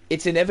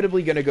 it's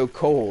inevitably going to go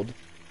cold.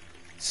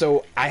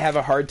 So I have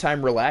a hard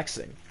time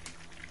relaxing.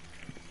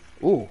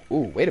 Ooh,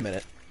 wait a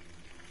minute.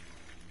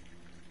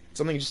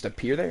 Something just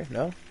appear there?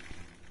 No?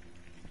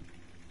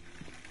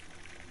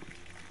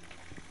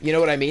 You know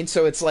what I mean?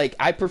 So it's like,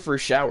 I prefer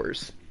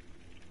showers.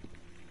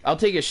 I'll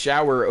take a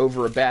shower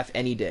over a bath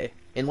any day.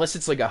 Unless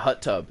it's like a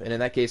hot tub. And in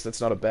that case, that's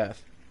not a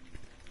bath.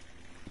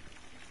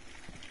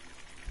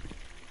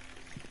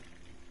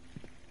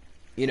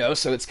 You know,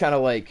 so it's kind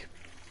of like...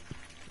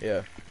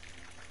 Yeah.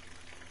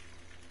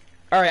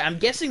 Alright, I'm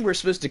guessing we're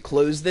supposed to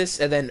close this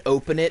and then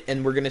open it,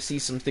 and we're gonna see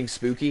something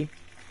spooky.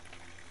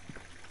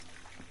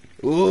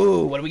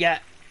 Ooh, what do we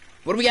got?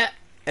 What do we got?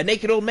 A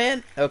naked old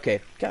man?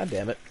 Okay, god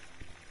damn it.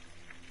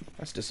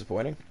 That's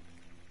disappointing.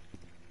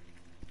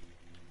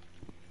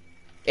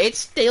 It's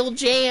still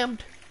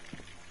jammed.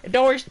 The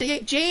door's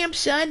jammed,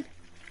 son.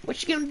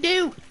 What you gonna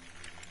do?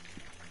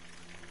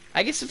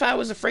 I guess if I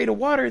was afraid of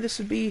water, this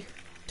would be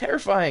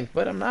terrifying,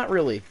 but I'm not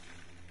really.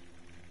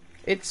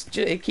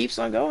 It keeps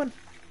on going.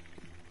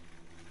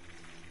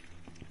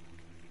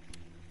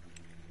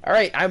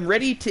 Alright, I'm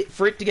ready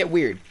for it to get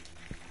weird.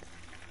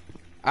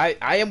 I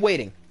am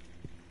waiting.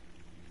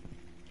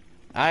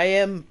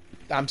 I'm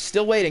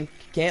still waiting.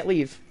 Can't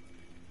leave.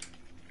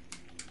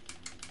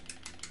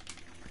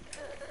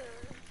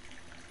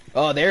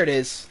 Oh, there it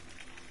is.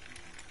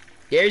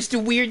 There's the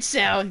weird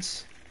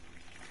sounds.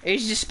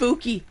 There's the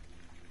spooky.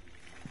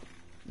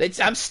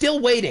 I'm still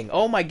waiting.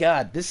 Oh my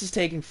god, this is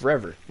taking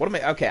forever. What am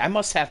I... Okay, I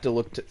must have to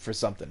look for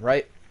something,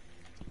 right?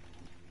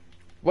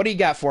 What do you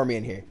got for me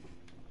in here?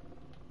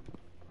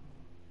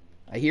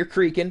 I hear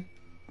creaking.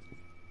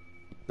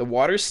 The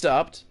water's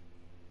stopped.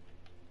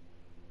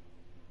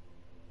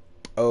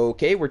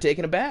 Okay, we're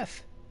taking a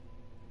bath.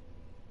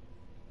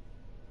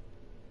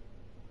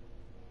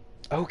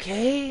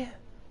 Okay.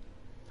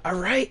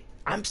 Alright.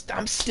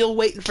 I'm still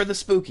waiting for the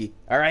spooky.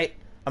 Alright?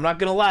 I'm not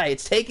gonna lie,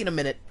 it's taking a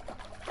minute.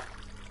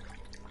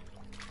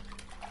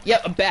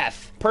 Yep, a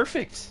bath.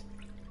 Perfect.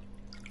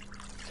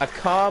 A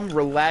calm,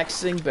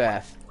 relaxing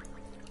bath.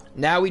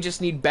 Now we just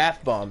need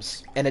bath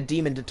bombs and a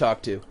demon to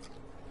talk to.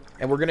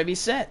 And we're gonna be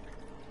set.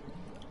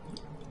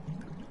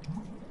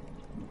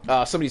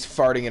 Somebody's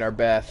farting in our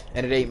bath,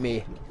 and it ain't me.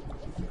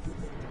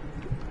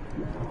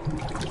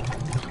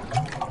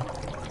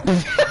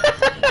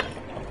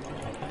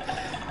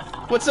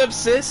 What's up,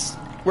 sis?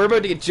 We're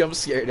about to get jump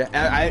scared.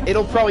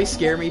 It'll probably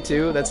scare me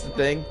too, that's the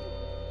thing.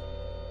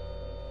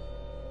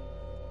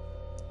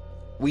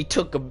 We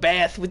took a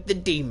bath with the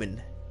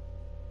demon.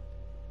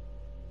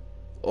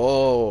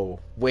 Oh,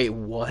 wait,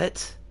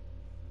 what?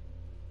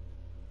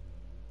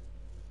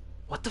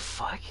 What the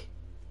fuck?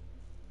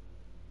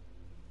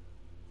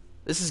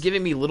 This is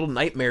giving me Little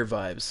Nightmare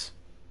vibes.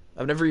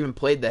 I've never even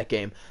played that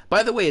game.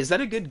 By the way, is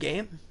that a good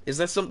game? Is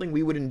that something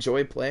we would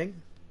enjoy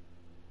playing?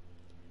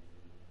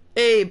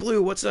 Hey,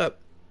 Blue, what's up?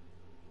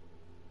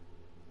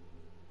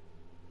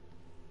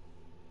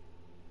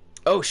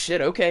 Oh, shit,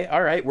 okay,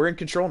 alright, we're in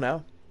control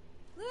now.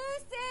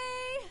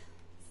 Lucy!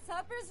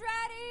 Supper's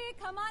ready!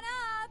 Come on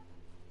up!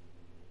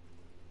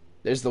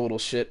 There's the little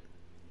shit.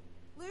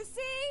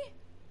 Lucy?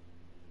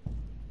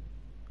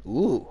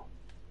 Ooh.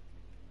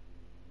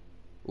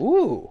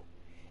 Ooh.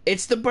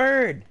 It's the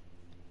bird!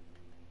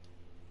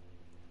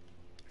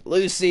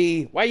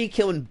 Lucy, why are you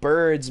killing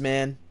birds,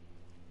 man?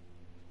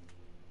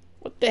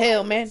 What the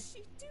hell, man? Why did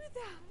she do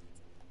that?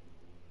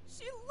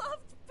 She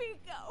loved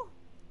Pico.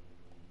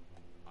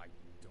 I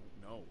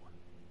don't know.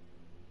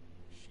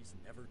 She's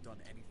never done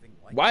anything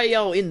like Why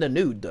y'all in the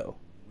nude, though?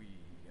 We,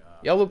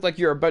 Y'all look like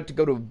you're about to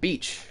go to a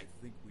beach.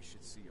 I think we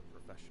should see a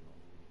professional.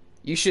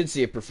 You should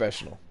see a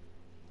professional.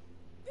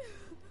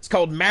 It's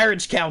called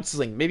marriage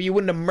counseling. Maybe you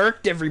wouldn't have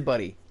murked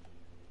everybody.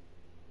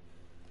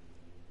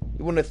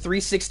 You wouldn't have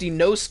 360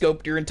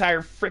 no-scoped your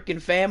entire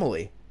frickin'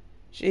 family.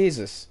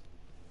 Jesus.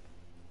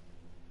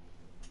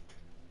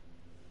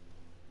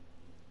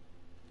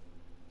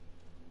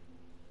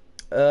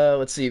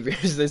 Let's see.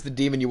 There's the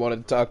demon you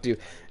wanted to talk to.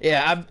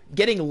 Yeah, I'm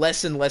getting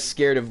less and less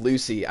scared of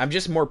Lucy. I'm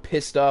just more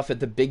pissed off at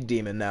the big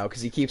demon now,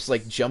 because he keeps,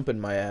 like, jumping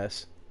my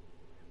ass.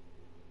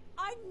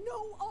 I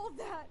know all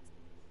that.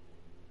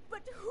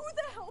 But who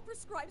the hell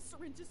prescribes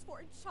syringes for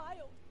a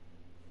child?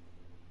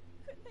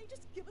 Couldn't they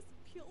just give us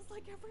pills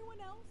like everyone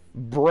else?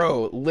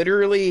 Bro,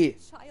 literally...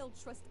 Child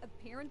trust a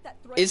parent that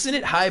Isn't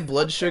it high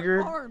blood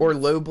sugar or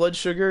low blood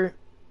sugar?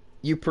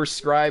 You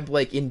prescribe,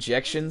 like,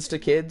 injections to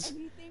kids?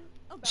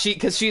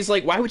 Because she's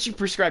like, why would you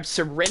prescribe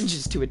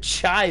syringes to a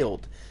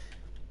child?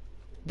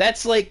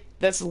 That's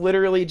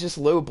literally just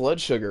low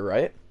blood sugar,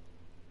 right?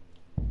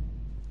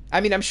 I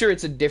mean, I'm sure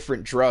it's a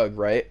different drug,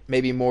 right?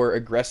 Maybe more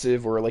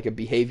aggressive or like a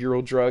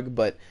behavioral drug,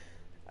 but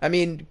I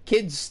mean,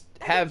 kids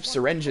have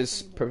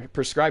syringes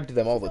prescribed to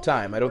them all the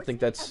time. I don't think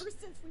that's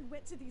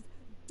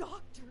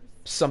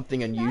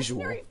something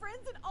unusual.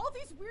 Friends and all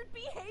these weird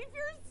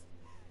behaviors.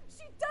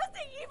 She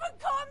doesn't even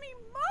call me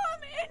mom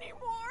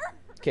anymore.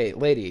 Okay,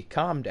 lady,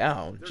 calm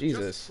down. They're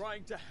Jesus. just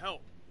trying to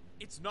help.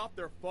 It's not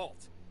their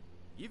fault.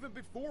 Even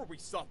before we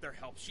sought their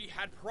help, she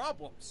had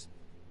problems.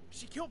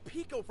 She killed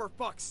Pico for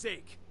fuck's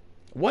sake.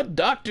 What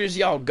doctors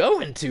y'all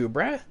going to,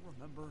 bruh?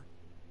 Remember?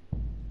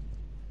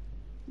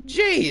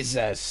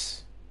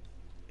 Jesus.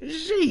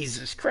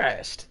 Jesus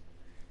Christ.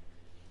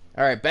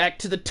 Alright, back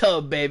to the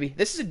tub, baby.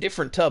 This is a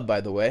different tub,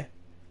 by the way.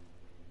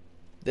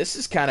 This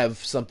is kind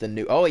of something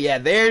new. Oh, yeah,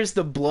 there's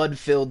the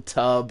blood-filled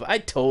tub. I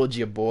told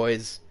you,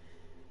 boys.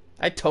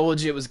 I told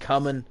you it was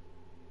coming.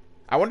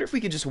 I wonder if we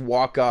could just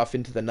walk off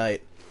into the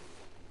night.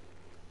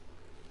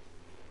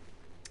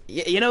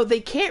 You know,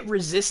 they can't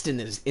resist in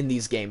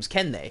these games,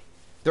 can they?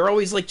 They're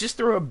always like, just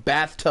throw a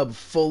bathtub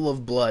full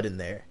of blood in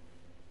there.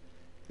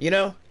 You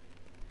know?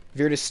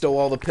 Virtus stole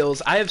all the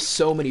pills. I have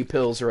so many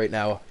pills right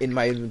now in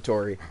my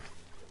inventory.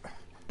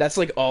 That's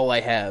like all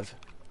I have.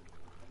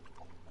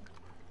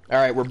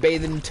 Alright, we're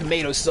bathing in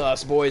tomato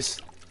sauce, boys.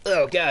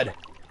 Oh, God.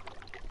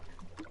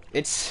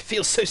 It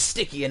feels so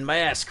sticky in my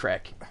ass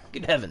crack.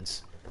 Good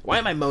heavens. Why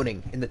am I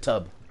moaning in the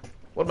tub?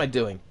 What am I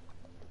doing?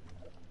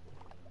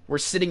 We're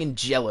sitting in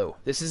jello.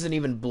 This isn't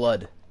even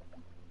blood.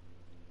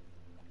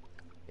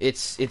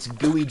 It's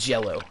gooey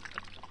jello.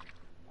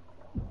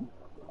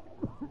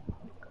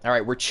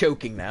 Alright, we're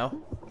choking now.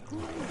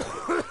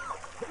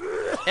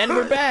 And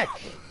we're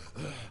back!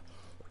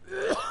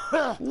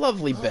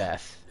 Lovely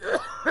bath.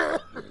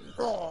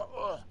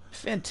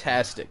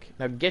 Fantastic.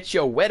 Now get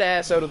your wet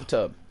ass out of the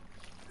tub.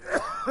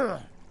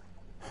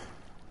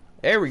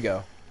 There we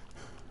go.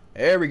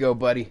 There we go,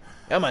 buddy.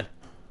 Come on.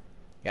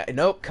 Yeah,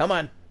 nope, come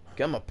on.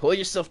 Come on, pull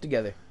yourself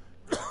together.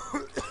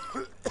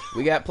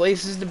 We got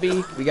places to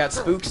be. We got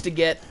spooks to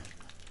get.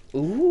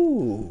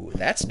 Ooh,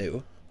 that's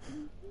new.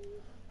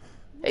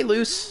 Hey,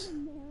 Luce.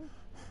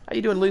 How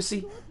you doing,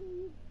 Lucy?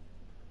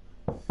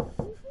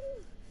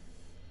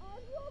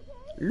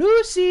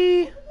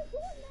 Lucy!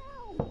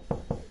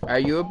 Are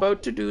you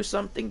about to do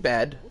something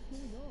bad?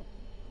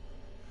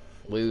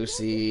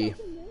 Lucy.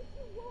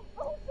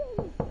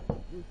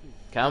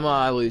 Come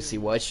on, Lucy.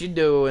 What you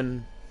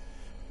doing?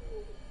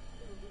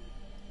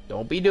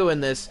 Don't be doing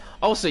this.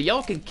 Also,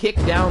 y'all can kick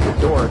down the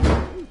door.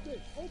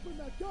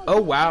 Oh,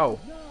 wow.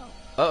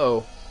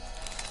 Uh-oh.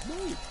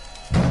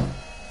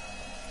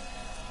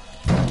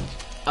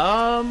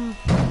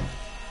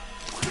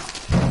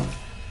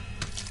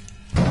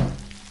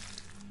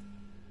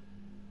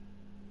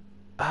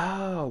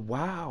 Oh,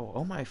 wow.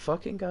 Oh, my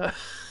fucking God.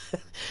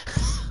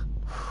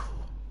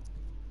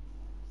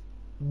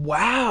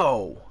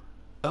 Wow.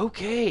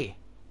 Okay.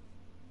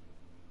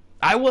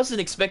 I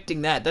wasn't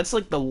expecting that. That's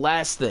like the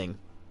last thing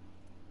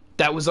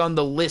that was on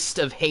the list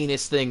of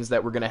heinous things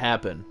that were gonna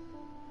happen.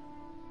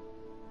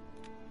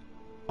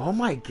 Oh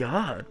my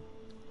God.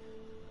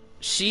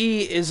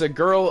 She is a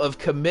girl of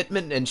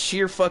commitment and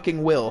sheer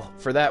fucking will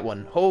for that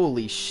one.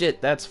 Holy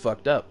shit, that's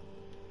fucked up.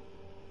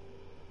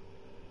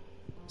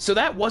 So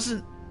that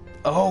wasn't...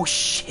 Oh,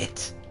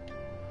 shit.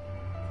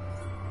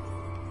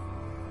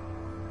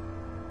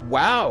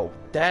 Wow,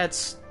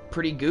 that's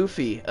pretty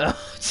goofy.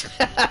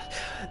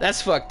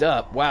 That's fucked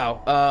up.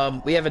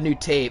 Wow. We have a new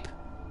tape.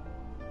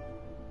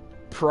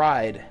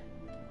 Pride.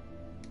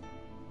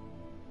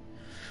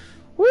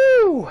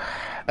 Woo!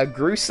 A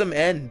gruesome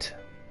end.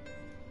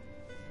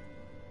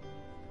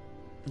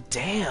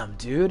 Damn,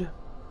 dude.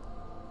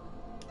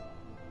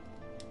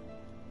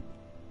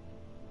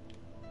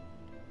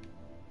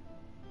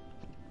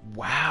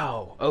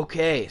 Wow.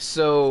 Okay,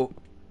 so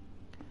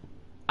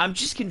I'm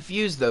just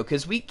confused though,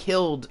 because we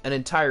killed an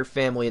entire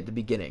family at the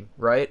beginning,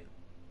 right?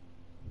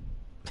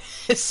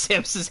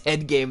 Sam's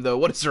head game though.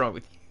 What is wrong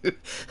with you?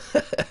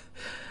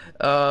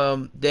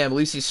 Damn,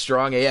 Lucy's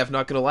strong AF.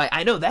 Not gonna lie.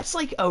 I know that's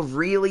like a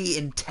really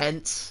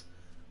intense.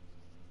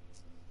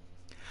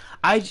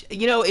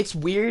 You know, it's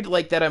weird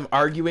like that. I'm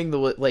arguing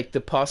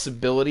the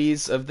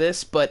possibilities of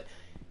this, but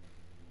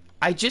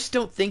I just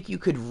don't think you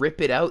could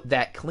rip it out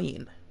that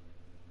clean.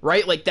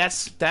 Right? Like,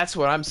 that's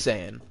what I'm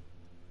saying.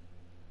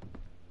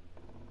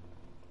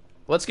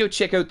 Let's go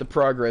check out the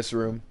progress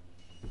room.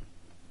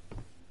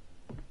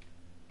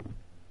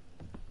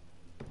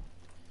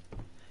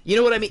 You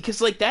know what I mean? Because,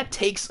 like, that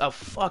takes a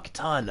fuck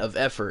ton of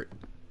effort.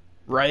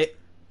 Right?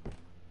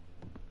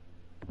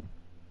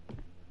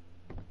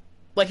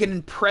 Like, an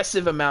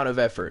impressive amount of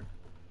effort.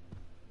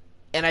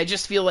 And I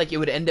just feel like it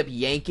would end up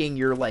yanking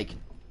your, like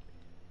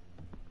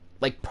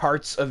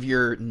parts of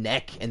your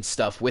neck and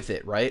stuff with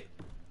it, right?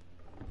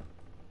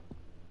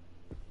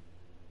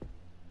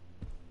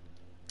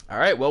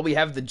 Alright, well, we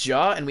have the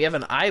jaw and we have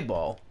an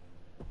eyeball.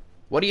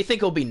 What do you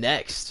think will be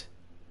next?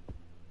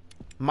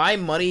 My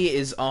money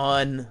is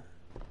on...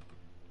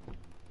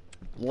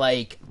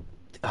 like...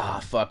 ah,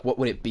 fuck, what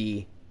would it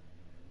be?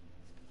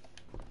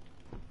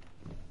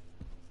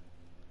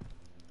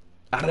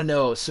 I don't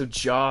know, so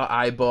jaw,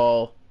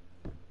 eyeball...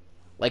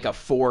 like a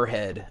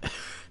forehead.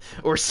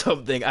 Or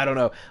something, I don't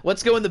know.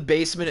 Let's go in the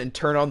basement and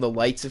turn on the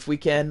lights if we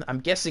can.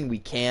 I'm guessing we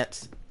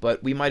can't,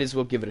 but we might as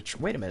well give it a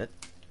wait a minute.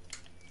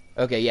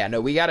 Okay, yeah, no,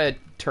 we gotta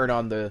turn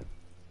on the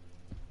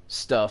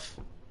stuff.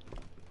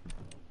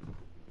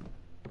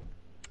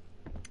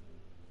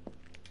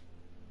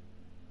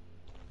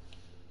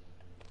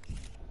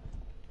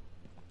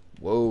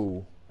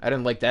 Whoa, I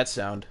didn't like that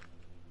sound.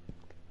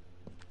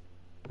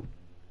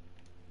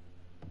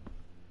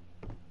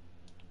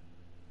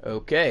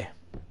 Okay.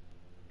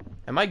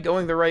 Am I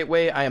going the right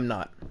way? I am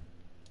not.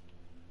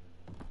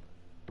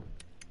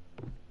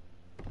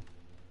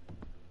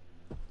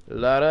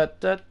 La da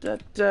da da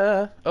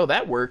da. Oh,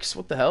 that works.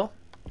 What the hell?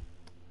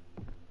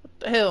 What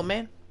the hell,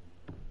 man?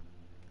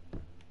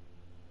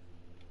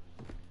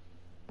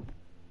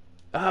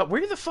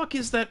 Where the fuck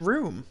is that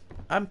room?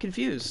 I'm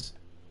confused.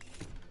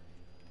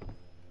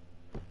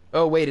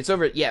 Oh, wait, it's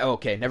over... yeah,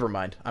 okay, never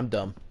mind. I'm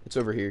dumb. It's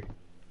over here.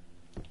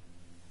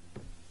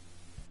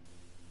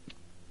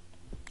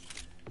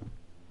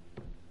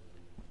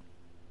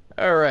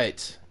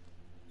 Alright.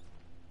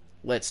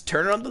 Let's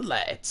turn on the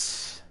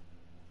lights.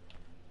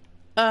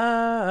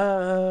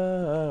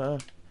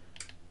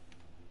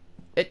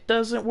 It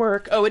doesn't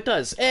work. Oh, it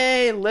does.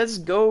 Hey, let's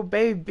go,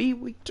 baby.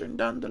 We turned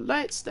on the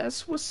lights.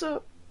 That's what's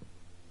up.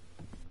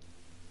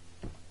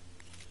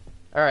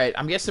 Alright,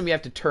 I'm guessing we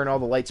have to turn all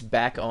the lights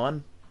back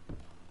on.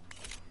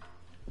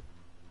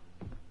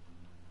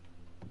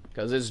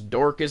 Because it's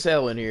dark as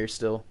hell in here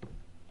still.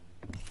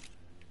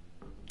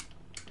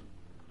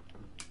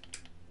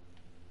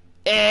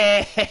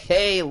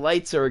 Hey,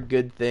 lights are a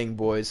good thing,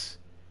 boys.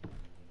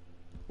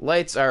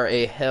 Lights are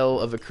a hell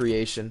of a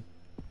creation.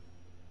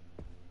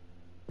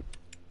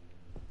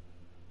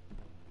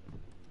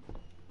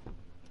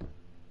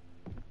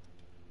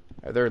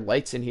 Are there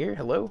lights in here?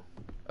 Hello?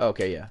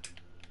 Okay, yeah.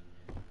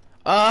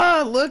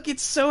 Ah, look,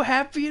 it's so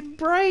happy and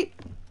bright.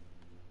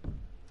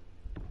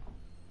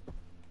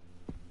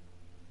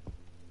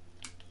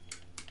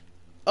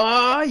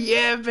 Oh,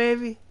 yeah,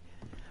 baby.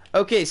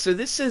 Okay, so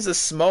this is a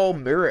small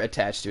mirror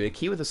attached to it. A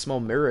key with a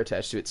small mirror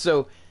attached to it.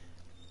 So,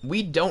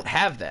 we don't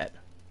have that.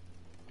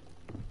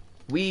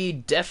 We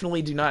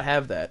definitely do not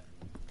have that.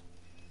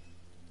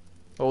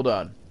 Hold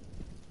on.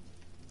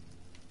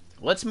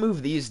 Let's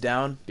move these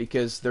down,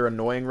 because they're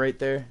annoying right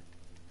there.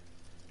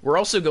 We're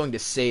also going to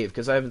save,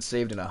 because I haven't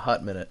saved in a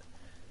hot minute.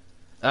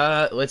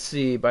 Let's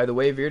see. By the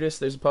way, Virtus,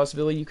 there's a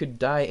possibility you could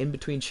die in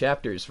between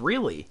chapters.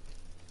 Really?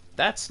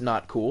 That's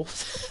not cool.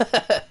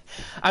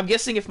 I'm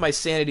guessing if my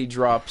sanity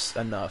drops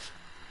enough.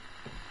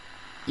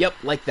 Yep,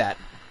 like that.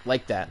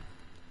 Like that.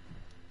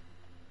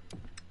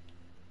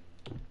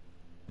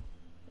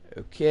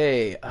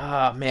 Okay.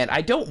 Ah, man,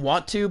 I don't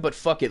want to, but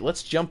fuck it.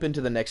 Let's jump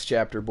into the next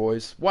chapter,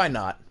 boys. Why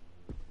not?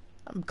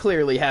 I'm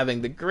clearly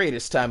having the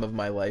greatest time of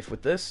my life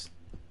with this.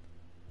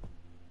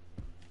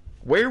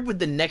 Where would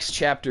the next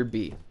chapter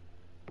be?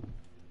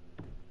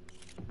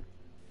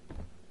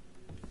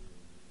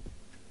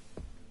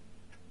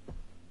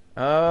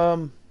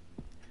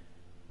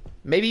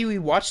 Maybe we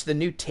watch the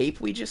new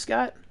tape we just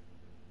got?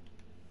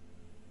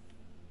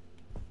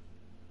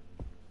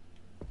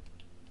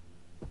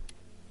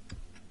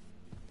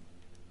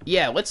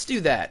 Yeah, let's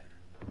do that.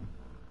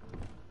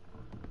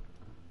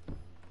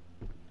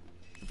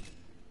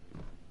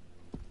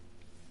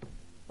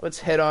 Let's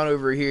head on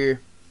over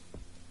here.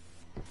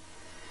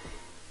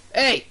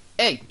 Hey!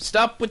 Hey!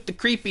 Stop with the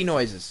creepy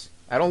noises.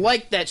 I don't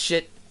like that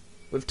shit.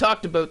 We've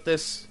talked about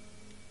this.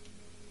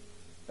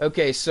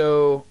 Okay,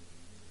 so...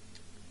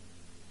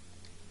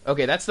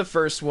 Okay, that's the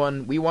first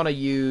one. We want to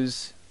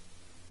use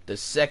the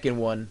second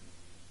one,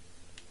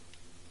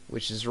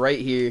 which is right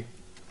here. It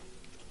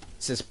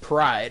says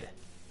Pride.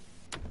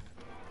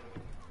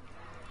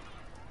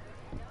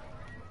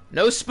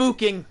 No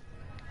spooking.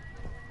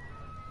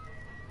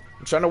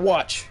 I'm trying to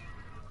watch.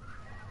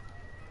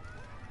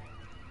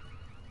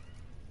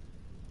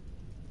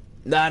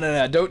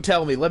 Nah, don't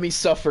tell me. Let me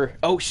suffer.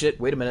 Oh shit,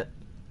 wait a minute.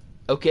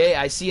 Okay,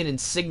 I see an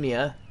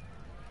insignia.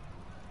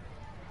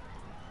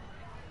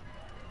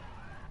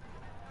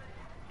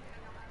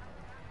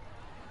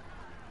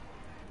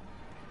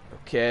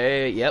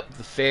 Okay, yep,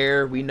 the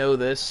fair. We know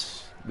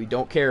this. We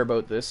don't care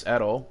about this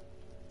at all.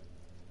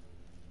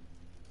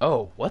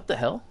 Oh, what the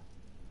hell?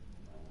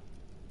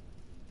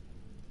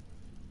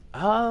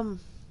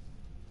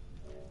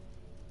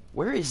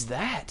 Where is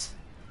that?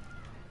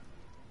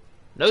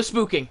 No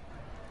spooking.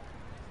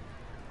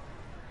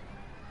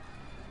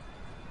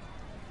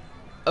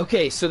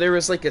 Okay, so there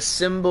was like a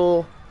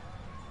symbol.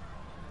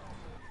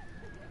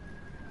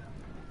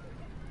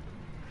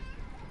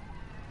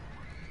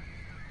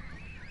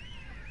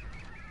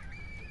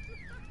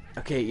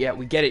 Okay, yeah,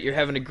 we get it. You're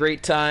having a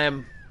great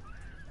time.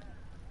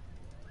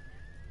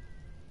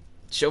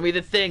 Show me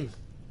the thing.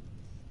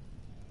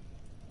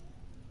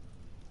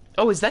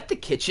 Oh, is that the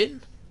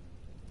kitchen?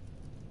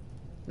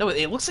 No,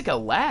 it looks like a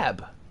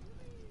lab.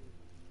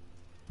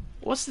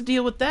 What's the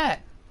deal with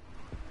that?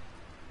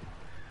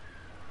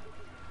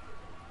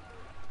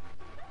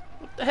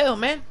 What the hell,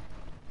 man?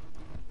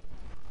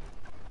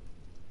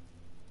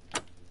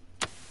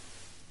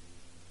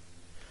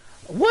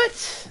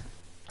 What?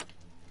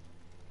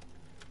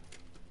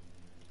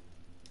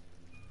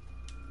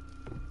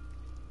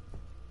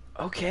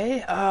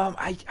 Okay,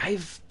 I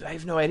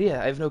have no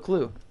idea. I have no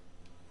clue.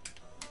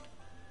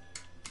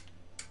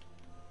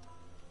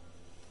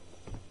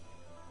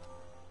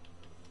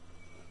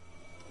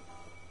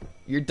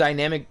 Your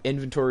dynamic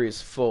inventory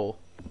is full.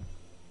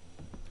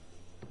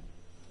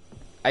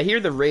 I hear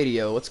the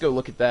radio. Let's go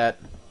look at that.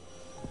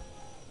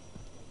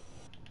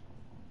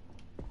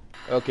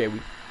 Okay,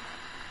 we...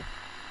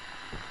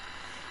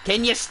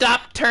 Can you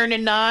stop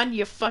turning on,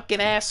 you fucking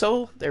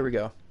asshole? There we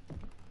go.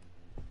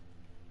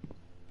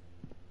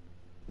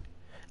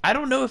 I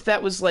don't know if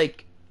that was,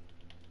 like,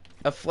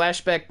 a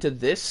flashback to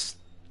this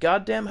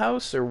goddamn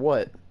house, or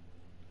what.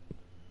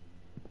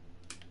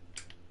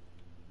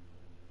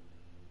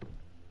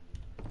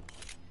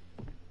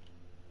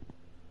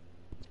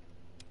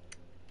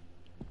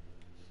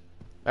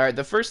 Alright,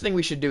 the first thing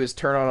we should do is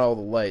turn on all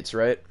the lights,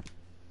 right?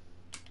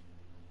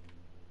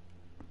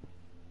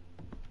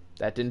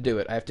 That didn't do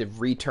it. I have to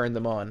return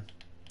them on.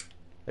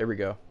 There we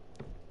go.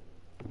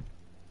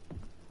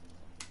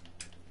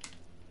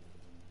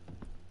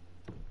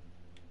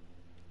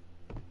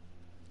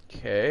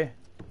 Okay.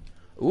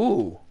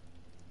 Ooh.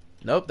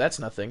 Nope, that's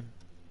nothing.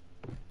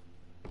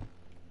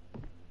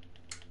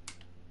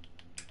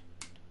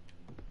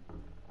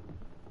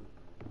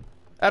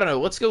 I don't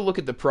know. Let's go look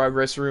at the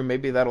progress room.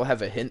 Maybe that'll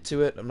have a hint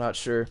to it. I'm not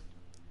sure.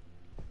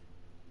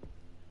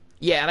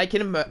 Yeah, and I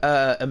can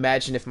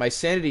imagine if my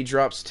sanity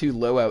drops too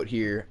low out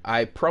here,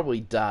 I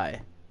probably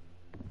die.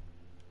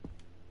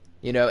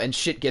 You know, and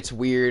shit gets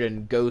weird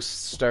and ghosts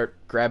start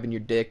grabbing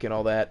your dick and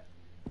all that.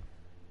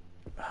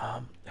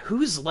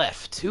 Who's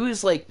left? Who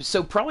is like...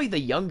 So probably the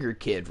younger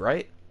kid,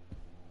 right?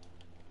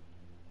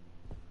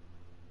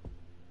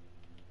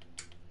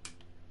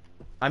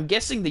 I'm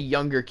guessing the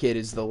younger kid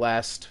is the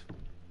last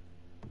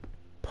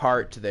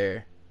part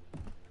there.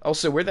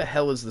 Also, where the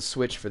hell is the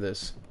switch for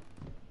this?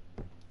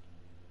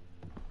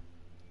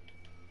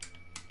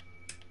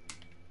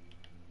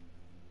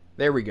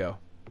 There we go.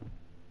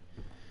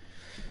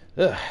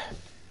 Ugh.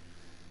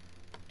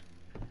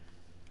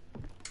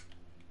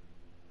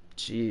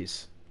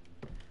 Jeez.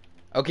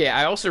 Okay,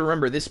 I also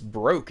remember this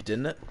broke,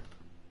 didn't it?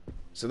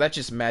 So that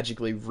just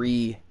magically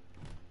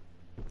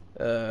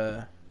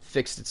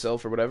fixed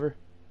itself or whatever.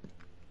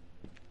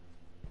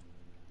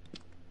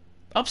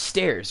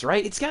 Upstairs,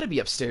 right? It's gotta be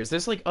upstairs.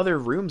 There's like other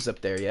rooms up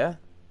there, yeah?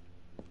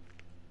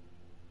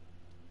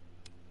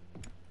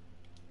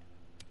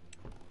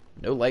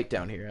 No light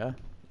down here, huh?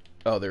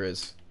 Oh, there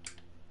is.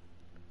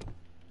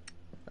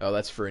 Oh,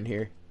 that's for in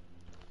here.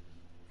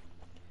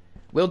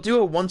 We'll do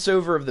a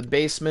once-over of the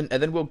basement,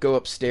 and then we'll go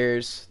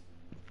upstairs.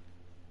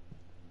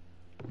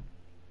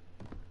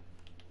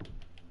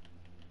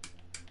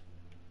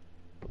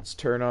 Let's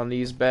turn on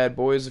these bad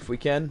boys if we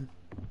can.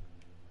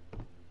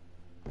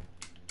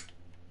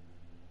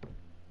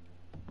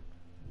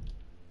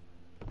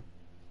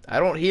 I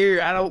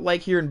don't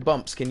like hearing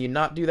bumps. Can you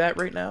not do that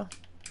right now?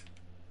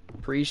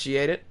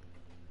 Appreciate it.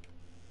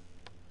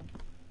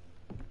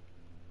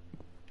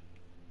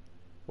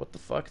 What the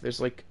fuck? There's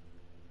like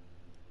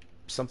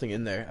something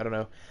in there. I don't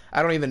know.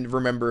 I don't even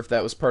remember if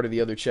that was part of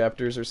the other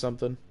chapters or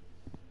something.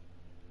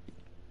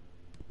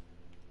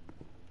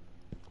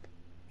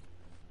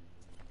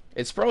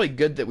 It's probably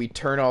good that we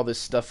turn all this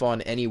stuff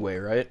on anyway,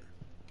 right?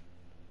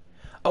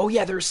 Oh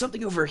yeah, there was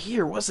something over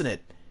here, wasn't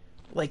it?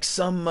 Like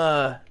some,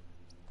 Oh,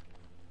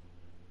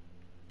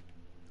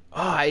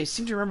 I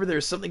seem to remember there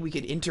was something we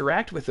could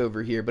interact with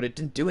over here, but it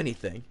didn't do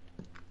anything.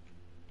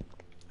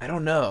 I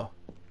don't know.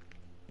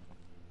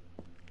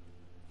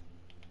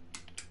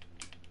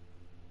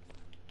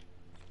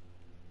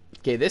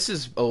 Okay, this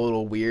is a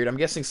little weird. I'm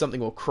guessing something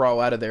will crawl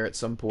out of there at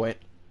some point.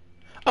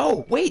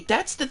 Oh, wait,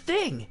 that's the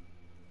thing!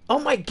 Oh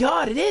my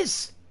god, it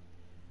is!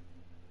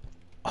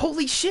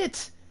 Holy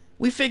shit!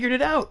 We figured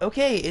it out!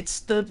 Okay, it's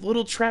the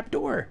little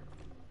trapdoor.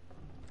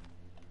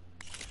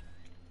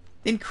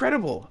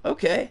 Incredible.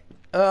 Okay.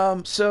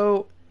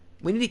 So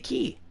we need a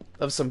key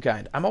of some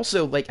kind. I'm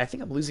also, like, I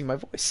think I'm losing my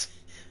voice.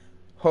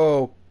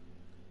 Oh.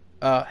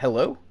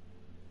 Hello?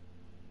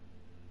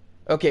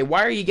 Okay,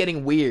 why are you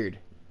getting weird?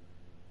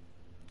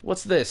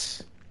 What's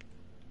this?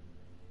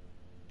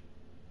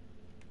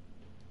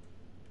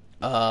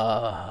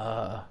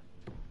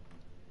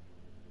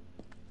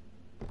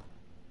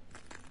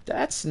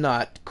 That's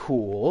not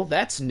cool.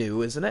 That's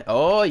new, isn't it?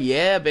 Oh,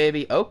 yeah,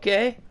 baby.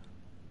 Okay.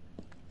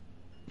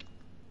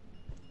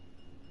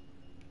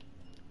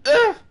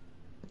 Ugh!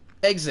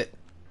 Exit.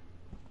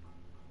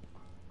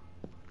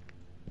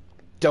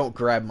 Don't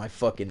grab my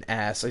fucking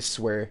ass, I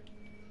swear.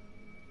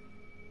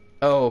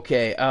 Oh,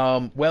 okay.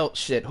 Well,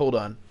 shit, hold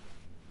on.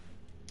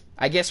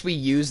 I guess we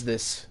use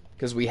this,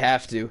 because we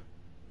have to.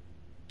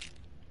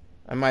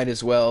 I might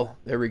as well.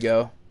 There we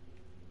go.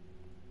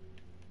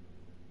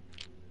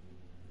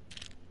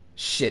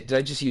 Shit, did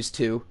I just use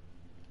 2?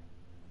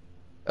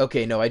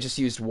 Okay, no, I just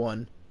used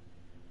 1.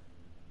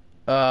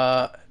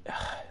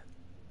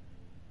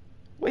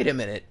 Wait a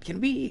minute. Can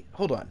we...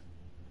 Hold on.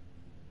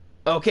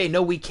 Okay,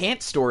 no, we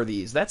can't store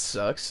these. That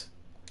sucks.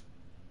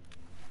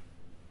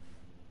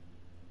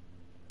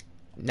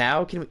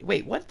 Now can we...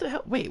 Wait, what the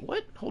hell? Wait,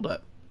 what? Hold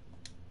up.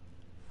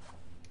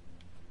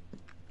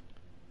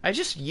 I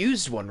just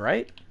used one,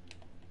 right?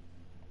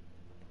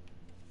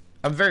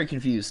 I'm very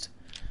confused.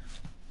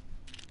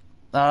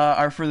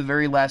 Are for the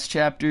very last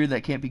chapter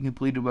that can't be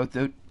completed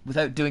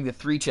without doing the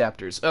 3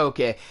 chapters.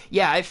 Okay.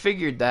 Yeah, I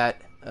figured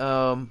that.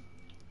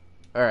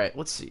 Alright,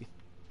 let's see.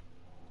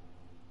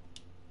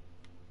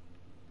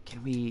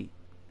 Can we...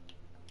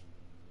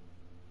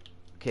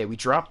 Okay, we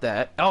dropped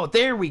that. Oh,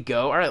 there we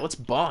go. Alright, let's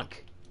bonk.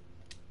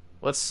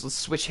 Let's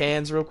switch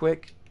hands real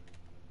quick.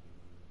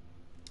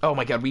 Oh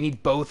my god, we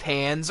need both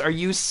hands. Are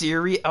you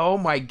serious? Oh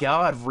my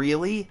god,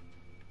 really?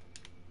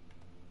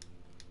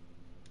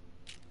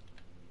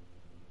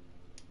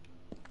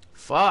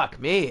 Fuck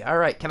me.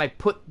 Alright, can I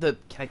put the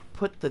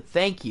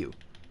thank you?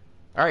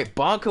 Alright,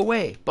 bonk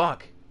away.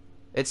 Bonk.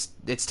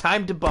 It's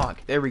time to bonk.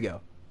 There we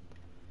go.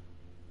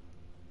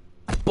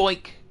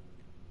 Boink.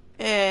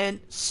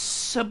 And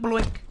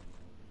sabloink.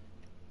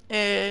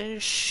 And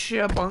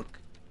shabunk.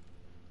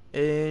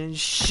 And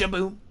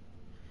shaboom.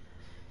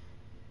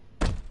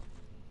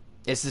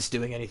 Is this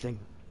doing anything?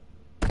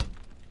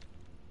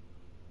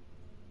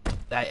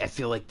 I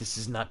feel like this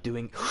is not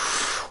doing...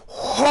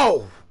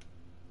 Whoa!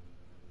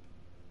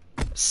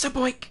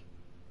 Saboink!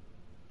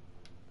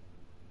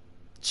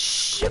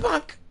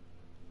 Shabunk!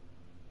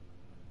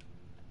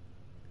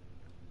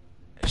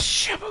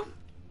 Shaboom!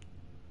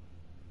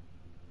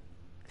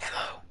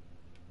 Hello.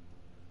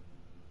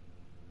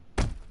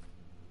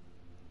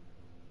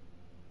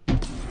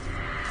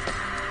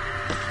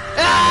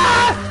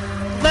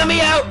 Ah! Let me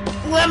out!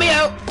 Let me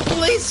out!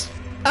 Please!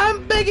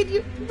 I'm begging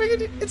you! I'm begging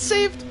you! It's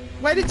saved!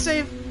 Why did it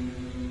save?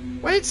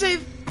 Why did it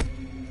save?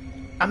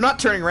 I'm not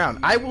turning around.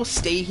 I will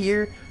stay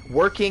here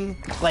working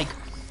like...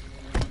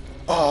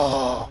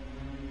 Oh!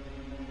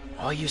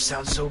 Oh, you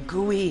sound so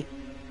gooey.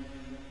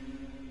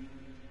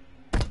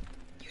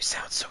 You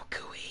sound so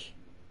gooey.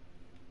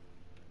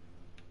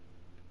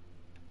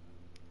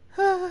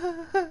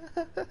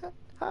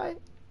 Hi.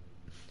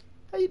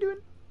 How you doing?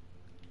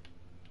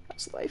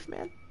 How's life,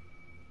 man?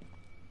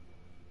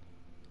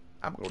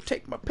 I'm gonna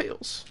take my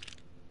pills.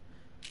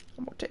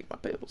 I'm gonna take my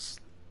pills.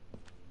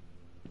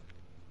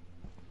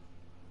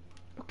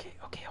 Okay,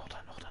 okay, hold on.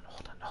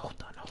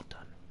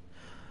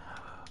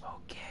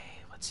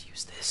 Okay, let's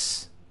use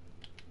this.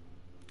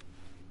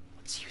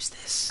 Let's use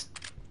this.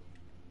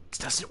 This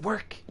doesn't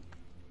work.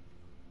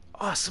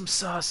 Awesome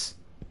sauce.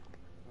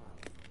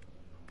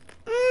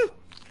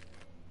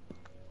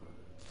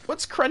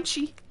 What's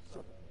crunchy?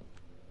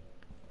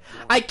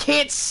 I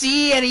can't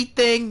see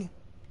anything.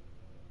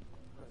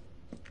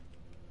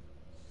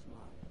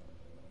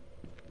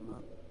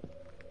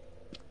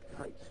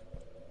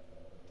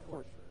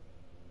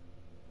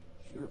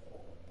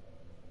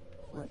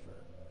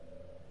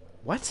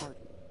 What?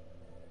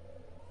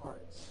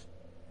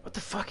 What the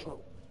fuck?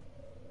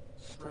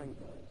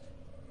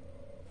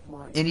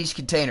 In each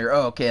container.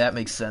 Oh, okay, that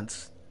makes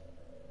sense.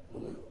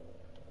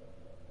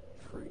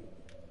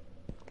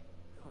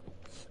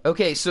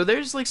 Okay, so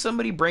there's like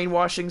somebody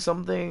brainwashing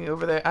something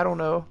over there. I don't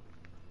know.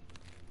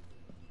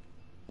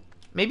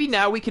 Maybe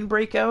now we can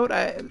break out.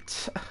 I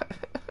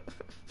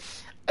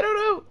don't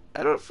know.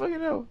 I don't fucking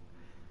know.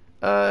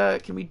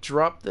 Can we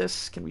drop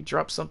this? Can we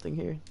drop something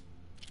here?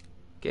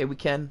 Okay, we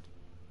can.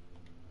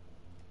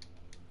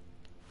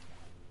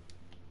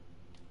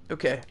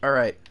 Okay,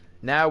 alright.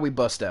 Now we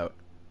bust out.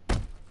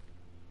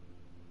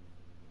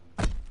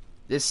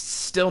 This is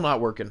still not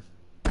working.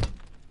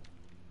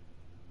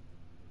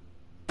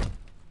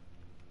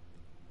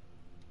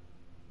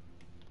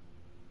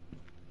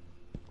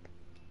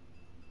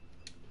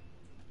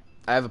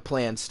 I have a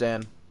plan,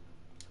 Stan.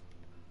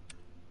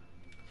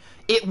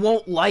 It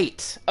won't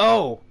light.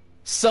 Oh,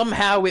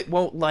 somehow it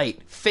won't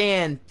light.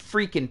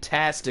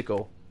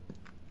 Fan-freaking-tastical.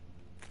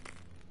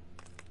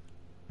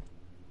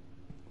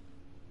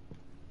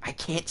 I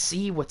can't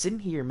see what's in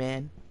here,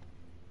 man.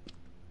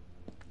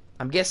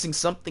 I'm guessing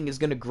something is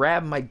gonna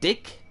grab my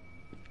dick.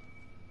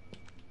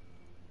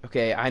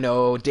 Okay, I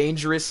know.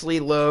 Dangerously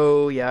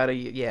low, yada,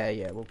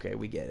 yeah, okay,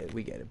 we get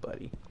it,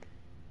 buddy.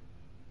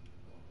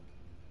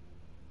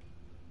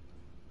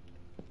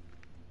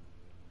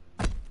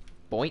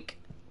 Boink.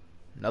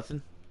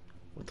 Nothing.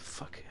 What the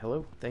fuck?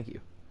 Hello? Thank you.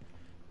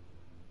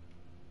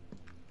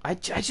 I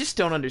just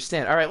don't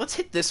understand. Alright, let's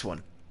hit this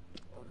one.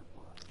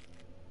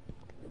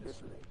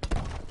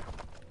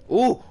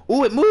 Ooh,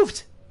 it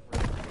moved!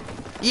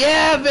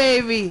 Yeah,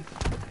 baby!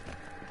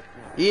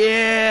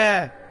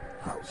 Yeah!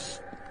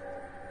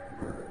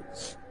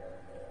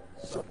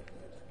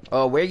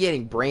 Oh, we're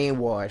getting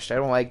brainwashed. I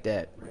don't like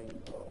that.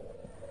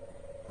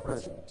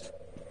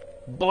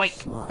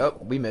 Boink! Oh,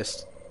 we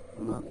missed.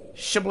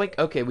 Shiblink.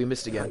 Okay, we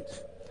missed again.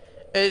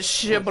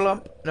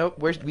 Shiblump. Nope,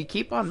 we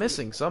keep on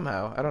missing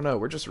somehow. I don't know.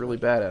 We're just really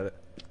bad at it.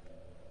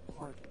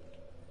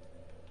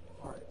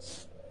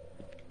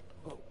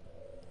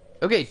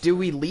 Okay, do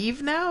we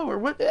leave now or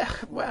what?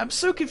 I'm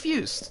so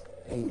confused.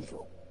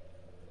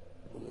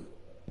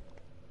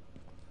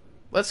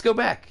 Let's go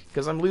back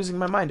because I'm losing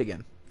my mind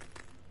again.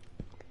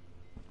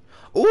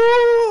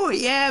 Ooh,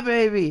 yeah,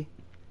 baby.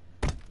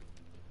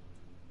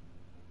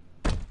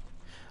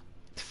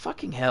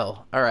 Fucking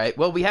hell. Alright,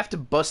 well, we have to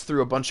bust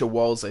through a bunch of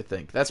walls, I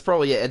think. That's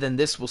probably it, and then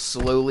this will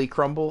slowly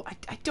crumble.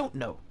 I don't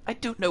know. I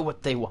don't know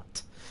what they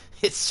want.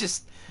 It's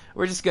just...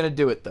 We're just gonna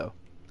do it, though.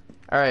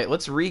 Alright,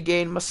 let's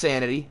regain my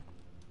sanity.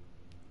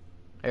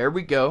 There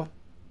we go.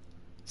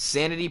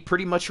 Sanity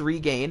pretty much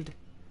regained.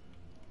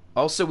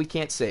 Also, we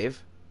can't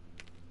save.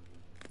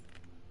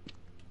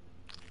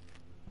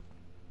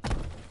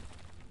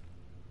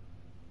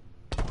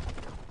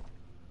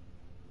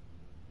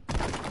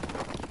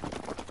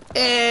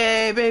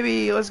 Hey,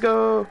 baby, let's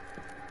go.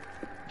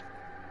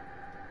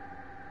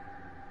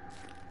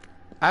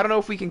 I don't know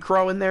if we can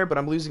crawl in there, but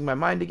I'm losing my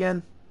mind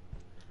again.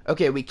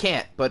 Okay, we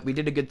can't, but we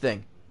did a good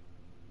thing.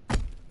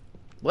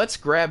 Let's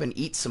grab and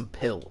eat some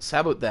pills. How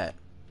about that?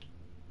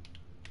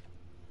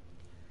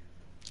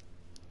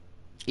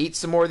 Eat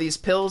some more of these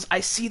pills. I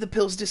see the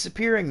pills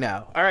disappearing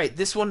now. Alright,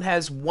 this one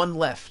has one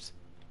left.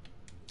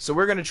 So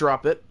we're going to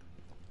drop it.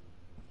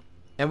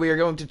 And we are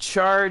going to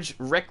charge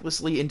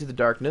recklessly into the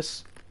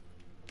darkness.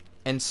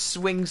 And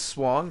swing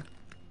swung.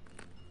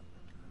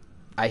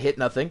 I hit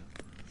nothing.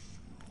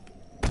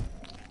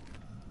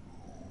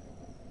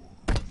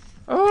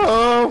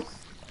 Oh!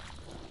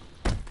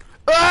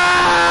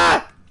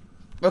 Ah!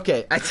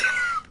 Okay,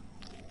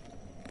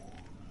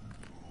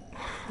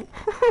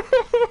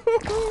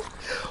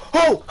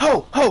 Ho!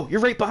 Ho! Ho!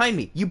 You're right behind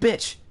me, you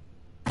bitch!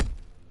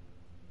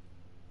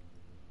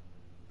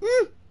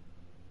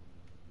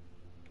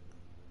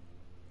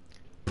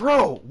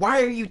 Bro,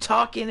 why are you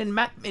talking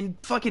in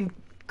fucking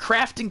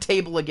crafting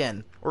table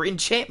again? Or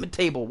enchantment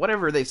table,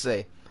 whatever they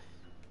say.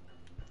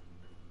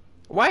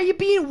 Why are you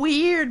being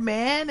weird,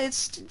 man?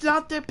 It's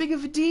not that big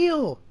of a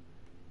deal.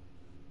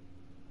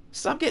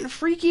 Stop getting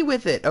freaky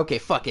with it. Okay,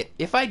 fuck it.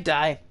 If I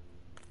die...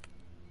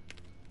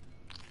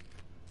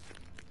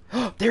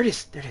 Oh, there it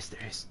is. There it is.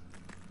 There it is.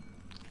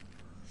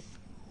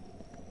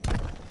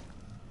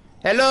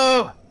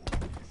 Hello,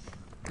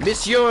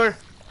 Monsieur.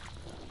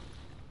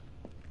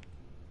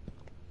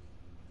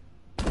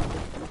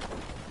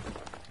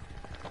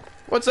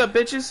 What's up,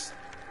 bitches?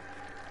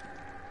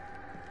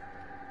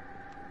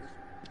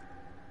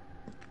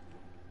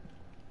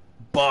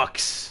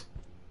 Box.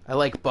 I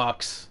like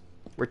box.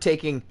 We're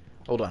taking...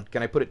 Hold on.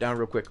 Can I put it down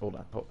real quick? Hold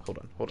on. Hold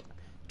on. Hold on.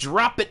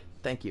 Drop it.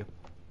 Thank you.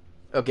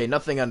 Okay,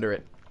 nothing under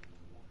it.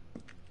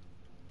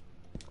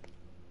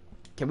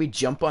 Can we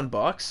jump on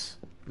box?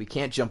 We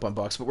can't jump on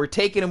box, but we're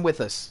taking him with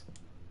us.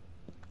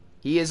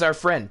 He is our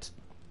friend.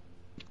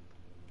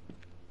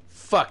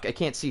 Fuck, I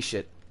can't see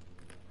shit.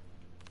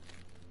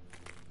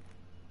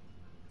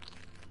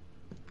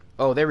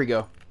 Oh, there we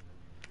go.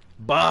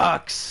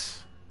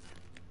 Box.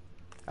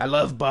 I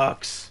love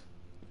box.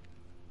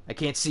 I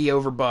can't see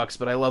over box,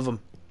 but I love him.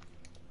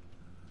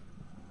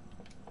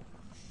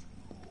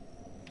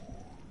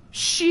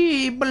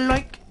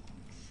 She-blink.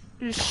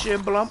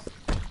 She-blump.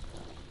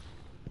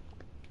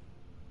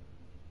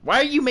 Why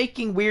are you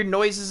making weird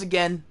noises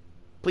again?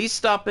 Please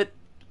stop it.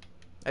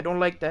 I don't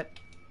like that.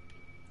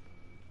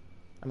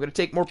 I'm gonna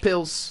take more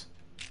pills.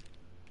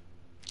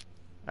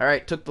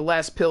 Alright, took the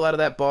last pill out of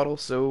that bottle,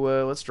 so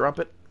let's drop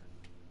it.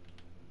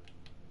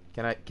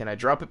 Can I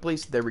drop it,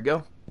 please? There we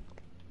go.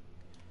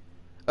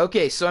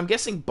 Okay, so I'm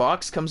guessing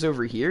box comes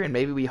over here, and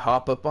maybe we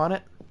hop up on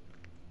it.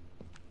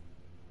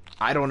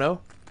 I don't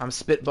know. I'm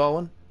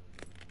spitballing.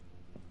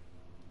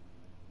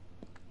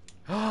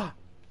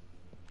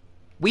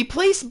 We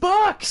placed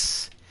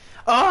box!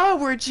 Oh,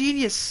 we're a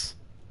genius.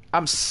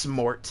 I'm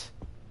smart.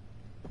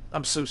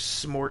 I'm so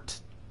smart.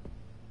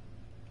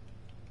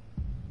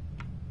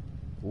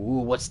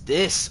 Ooh, what's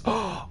this?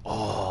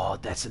 Oh,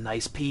 that's a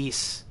nice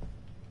piece.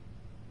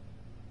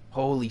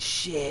 Holy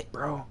shit,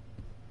 bro.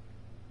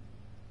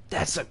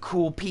 That's a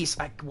cool piece.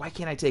 Why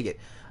can't I take it?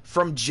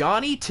 From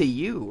Johnny to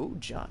you. Ooh,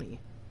 Johnny.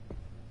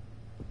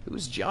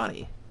 Who's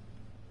Johnny?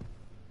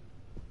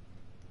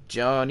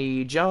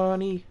 Johnny,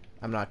 Johnny.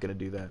 I'm not gonna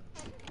do that.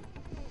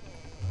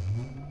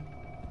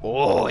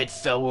 Oh, it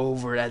fell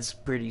over. That's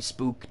pretty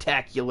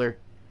spooktacular.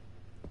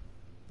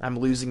 I'm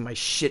losing my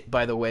shit,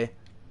 by the way.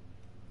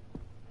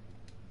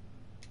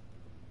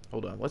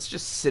 Hold on. Let's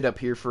just sit up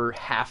here for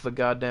half a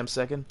goddamn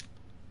second.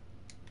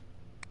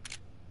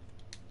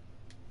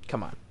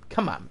 Come on.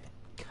 Come on, man.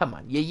 Come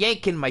on. You're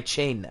yanking my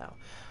chain now.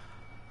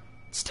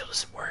 It still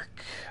doesn't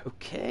work.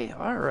 Okay,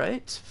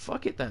 alright.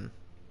 Fuck it then.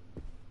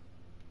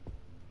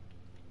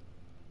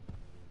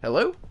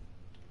 Hello?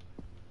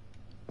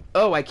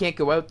 Oh, I can't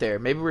go out there.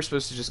 Maybe we're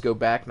supposed to just go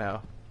back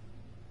now.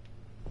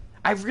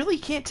 I really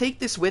can't take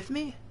this with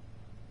me?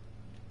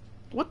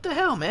 What the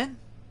hell, man?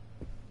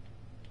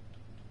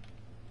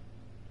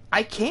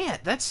 I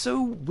can't. That's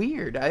so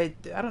weird. I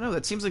don't know.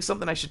 That seems like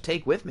something I should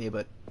take with me,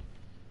 but...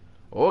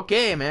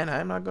 Okay, man.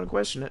 I'm not going to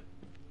question it.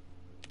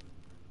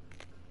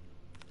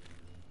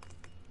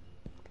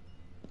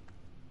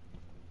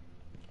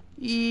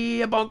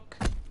 Yeah, bonk.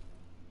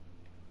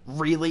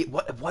 Really?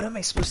 What am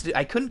I supposed to do?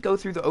 I couldn't go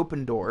through the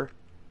open door.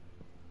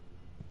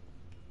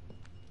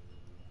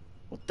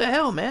 What the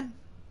hell, man?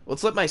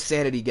 Let's let my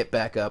sanity get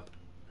back up.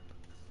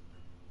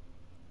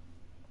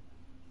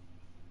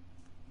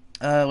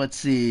 Let's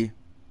see.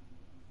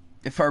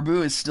 If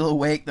Harbu is still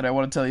awake, then I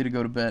want to tell you to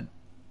go to bed.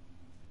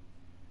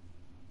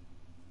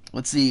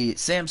 Let's see.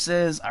 Sam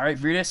says, alright,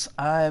 Vridas,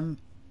 I'm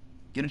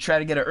gonna try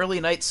to get an early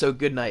night, so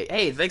good night.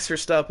 Hey, thanks for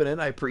stopping in.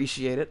 I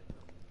appreciate it.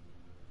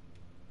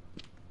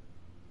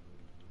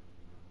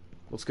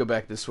 Let's go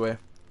back this way.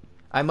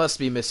 I must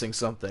be missing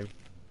something.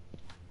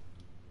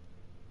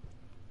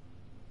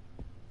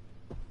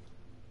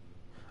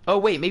 Oh,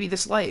 wait, maybe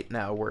this light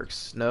now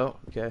works. No?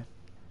 Okay.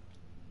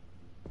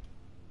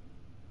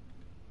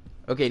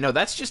 Okay, no,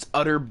 that's just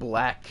utter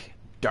black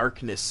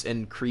darkness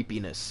and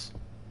creepiness.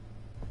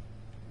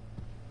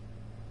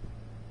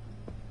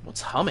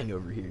 What's humming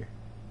over here?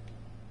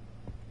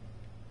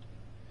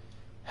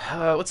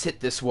 Let's hit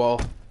this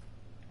wall.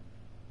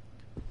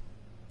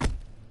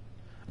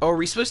 Oh, are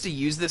we supposed to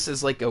use this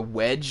as like a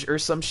wedge or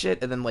some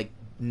shit and then like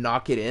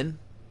knock it in?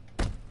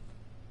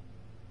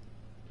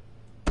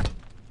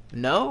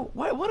 No?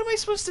 What am I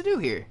supposed to do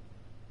here?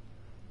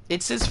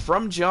 It says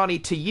from Johnny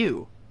to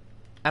you.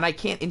 And I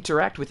can't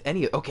interact with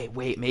any of... Okay,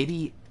 wait,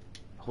 maybe...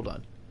 Hold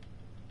on.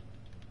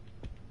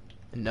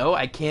 No,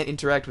 I can't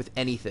interact with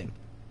anything.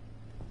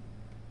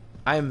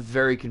 I am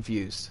very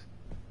confused.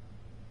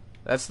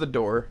 That's the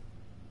door.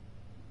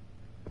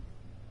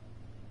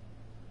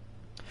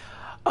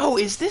 Oh,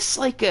 is this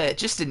like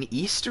just an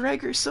Easter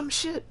egg or some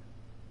shit?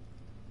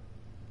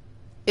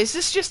 Is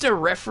this just a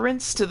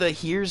reference to the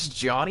Here's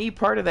Johnny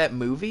part of that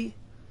movie?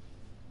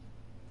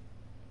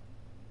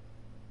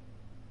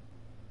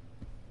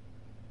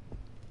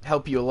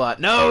 Help you a lot.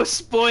 No,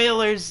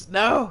 spoilers!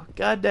 No!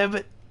 God damn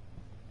it.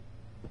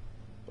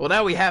 Well,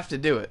 now we have to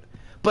do it.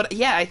 But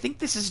yeah, I think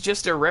this is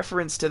just a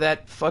reference to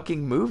that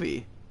fucking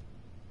movie.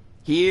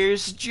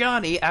 Here's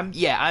Johnny.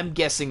 I'm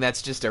guessing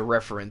that's just a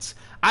reference.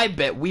 I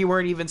bet we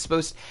weren't even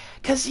supposed...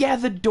 Because, yeah,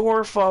 the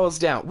door falls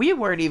down. We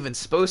weren't even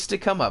supposed to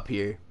come up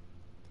here.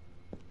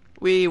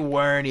 We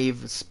weren't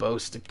even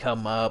supposed to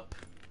come up.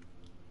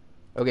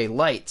 Okay,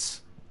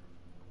 lights.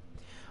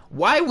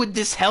 Why would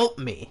this help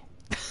me?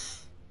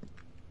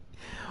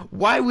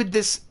 Why would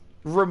this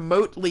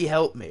remotely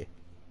help me?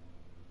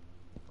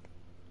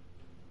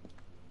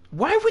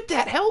 Why would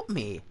that help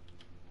me?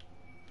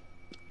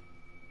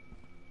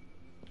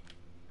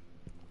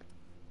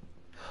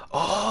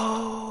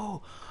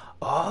 Oh!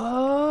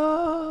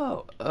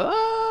 Oh!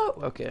 Oh!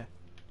 Okay.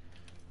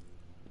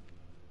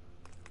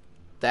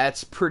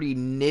 That's pretty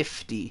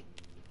nifty.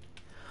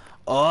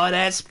 Oh,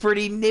 that's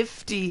pretty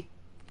nifty.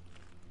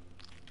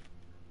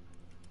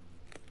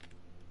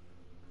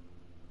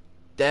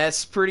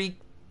 That's pretty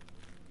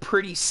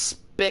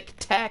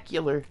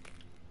spectacular.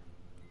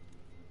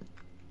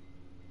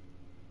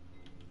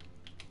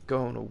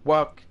 Gonna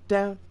walk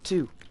down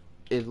to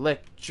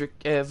Electric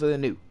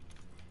Avenue.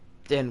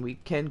 Then we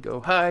can go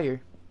higher.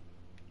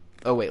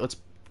 Oh, wait, let's...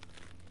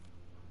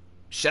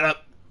 Shut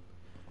up.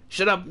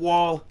 Shut up,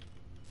 wall.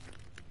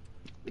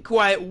 Be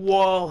quiet,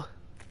 wall.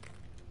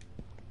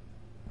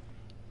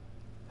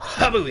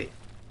 Habooey.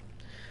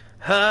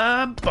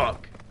 Ha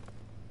bonk.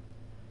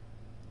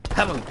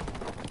 Habooey.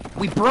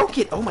 We broke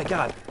it. Oh my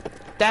god.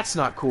 That's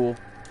not cool.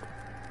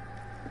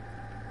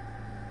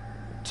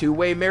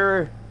 Two-way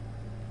mirror.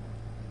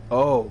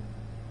 Oh.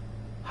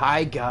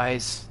 Hi,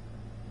 guys.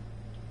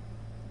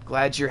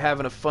 Glad you're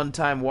having a fun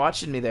time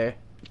watching me there.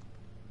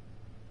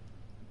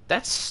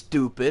 That's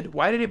stupid.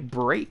 Why did it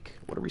break?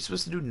 What are we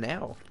supposed to do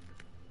now?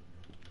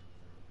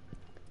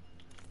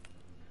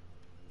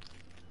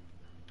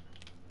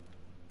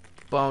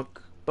 Bonk,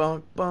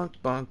 bonk, bonk,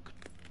 bonk.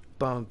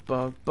 Bonk,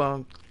 bonk,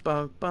 bonk,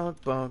 bonk, bonk,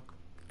 bonk.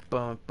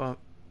 Bonk, bonk.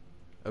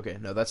 Okay,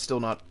 no, that's still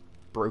not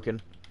broken.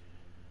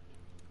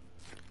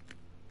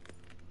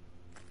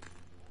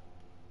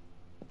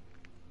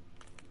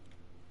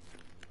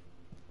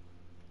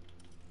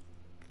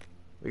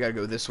 We gotta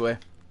go this way.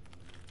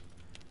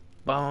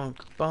 Bonk,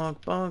 bonk,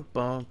 bonk,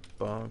 bonk,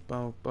 bonk,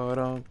 bonk,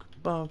 bonk,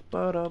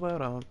 bonk,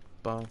 bonk,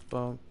 bonk,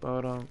 bonk,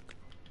 bonk.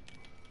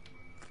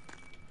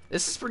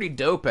 This is pretty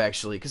dope,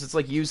 actually, because it's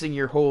like using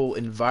your whole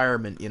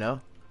environment, you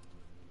know?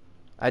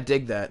 I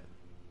dig that.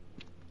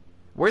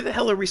 Where the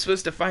hell are we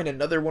supposed to find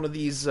another one of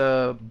these,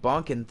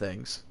 bonkin'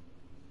 things?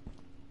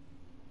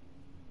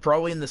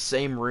 Probably in the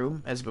same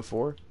room as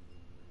before.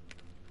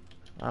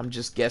 I'm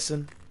just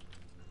guessing.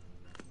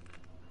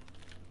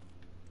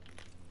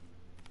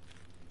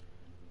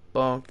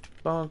 Bonk,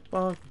 bonk,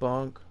 bonk,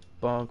 bonk,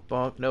 bonk,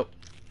 bonk. Nope.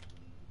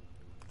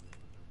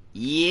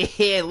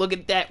 Yeah, look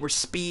at that. We're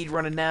speed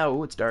running now.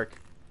 Ooh, it's dark.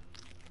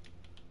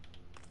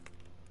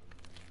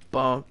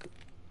 Bonk,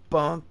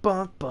 bonk,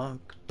 bonk, bonk,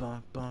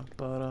 bonk, bonk,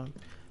 bonk,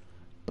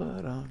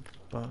 bonk,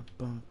 bonk,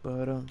 bonk,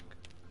 bonk.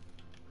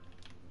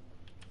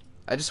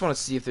 I just want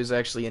to see if there's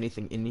actually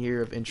anything in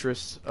here of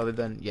interest other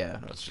than, yeah,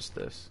 no, it's just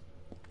this.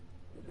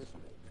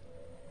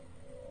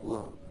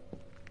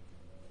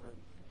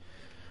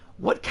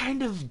 What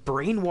kind of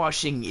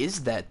brainwashing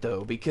is that,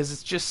 though? Because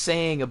it's just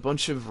saying a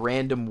bunch of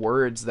random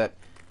words that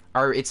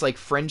are, it's like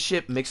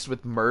friendship mixed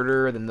with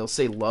murder, and then they'll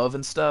say love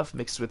and stuff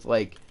mixed with,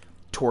 like,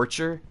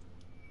 torture.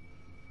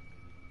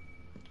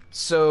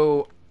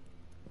 So,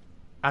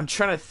 I'm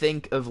trying to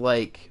think of,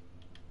 like,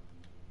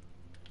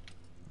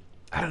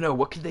 I don't know,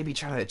 what could they be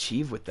trying to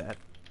achieve with that?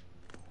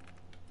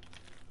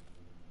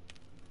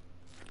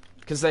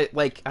 Because,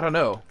 like, I don't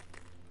know.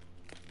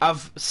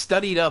 I've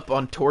studied up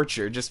on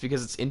torture just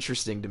because it's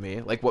interesting to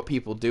me, like what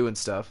people do and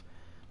stuff,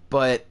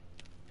 but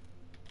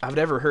I've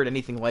never heard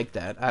anything like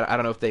that. I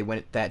don't know if they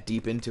went that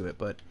deep into it,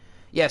 but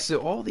yeah, so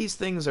all these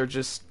things are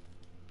just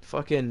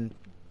fucking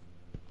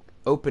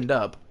opened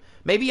up.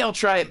 Maybe I'll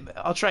try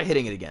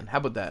hitting it again. How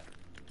about that?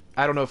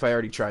 I don't know if I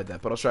already tried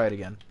that, but I'll try it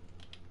again.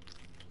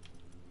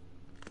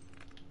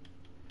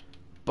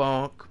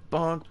 Bonk,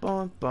 bonk,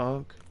 bonk,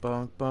 bonk,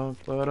 bonk, bonk,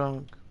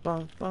 bonk,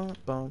 bonk, bonk,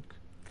 bonk.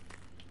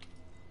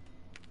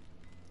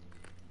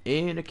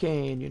 In a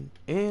canyon,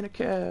 in a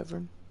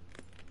cavern,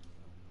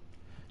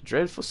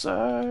 dreadful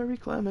sorry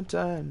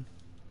Clementine.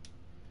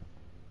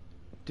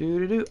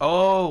 Doo-doo-doo.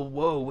 Oh,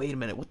 whoa, wait a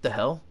minute, what the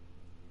hell?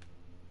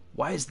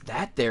 Why is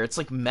that there? It's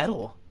like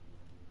metal.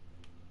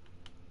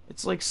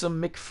 It's like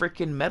some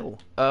McFrickin' metal.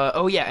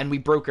 Oh yeah, and we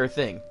broke our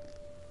thing.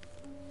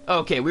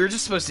 Okay, we were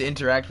just supposed to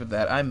interact with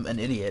that. I'm an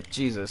idiot.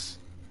 Jesus.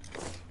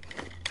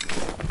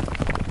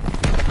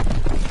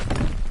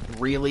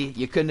 Really?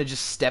 You couldn't have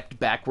just stepped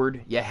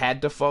backward? You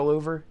had to fall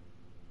over?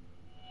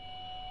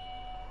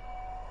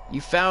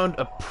 You found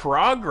a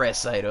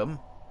progress item?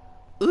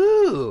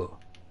 Ooh!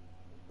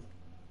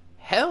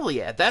 Hell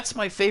yeah, that's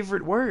my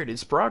favorite word,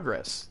 is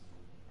progress.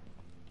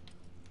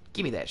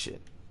 Give me that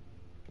shit.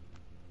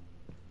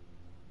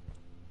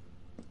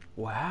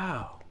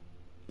 Wow.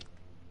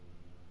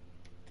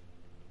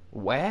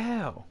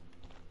 Wow.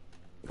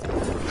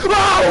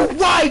 Oh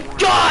my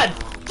god!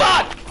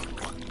 Fuck!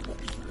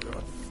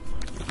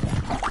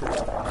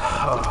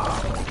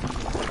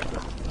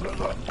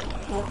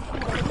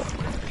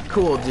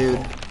 Cool,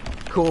 dude.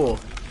 Cool.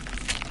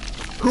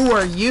 Who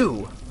are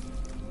you?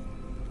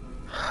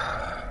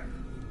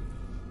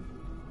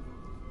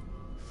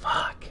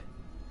 Fuck.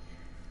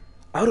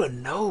 Out of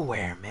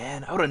nowhere,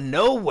 man. Out of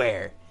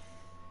nowhere.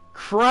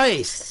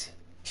 Christ.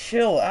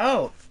 Chill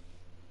out.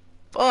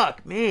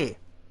 Fuck me.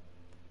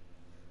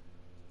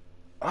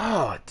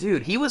 Oh,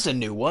 dude, he was a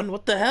new one.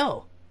 What the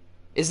hell?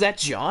 Is that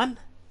John?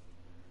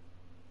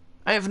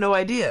 I have no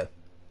idea.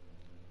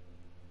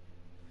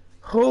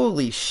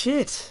 Holy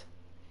shit.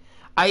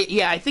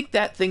 I think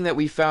that thing that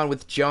we found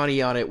with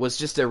Johnny on it was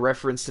just a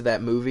reference to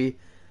that movie.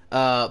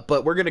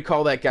 But we're gonna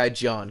call that guy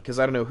John, because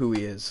I don't know who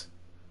he is.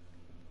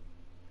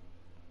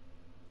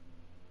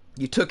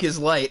 You took his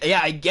light.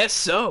 Yeah, I guess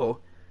so.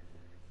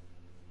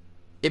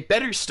 It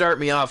better start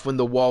me off when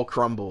the wall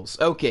crumbles.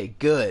 Okay,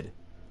 good.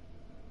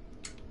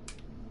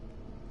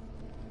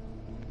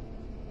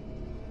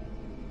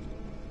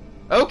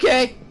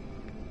 Okay.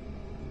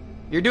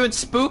 You're doing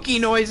spooky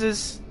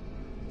noises.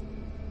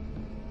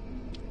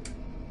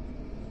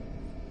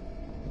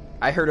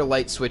 I heard a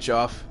light switch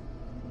off.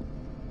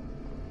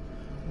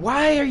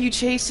 Why are you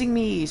chasing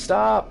me?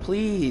 Stop,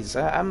 please.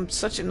 I'm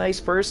such a nice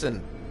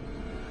person.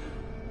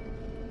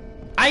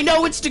 I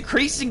know it's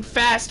decreasing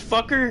fast,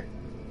 fucker.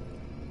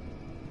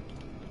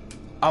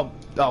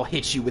 I'll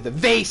hit you with a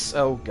vase.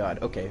 Oh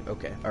god. Okay.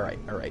 All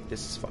right.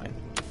 This is fine.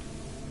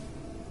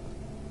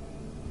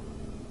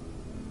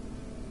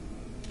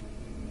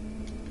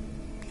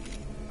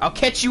 I'll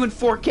catch you in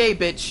 4K,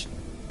 bitch.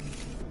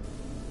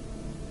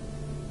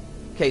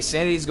 Okay,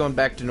 sanity's going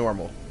back to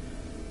normal.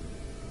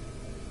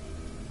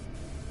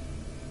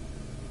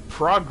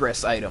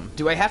 Progress item.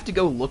 Do I have to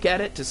go look at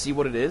it to see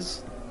what it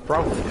is?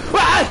 Probably.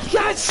 Ah,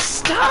 God,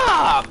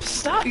 stop!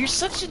 Stop! You're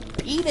such a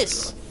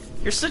penis!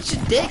 You're such a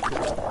dick!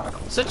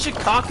 Such a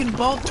cock and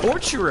ball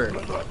torturer!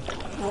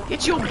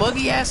 Get your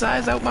buggy ass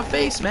eyes out my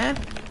face, man!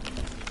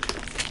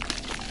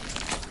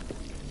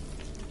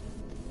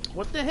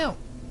 What the hell?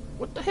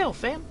 What the hell,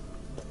 fam?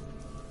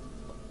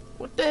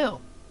 What the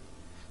hell?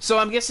 So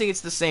I'm guessing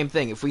it's the same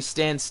thing. If we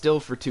stand still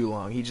for too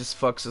long, he just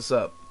fucks us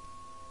up.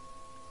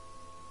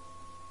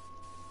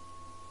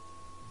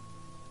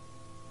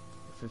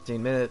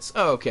 15 minutes.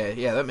 Oh, okay.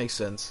 Yeah, that makes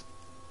sense.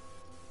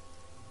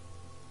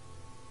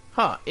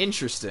 Huh,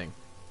 interesting.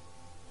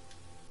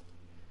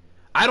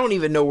 I don't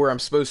even know where I'm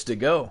supposed to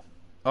go.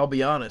 I'll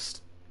be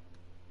honest.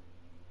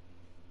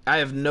 I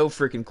have no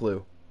freaking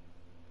clue.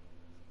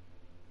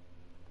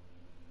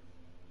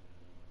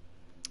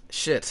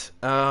 Shit.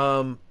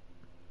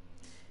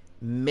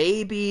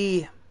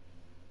 Maybe...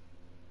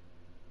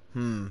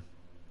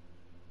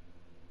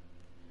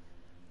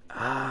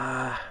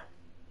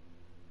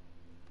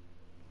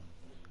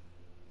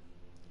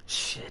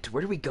 Shit,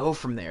 where do we go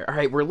from there?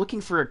 Alright, we're looking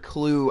for a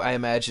clue, I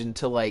imagine,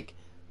 to like...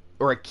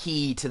 Or a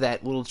key to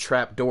that little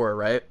trap door,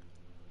 right?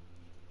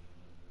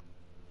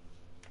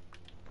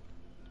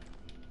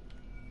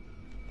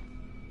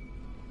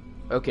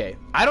 Okay.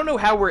 I don't know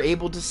how we're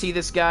able to see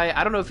this guy.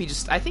 I don't know if he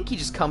just... I think he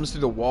just comes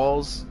through the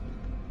walls.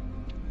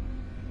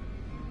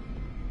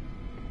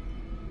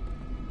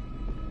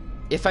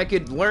 If I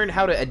could learn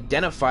how to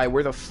identify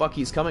where the fuck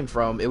he's coming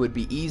from, it would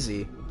be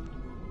easy.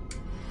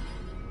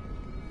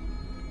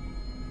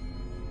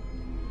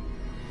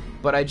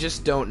 But I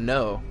just don't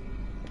know.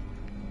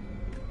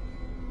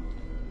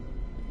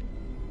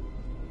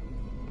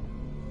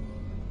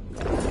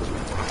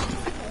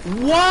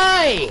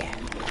 Why?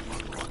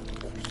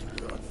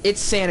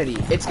 It's sanity.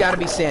 It's gotta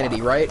be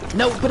sanity, right?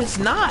 No, but it's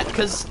not,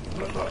 because...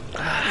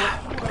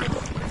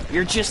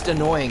 You're just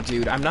annoying,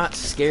 dude. I'm not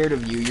scared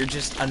of you. You're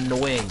just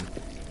annoying.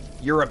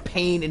 You're a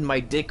pain in my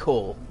dick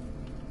hole.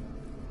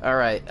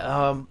 Alright,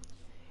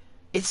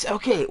 It's...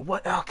 Okay,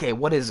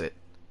 what is it?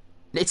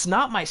 It's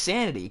not my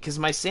sanity, because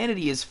my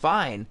sanity is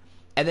fine,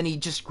 and then he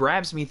just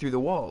grabs me through the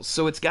walls.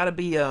 So it's gotta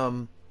be,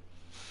 I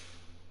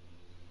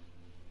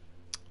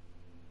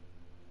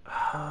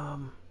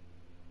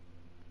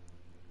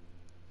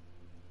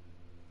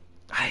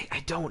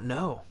don't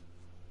know.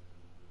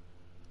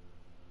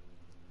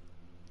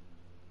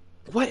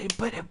 What?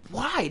 But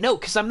why? No,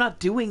 because I'm not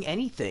doing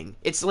anything.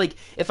 It's like,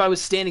 if I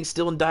was standing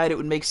still and died, it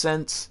would make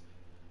sense.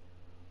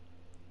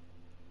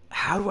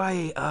 How do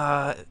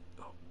I,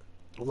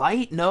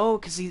 light? No,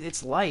 because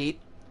it's light.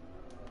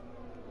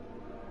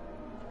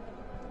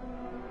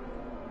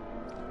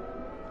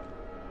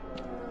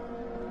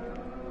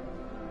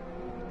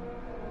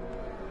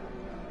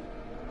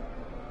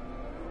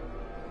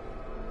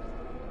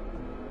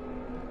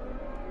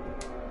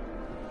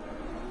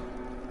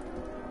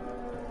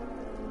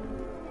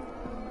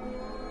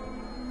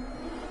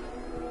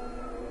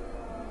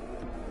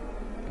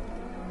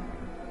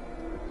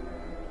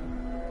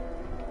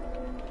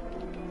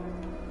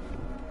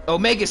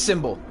 Omega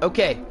symbol.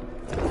 Okay.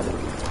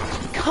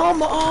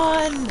 Come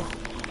on!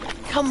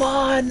 Come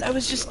on! I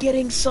was just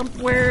getting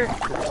somewhere.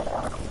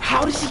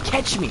 How does he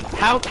catch me?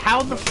 How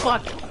the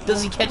fuck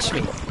does he catch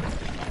me?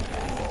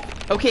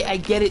 Okay, I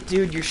get it,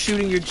 dude. You're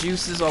shooting your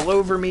juices all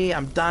over me.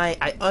 I'm dying.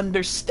 I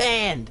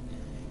understand.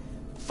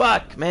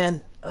 Fuck,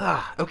 man.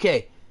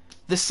 Okay.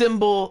 The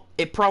symbol,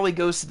 it probably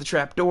goes to the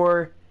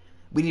trapdoor.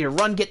 We need to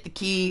run, get the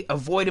key,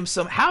 avoid him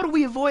some... How do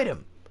we avoid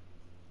him?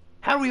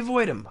 How do we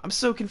avoid him? I'm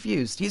so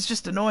confused. He's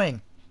just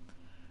annoying.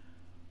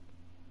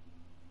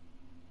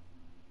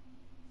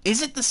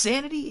 Is it the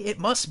sanity? It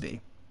must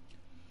be.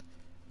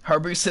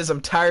 Harbu says,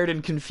 I'm tired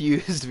and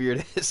confused,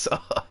 Weirdest.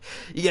 Oh,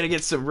 you gotta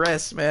get some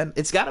rest, man.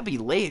 It's gotta be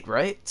late,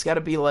 right? It's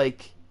gotta be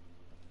like...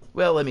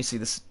 Well, let me see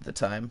the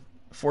time.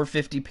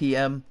 4:50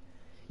 p.m.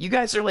 You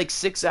guys are like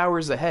 6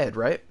 hours ahead,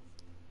 right?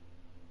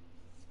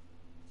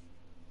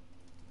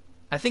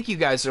 I think you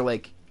guys are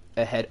like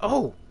ahead.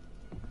 Oh!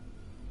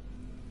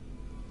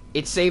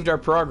 It saved our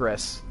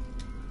progress.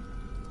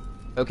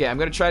 Okay, I'm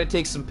gonna try to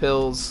take some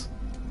pills.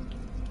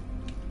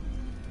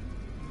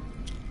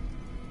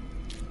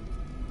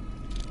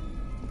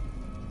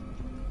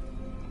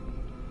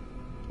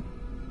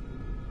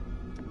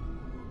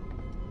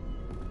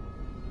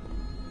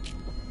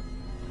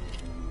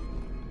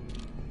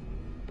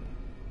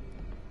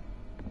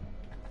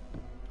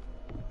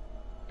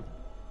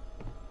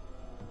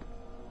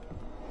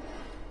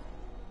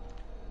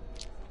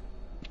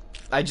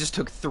 I just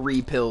took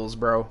 3 pills,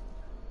 bro.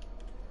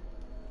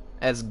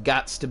 That's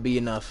gots to be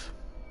enough.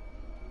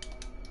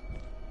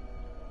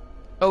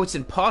 Oh, it's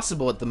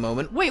impossible at the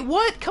moment. Wait,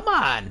 what? Come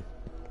on!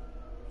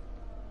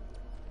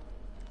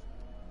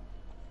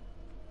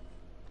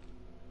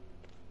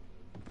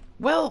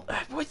 Well,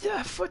 what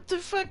the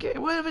fuck?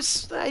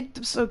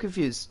 I'm so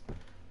confused.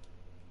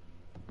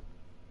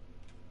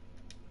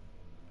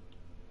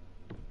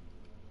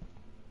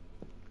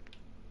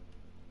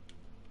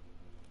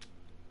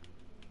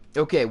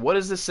 Okay, what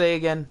does this say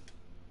again?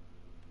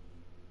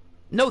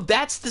 No,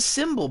 that's the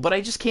symbol, but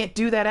I just can't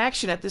do that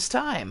action at this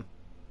time.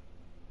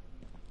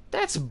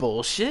 That's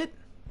bullshit.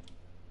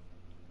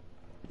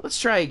 Let's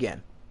try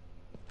again.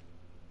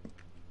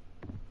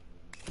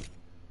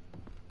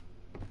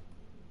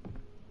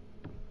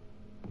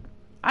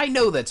 I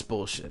know that's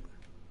bullshit.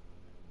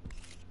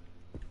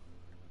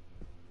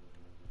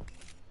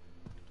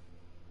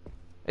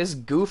 This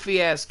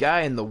goofy-ass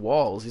guy in the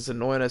walls, he's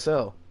annoying as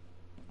hell.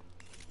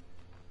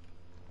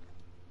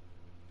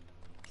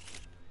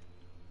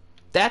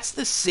 That's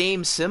the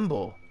same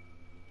symbol.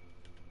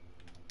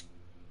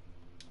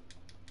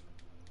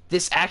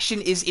 This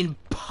action is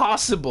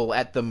impossible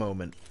at the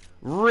moment.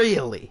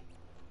 Really?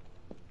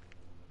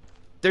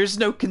 There's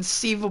no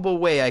conceivable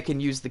way I can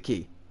use the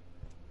key.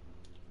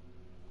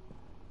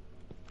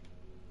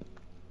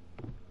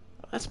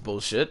 That's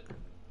bullshit.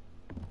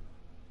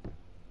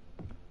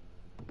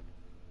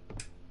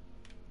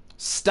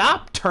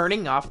 Stop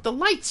turning off the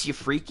lights, you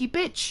freaky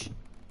bitch.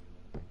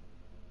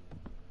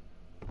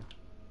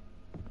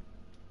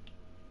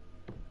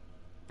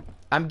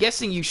 I'm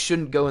guessing you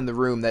shouldn't go in the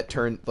room that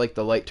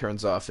the light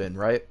turns off in,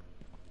 right?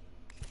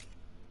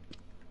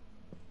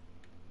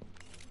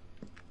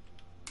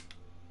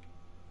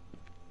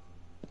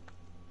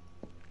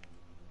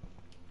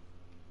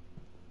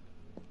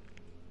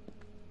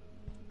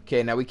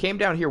 Okay, now we came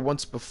down here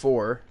once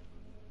before.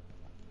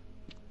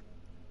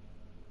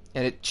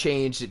 And it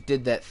changed, it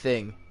did that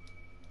thing.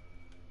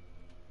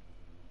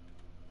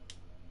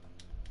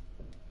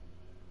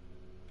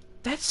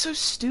 That's so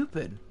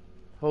stupid.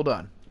 Hold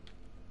on.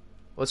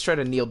 Let's try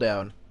to kneel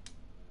down.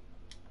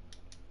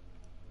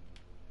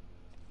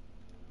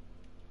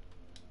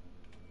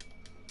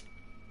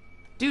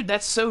 Dude,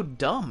 that's so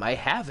dumb. I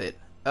have it.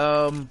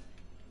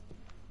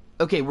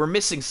 Okay, we're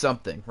missing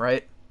something,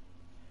 right?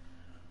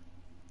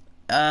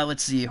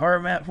 Let's see. Horror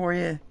map for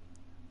you.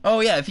 Oh,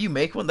 yeah, if you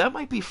make one, that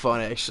might be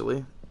fun,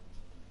 actually.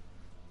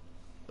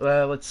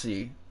 Let's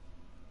see.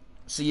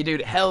 See you,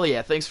 dude. Hell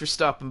yeah, thanks for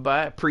stopping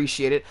by.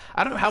 Appreciate it.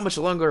 I don't know how much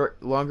longer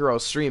I'll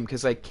stream,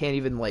 because I can't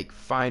even, like,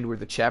 find where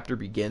the chapter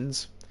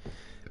begins.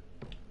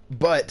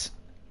 But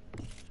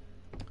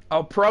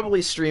I'll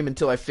probably stream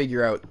until I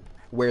figure out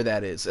where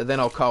that is, and then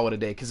I'll call it a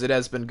day, because it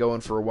has been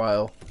going for a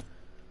while.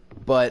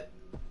 But,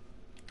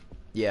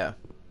 yeah.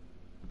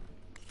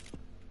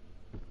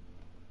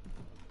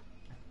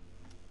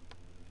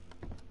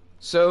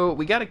 So,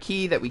 we got a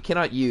key that we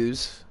cannot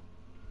use.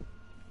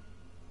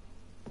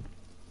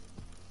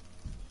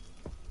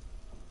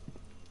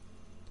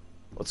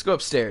 Let's go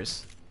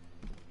upstairs.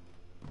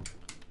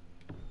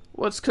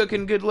 What's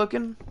cooking good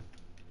looking?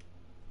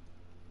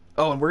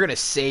 Oh, and we're gonna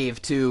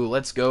save too.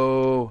 Let's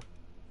go.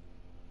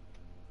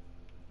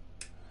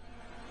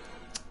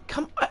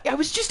 Come on, I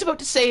was just about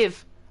to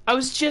save. I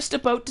was just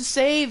about to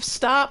save.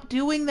 Stop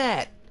doing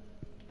that.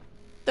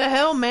 The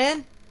hell,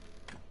 man?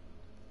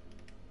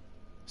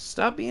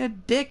 Stop being a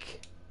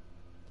dick.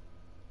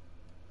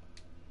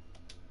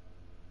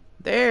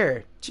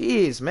 There.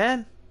 Jeez,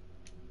 man.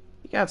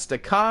 You got to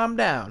calm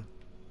down.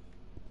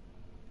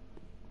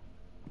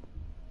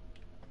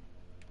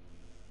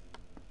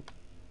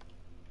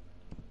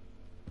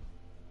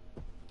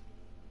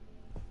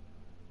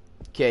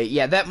 Okay,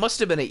 yeah, that must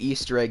have been an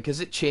Easter egg,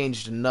 because it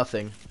changed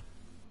nothing.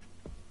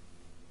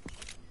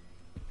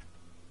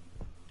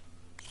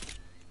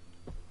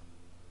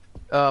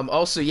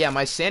 Also, yeah,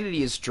 my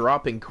sanity is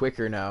dropping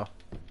quicker now.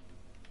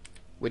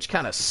 Which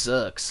kind of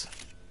sucks.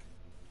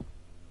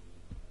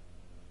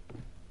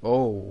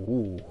 Oh.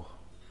 Ooh.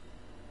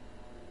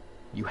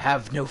 You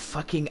have no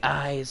fucking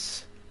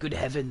eyes. Good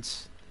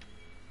heavens.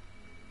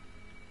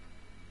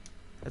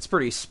 That's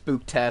pretty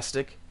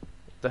spooktastic.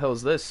 What the hell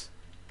is this?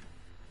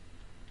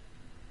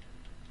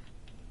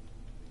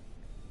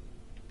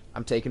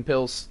 I'm taking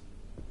pills.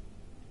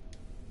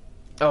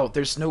 Oh,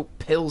 there's no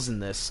pills in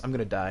this. I'm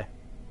gonna die.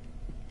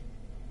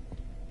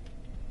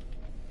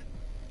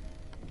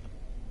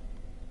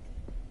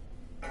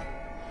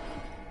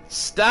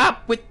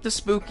 Stop with the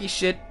spooky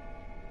shit.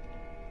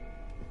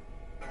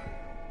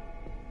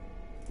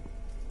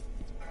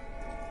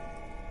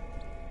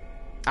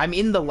 I'm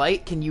in the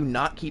light. Can you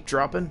not keep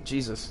dropping?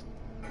 Jesus.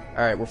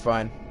 Alright, we're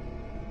fine.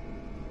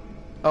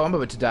 Oh, I'm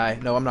about to die.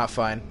 No, I'm not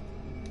fine.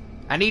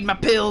 I need my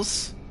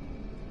pills.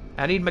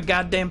 I need my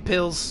goddamn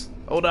pills.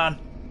 Hold on.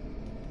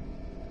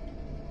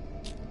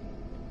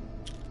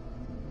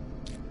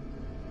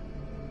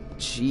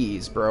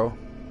 Jeez, bro.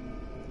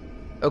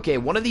 Okay,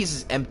 one of these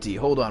is empty.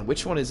 Hold on.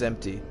 Which one is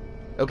empty?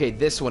 Okay,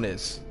 this one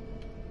is.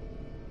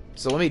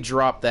 So let me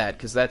drop that,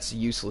 because that's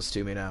useless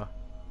to me now.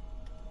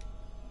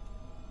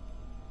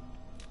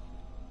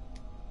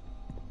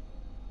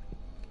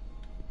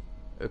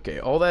 Okay,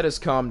 all that has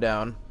calmed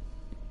down.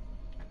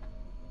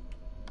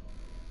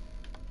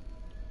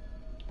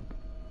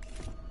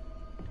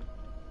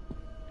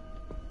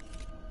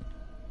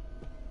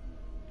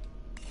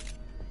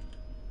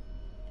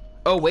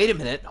 Oh, wait a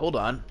minute. Hold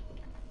on.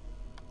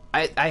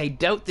 I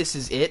doubt this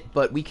is it,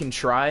 but we can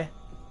try.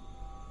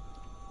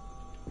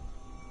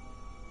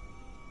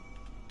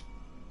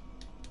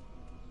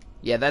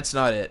 Yeah, that's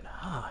not it.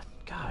 Oh,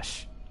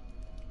 gosh.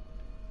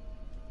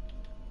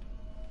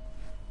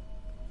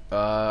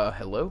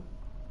 Hello?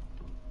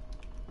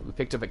 We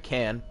picked up a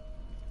can.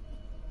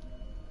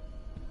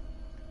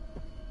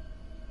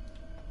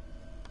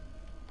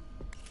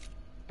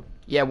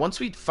 Yeah, once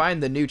we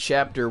find the new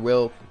chapter,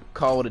 we'll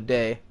call it a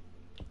day.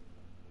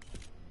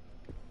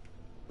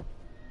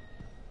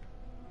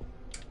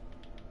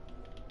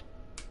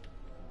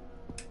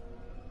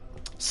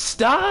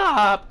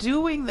 Stop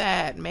doing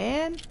that,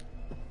 man!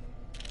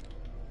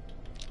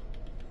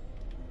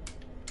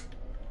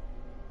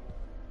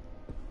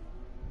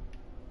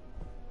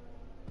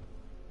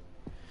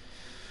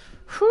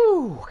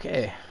 Whew,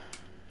 okay.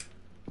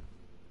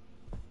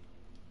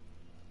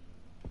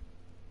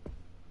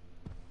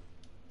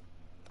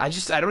 I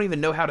don't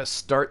even know how to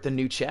start the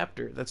new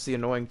chapter. That's the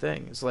annoying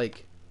thing. It's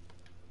like,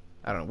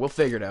 I don't know. We'll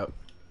figure it out.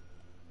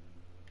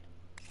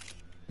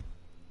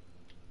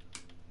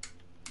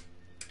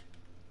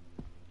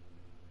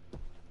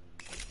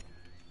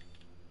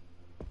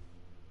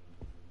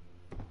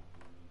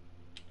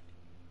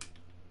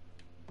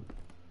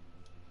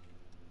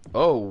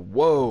 Oh,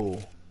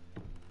 whoa.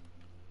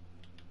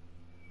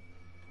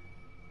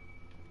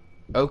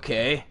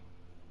 Okay.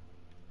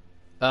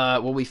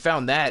 Well, we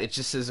found that. It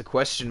just says a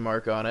question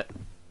mark on it.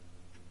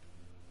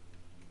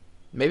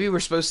 Maybe we're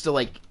supposed to,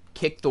 like,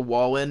 kick the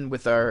wall in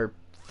with our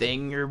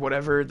thing or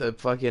whatever, the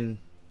fucking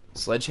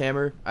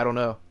sledgehammer. I don't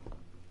know.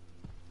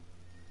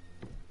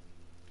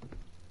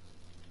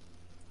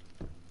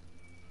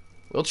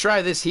 We'll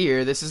try this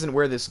here. This isn't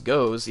where this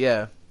goes,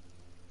 yeah.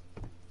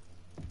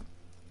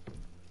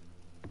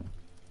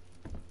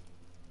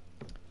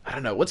 I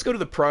don't know. Let's go to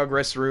the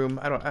progress room.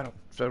 I don't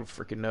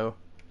freaking know.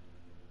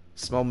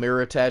 Small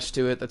mirror attached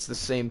to it. That's the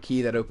same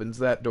key that opens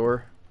that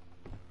door.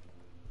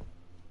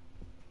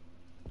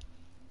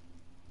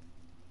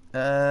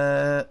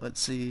 Let's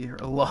see.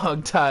 A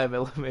long time,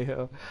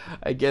 LMAO.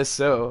 I guess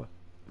so.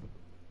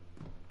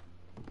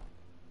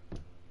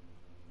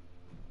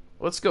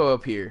 Let's go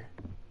up here.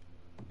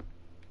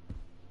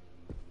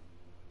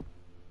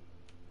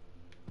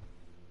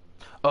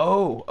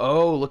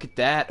 Oh, look at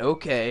that.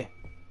 Okay.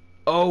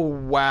 Oh,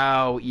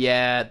 wow.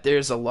 Yeah,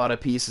 there's a lot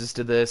of pieces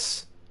to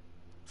this.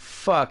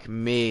 Fuck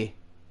me.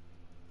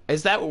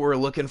 Is that what we're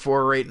looking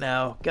for right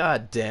now?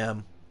 God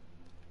damn.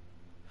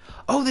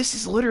 Oh, this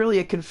is literally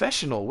a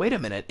confessional. Wait a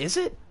minute. Is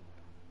it?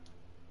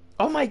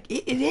 Oh my...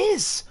 It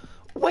is!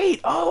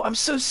 Wait. Oh, I'm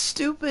so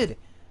stupid.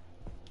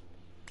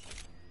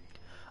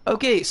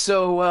 Okay,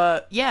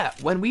 so, yeah.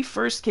 When we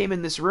first came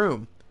in this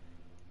room,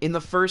 in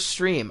the first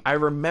stream, I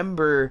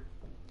remember...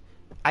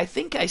 I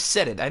think I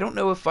said it. I don't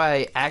know if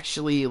I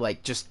actually,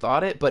 like, just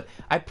thought it, but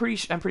I'm pretty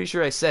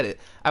sure I said it.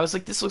 I was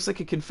like, this looks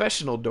like a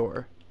confessional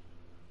door.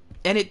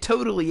 And it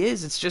totally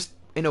is. It's just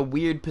in a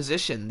weird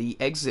position. The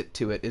exit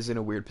to it is in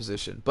a weird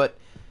position. But,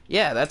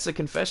 yeah, that's a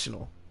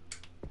confessional.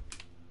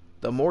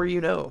 The more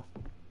you know.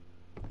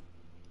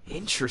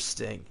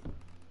 Interesting.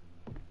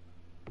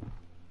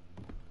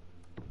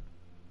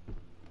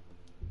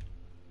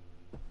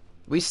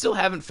 We still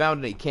haven't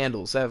found any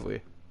candles, have we?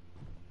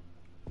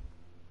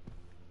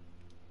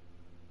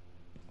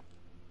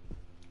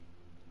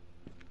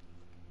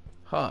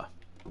 Huh.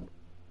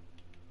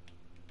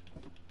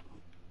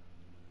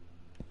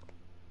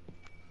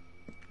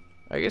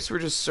 I guess we're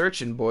just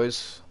searching,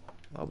 boys.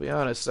 I'll be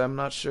honest, I'm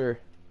not sure.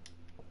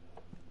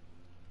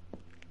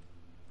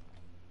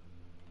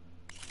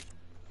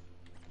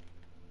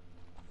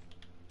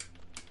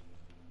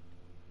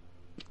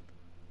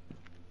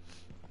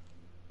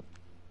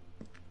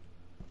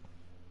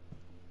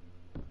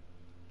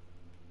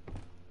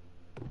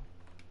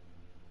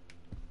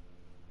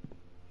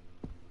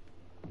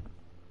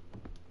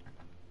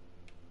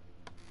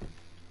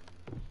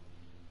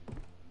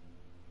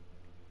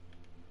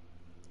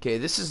 Okay,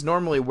 this is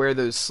normally where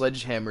those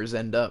sledgehammers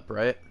end up,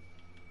 right?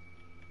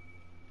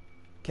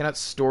 Cannot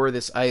store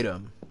this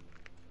item.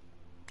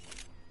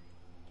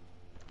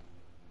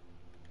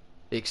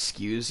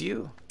 Excuse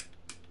you?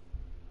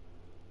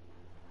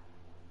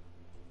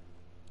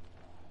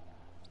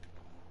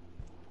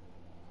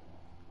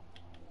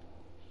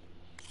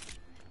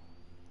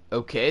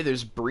 Okay,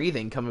 there's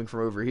breathing coming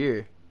from over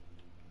here.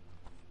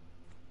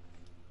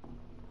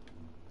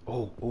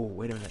 Oh,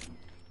 wait a minute.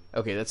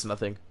 Okay, that's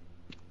nothing.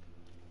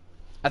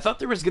 I thought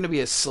there was going to be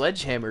a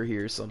sledgehammer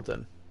here or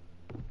something.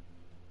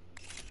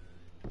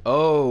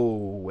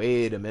 Oh,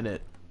 wait a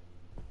minute.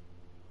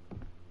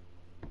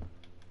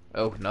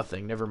 Oh,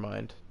 nothing. Never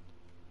mind.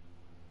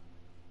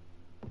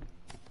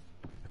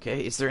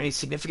 Okay, is there any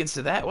significance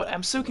to that? What?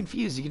 I'm so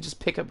confused. You can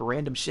just pick up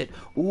random shit.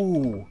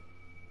 Ooh.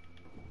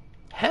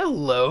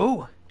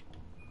 Hello.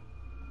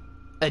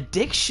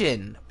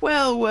 Addiction.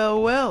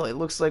 Well. It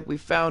looks like we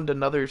found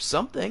another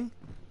something.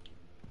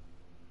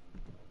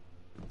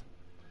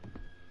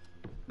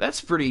 That's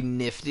pretty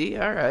nifty.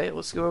 Alright,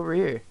 let's go over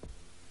here.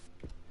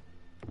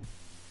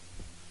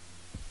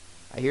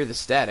 I hear the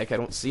static. I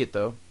don't see it,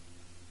 though.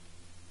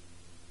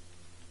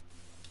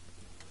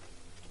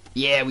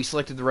 Yeah, we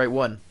selected the right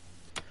one.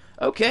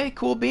 Okay,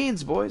 cool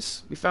beans,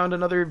 boys. We found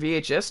another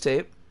VHS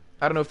tape.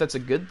 I don't know if that's a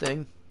good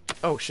thing.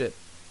 Oh, shit.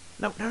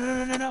 No, no,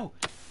 no, no, no, no.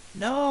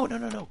 No, no,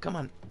 no, no. Come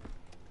on.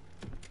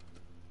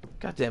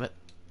 God damn it.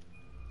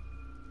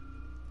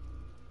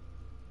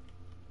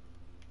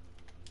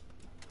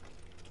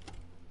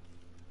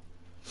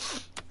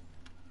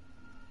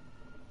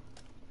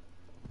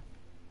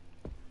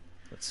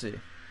 Let's see.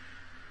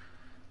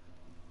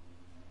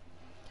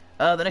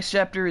 The next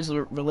chapter is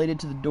related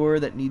to the door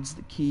that needs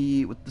the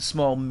key with the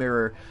small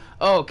mirror.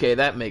 Oh, okay,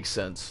 that makes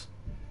sense.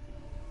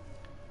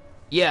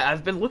 Yeah,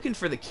 I've been looking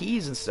for the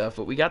keys and stuff,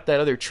 but we got that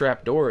other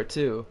trap door,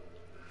 too.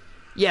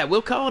 Yeah,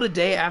 we'll call it a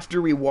day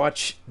after we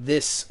watch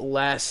this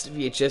last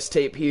VHS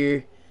tape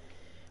here.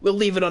 We'll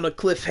leave it on a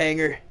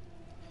cliffhanger.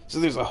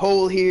 So there's a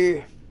hole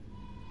here,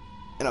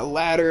 and a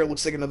ladder. It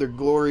looks like another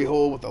glory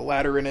hole with a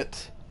ladder in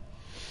it.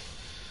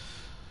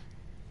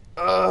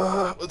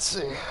 Let's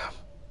see.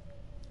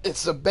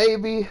 It's a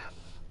baby.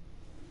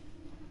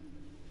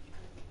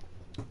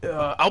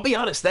 I'll be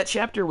honest, that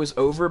chapter was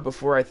over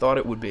before I thought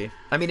it would be.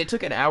 I mean, it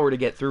took an hour to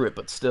get through it,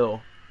 but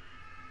still.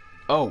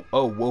 Oh,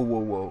 whoa, whoa,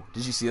 whoa.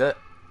 Did you see that?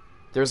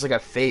 There's like a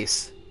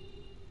face.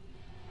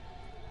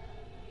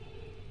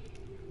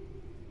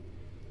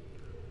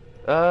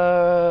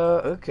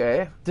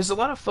 Okay. There's a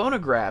lot of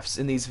phonographs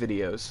in these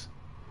videos.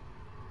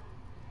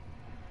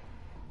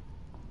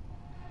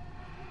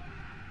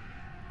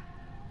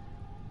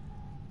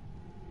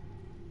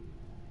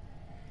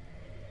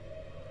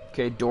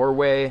 Okay,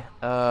 doorway,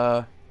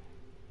 and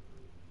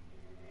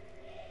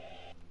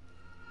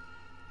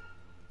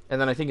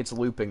then I think it's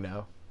looping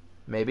now.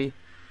 Maybe?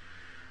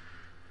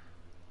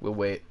 We'll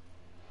wait.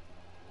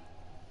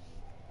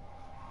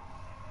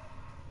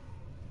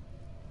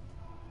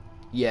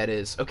 Yeah, it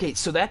is. Okay,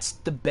 so that's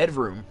the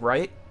bedroom,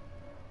 right?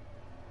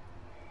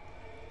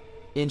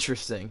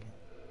 Interesting.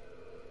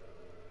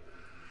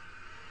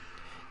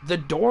 The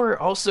door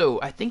also,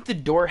 I think the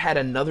door had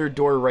another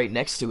door right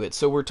next to it,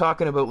 so we're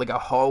talking about like a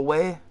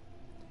hallway.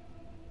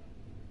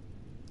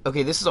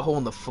 Okay, this is a hole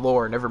in the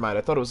floor. Never mind,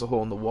 I thought it was a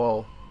hole in the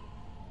wall.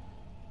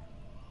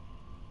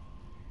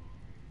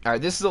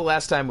 Alright, this is the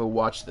last time we'll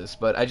watch this,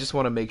 but I just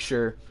want to make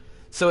sure.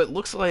 So it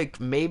looks like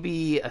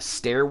maybe a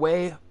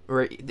stairway,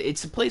 or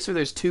it's a place where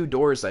there's two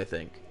doors, I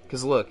think.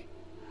 Because look.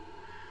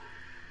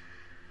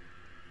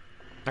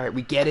 Alright,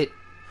 we get it.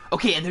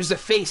 Okay, and there's a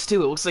face,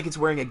 too. It looks like it's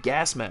wearing a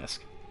gas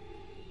mask.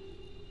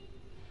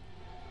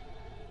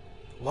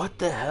 What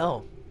the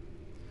hell?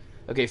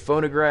 Okay,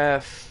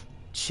 phonograph,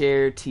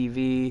 chair,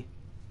 TV.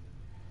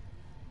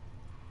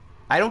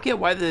 I don't get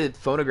why the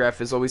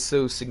phonograph is always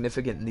so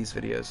significant in these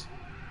videos.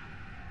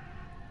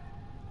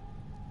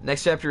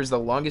 Next chapter is the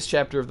longest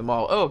chapter of them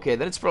all. Oh, okay,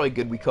 then it's probably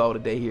good we call it a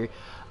day here.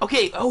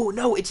 Okay, oh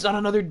no, it's not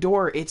another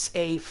door. It's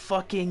a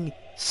fucking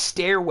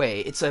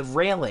stairway. It's a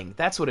railing.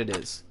 That's what it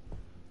is.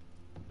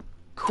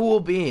 Cool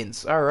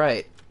beans.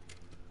 Alright.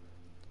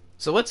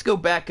 So let's go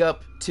back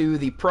up to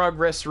the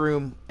progress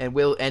room, and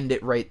we'll end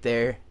it right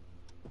there.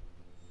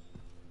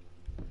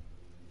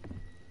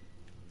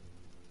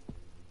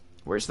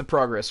 Where's the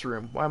progress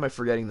room? Why am I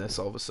forgetting this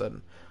all of a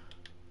sudden?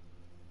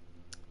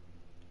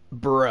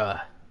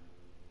 Bruh.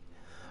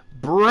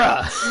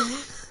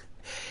 Bruh.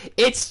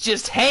 It's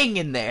just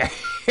hanging there.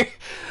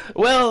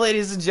 Well,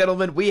 ladies and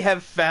gentlemen, we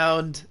have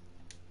found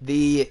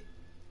the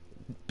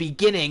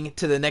beginning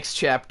to the next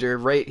chapter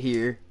right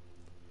here.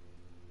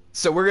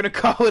 So we're gonna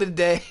call it a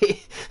day.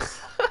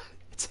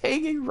 It's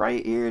hanging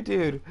right here,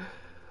 dude.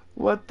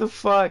 What the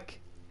fuck?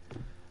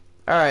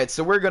 Alright,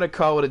 so we're gonna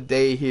call it a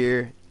day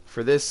here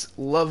for this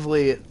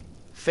lovely,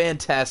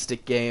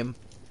 fantastic game.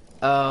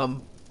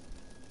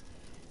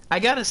 I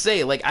gotta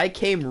say, like, I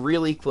came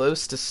really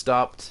close to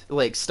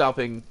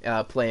stopping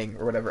playing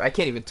or whatever. I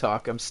can't even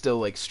talk. I'm still,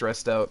 like,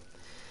 stressed out.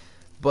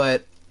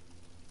 But,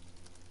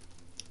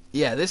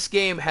 yeah, this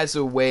game has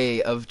a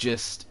way of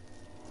just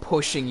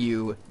pushing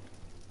you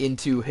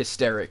into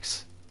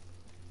hysterics.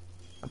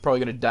 I'm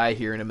probably gonna die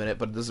here in a minute,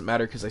 but it doesn't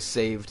matter because I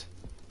saved.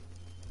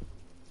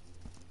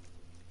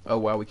 Oh,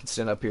 wow, we can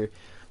stand up here.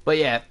 But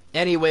yeah,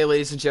 anyway,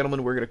 ladies and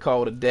gentlemen, we're gonna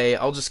call it a day.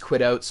 I'll just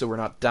quit out so we're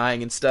not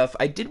dying and stuff.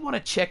 I did want to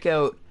check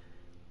out...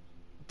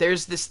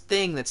 There's this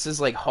thing that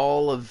says, like,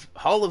 Hall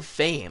of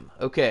Fame.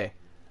 Okay.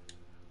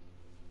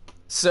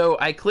 So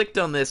I clicked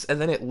on this,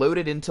 and then it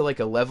loaded into, like,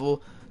 a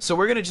level. So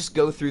we're gonna just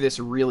go through this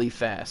really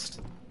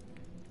fast.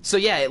 So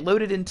yeah, it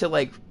loaded into,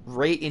 like,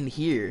 right in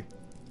here.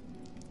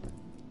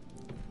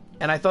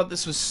 And I thought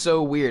this was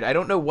so weird. I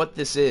don't know what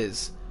this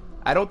is.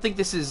 I don't think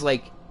this is,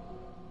 like...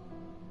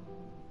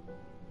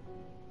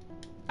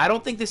 I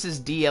don't think this is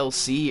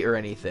DLC or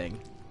anything.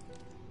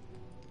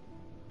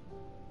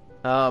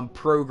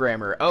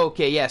 Programmer. Oh,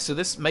 okay, yeah, so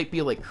this might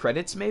be, like,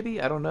 credits,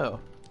 maybe? I don't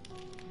know.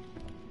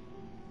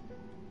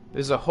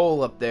 There's a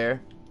hole up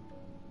there.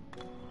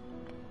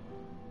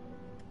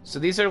 So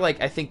these are, like,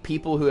 I think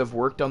people who have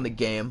worked on the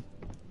game.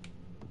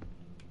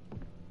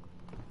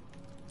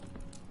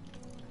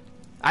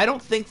 I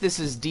don't think this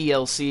is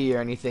DLC or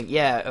anything.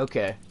 Yeah,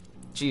 okay.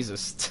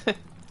 Jesus.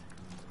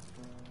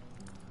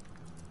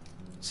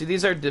 See,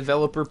 these are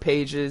developer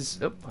pages.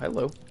 Oh,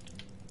 hello.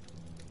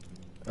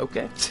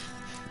 Okay.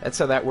 That's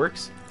how that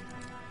works.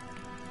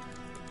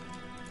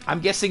 I'm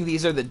guessing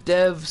these are the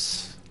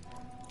devs.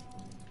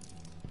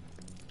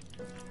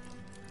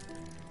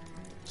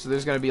 So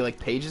there's gonna be like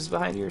pages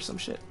behind you or some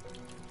shit.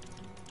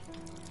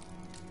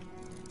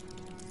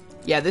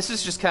 Yeah, this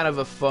is just kind of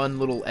a fun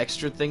little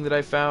extra thing that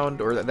I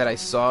found, or that I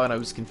saw and I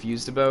was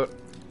confused about.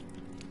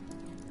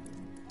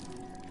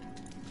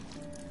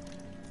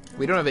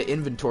 We don't have an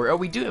inventory. Oh,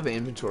 we do have an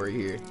inventory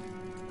here.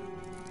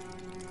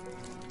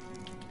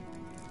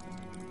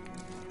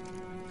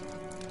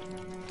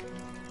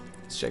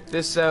 Let's check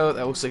this out.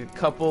 That looks like a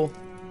couple.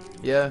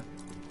 Yeah.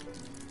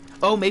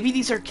 Oh, maybe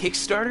these are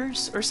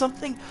Kickstarters or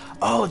something?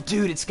 Oh,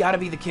 dude, it's gotta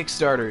be the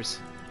Kickstarters.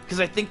 Because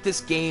I think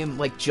this game,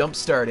 like,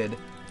 jump-started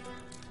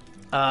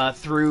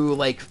through,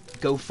 like,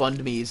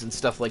 GoFundMes and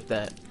stuff like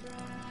that.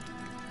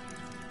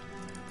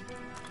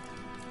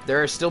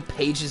 There are still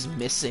pages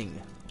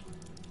missing.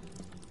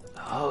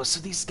 Oh,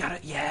 so these gotta...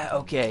 Yeah,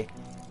 okay.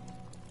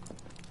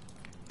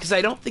 Because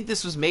I don't think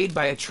this was made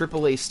by a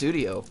AAA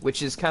studio,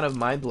 which is kind of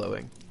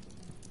mind-blowing.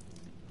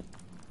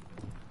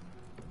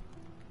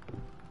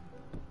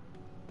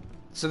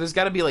 So there's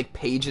gotta be, like,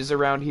 pages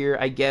around here,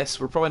 I guess.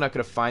 We're probably not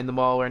gonna find them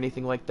all or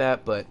anything like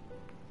that, but...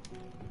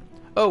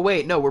 Oh,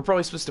 wait, no, we're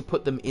probably supposed to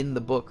put them in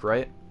the book,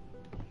 right?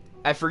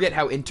 I forget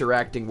how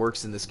interacting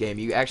works in this game.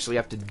 You actually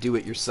have to do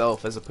it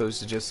yourself, as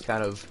opposed to just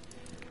kind of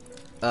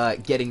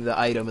getting the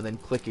item and then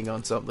clicking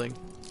on something.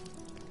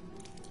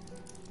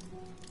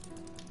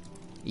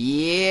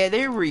 Yeah,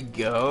 there we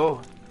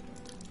go.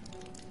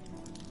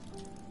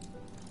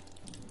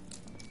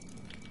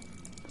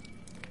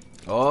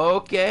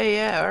 Okay,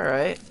 yeah,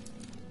 alright.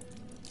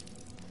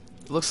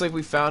 Looks like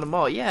we found them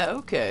all. Yeah,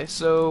 okay,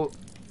 so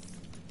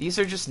these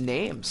are just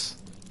names.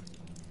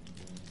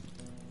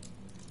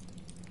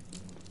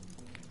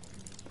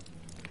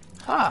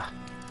 Huh.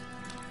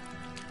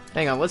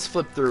 Hang on, let's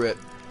flip through it.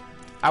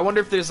 I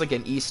wonder if there's like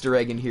an Easter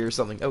egg in here or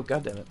something. Oh,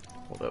 goddammit.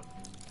 Hold up.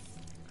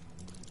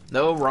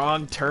 No,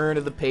 wrong turn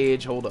of the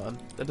page. Hold on.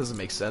 That doesn't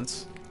make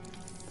sense.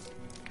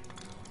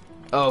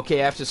 Oh,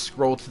 okay, I have to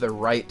scroll to the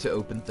right to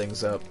open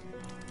things up.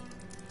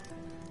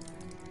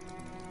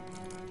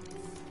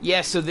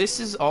 Yeah, so this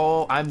is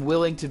all... I'm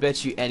willing to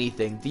bet you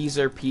anything. These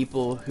are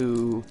people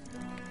who...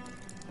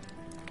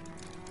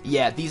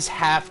 Yeah, these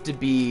have to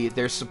be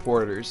their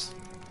supporters.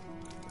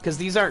 Because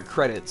these aren't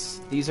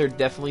credits. These are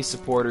definitely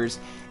supporters.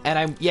 And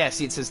I'm... Yeah,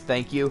 see, it says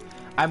thank you.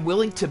 I'm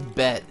willing to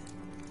bet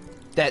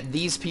that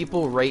these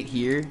people right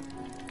here...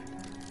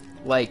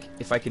 Like,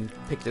 if I can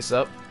pick this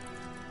up...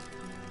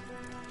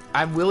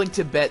 I'm willing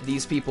to bet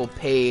these people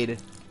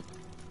paid...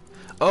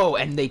 Oh,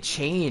 and they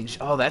change.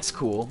 Oh, that's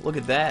cool. Look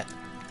at that.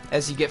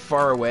 As you get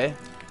far away.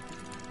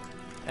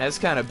 That's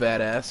kind of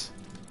badass.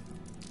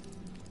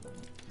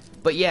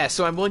 But yeah,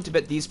 so I'm willing to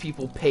bet these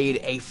people paid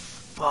a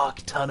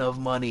fuck ton of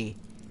money.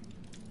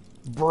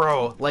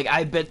 Bro, like,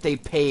 I bet they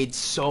paid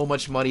so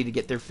much money to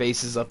get their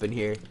faces up in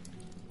here.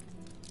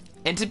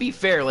 And to be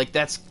fair, like,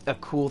 that's a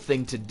cool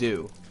thing to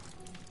do.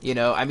 You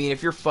know, I mean,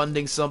 if you're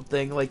funding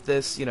something like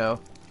this, you know.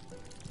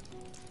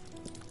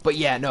 But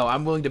yeah, no,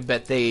 I'm willing to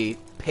bet they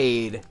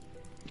paid...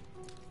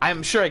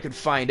 I'm sure I could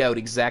find out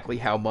exactly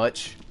how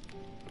much.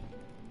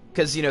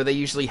 Because, you know, they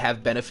usually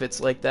have benefits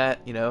like that,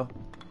 you know.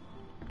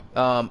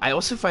 I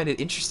also find it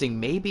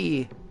interesting,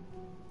 maybe...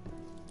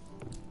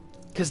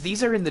 Because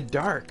these are in the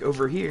dark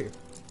over here.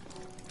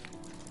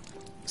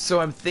 So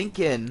I'm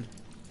thinking...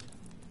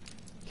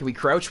 Can we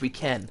crouch? We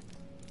can.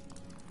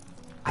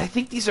 I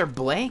think these are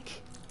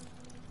blank.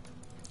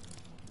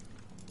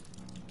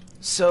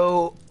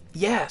 So,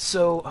 yeah,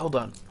 so, hold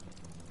on.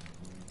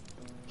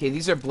 Okay,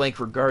 these are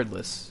blank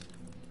regardless.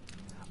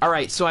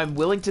 Alright, so I'm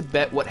willing to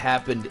bet what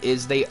happened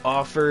is they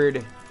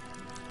offered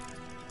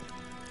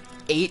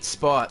 8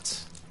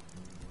 spots.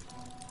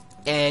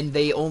 And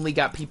they only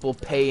got people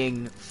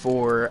paying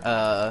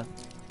for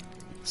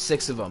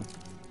 6 of them.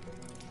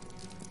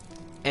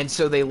 And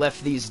so they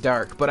left these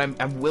dark. But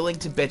I'm willing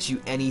to bet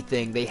you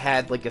anything. They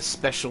had like a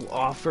special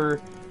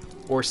offer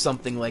or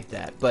something like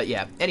that. But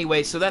yeah,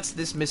 anyway, so that's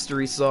this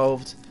mystery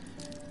solved.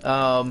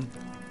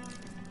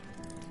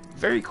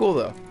 Very cool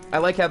though. I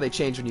like how they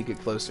change when you get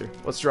closer.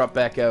 Let's drop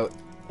back out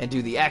and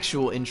do the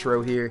actual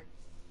intro here.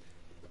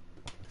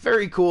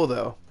 Very cool,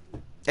 though.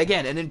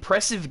 Again, an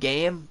impressive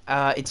game.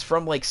 It's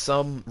from, like,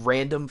 some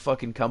random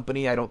fucking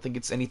company. I don't think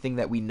it's anything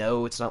that we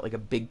know. It's not, like, a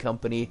big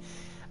company.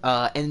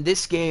 And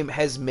this game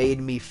has made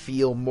me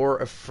feel more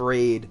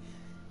afraid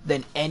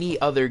than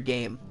any other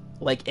game.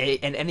 Like,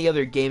 and any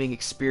other gaming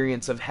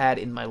experience I've had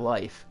in my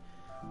life.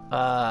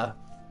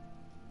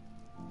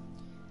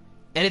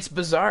 And it's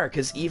bizarre,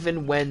 because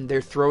even when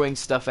they're throwing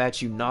stuff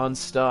at you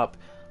non-stop,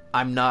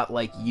 I'm not,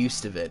 like,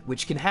 used to it,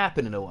 which can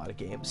happen in a lot of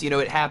games. You know,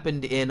 it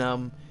happened in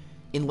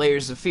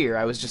Layers of Fear.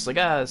 I was just like,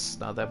 it's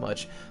not that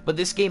much. But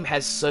this game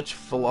has such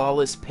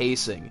flawless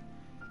pacing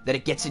that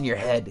it gets in your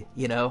head,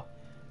 you know?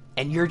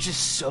 And you're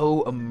just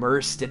so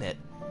immersed in it.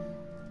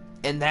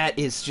 And that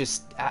is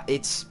just,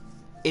 it's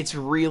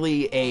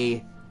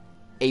really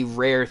a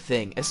rare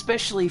thing,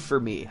 especially for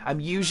me. I'm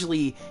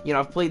usually,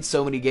 I've played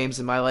so many games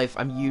in my life,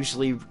 I'm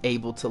usually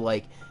able to,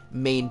 like,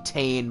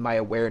 maintain my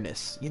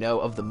awareness,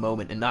 of the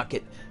moment and not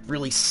get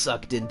really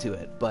sucked into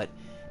it. But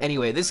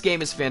anyway, this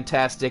game is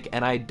fantastic,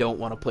 and I don't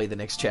want to play the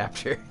next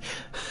chapter.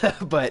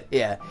 But,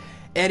 yeah.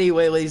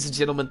 Anyway, ladies and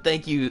gentlemen,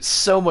 thank you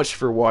so much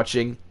for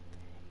watching.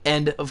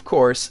 And, of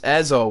course,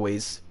 as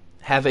always,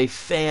 have a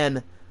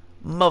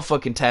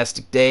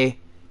fan-motherfucking-tastic day,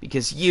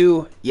 because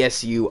you,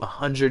 yes you,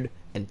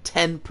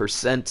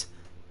 110%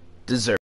 deserve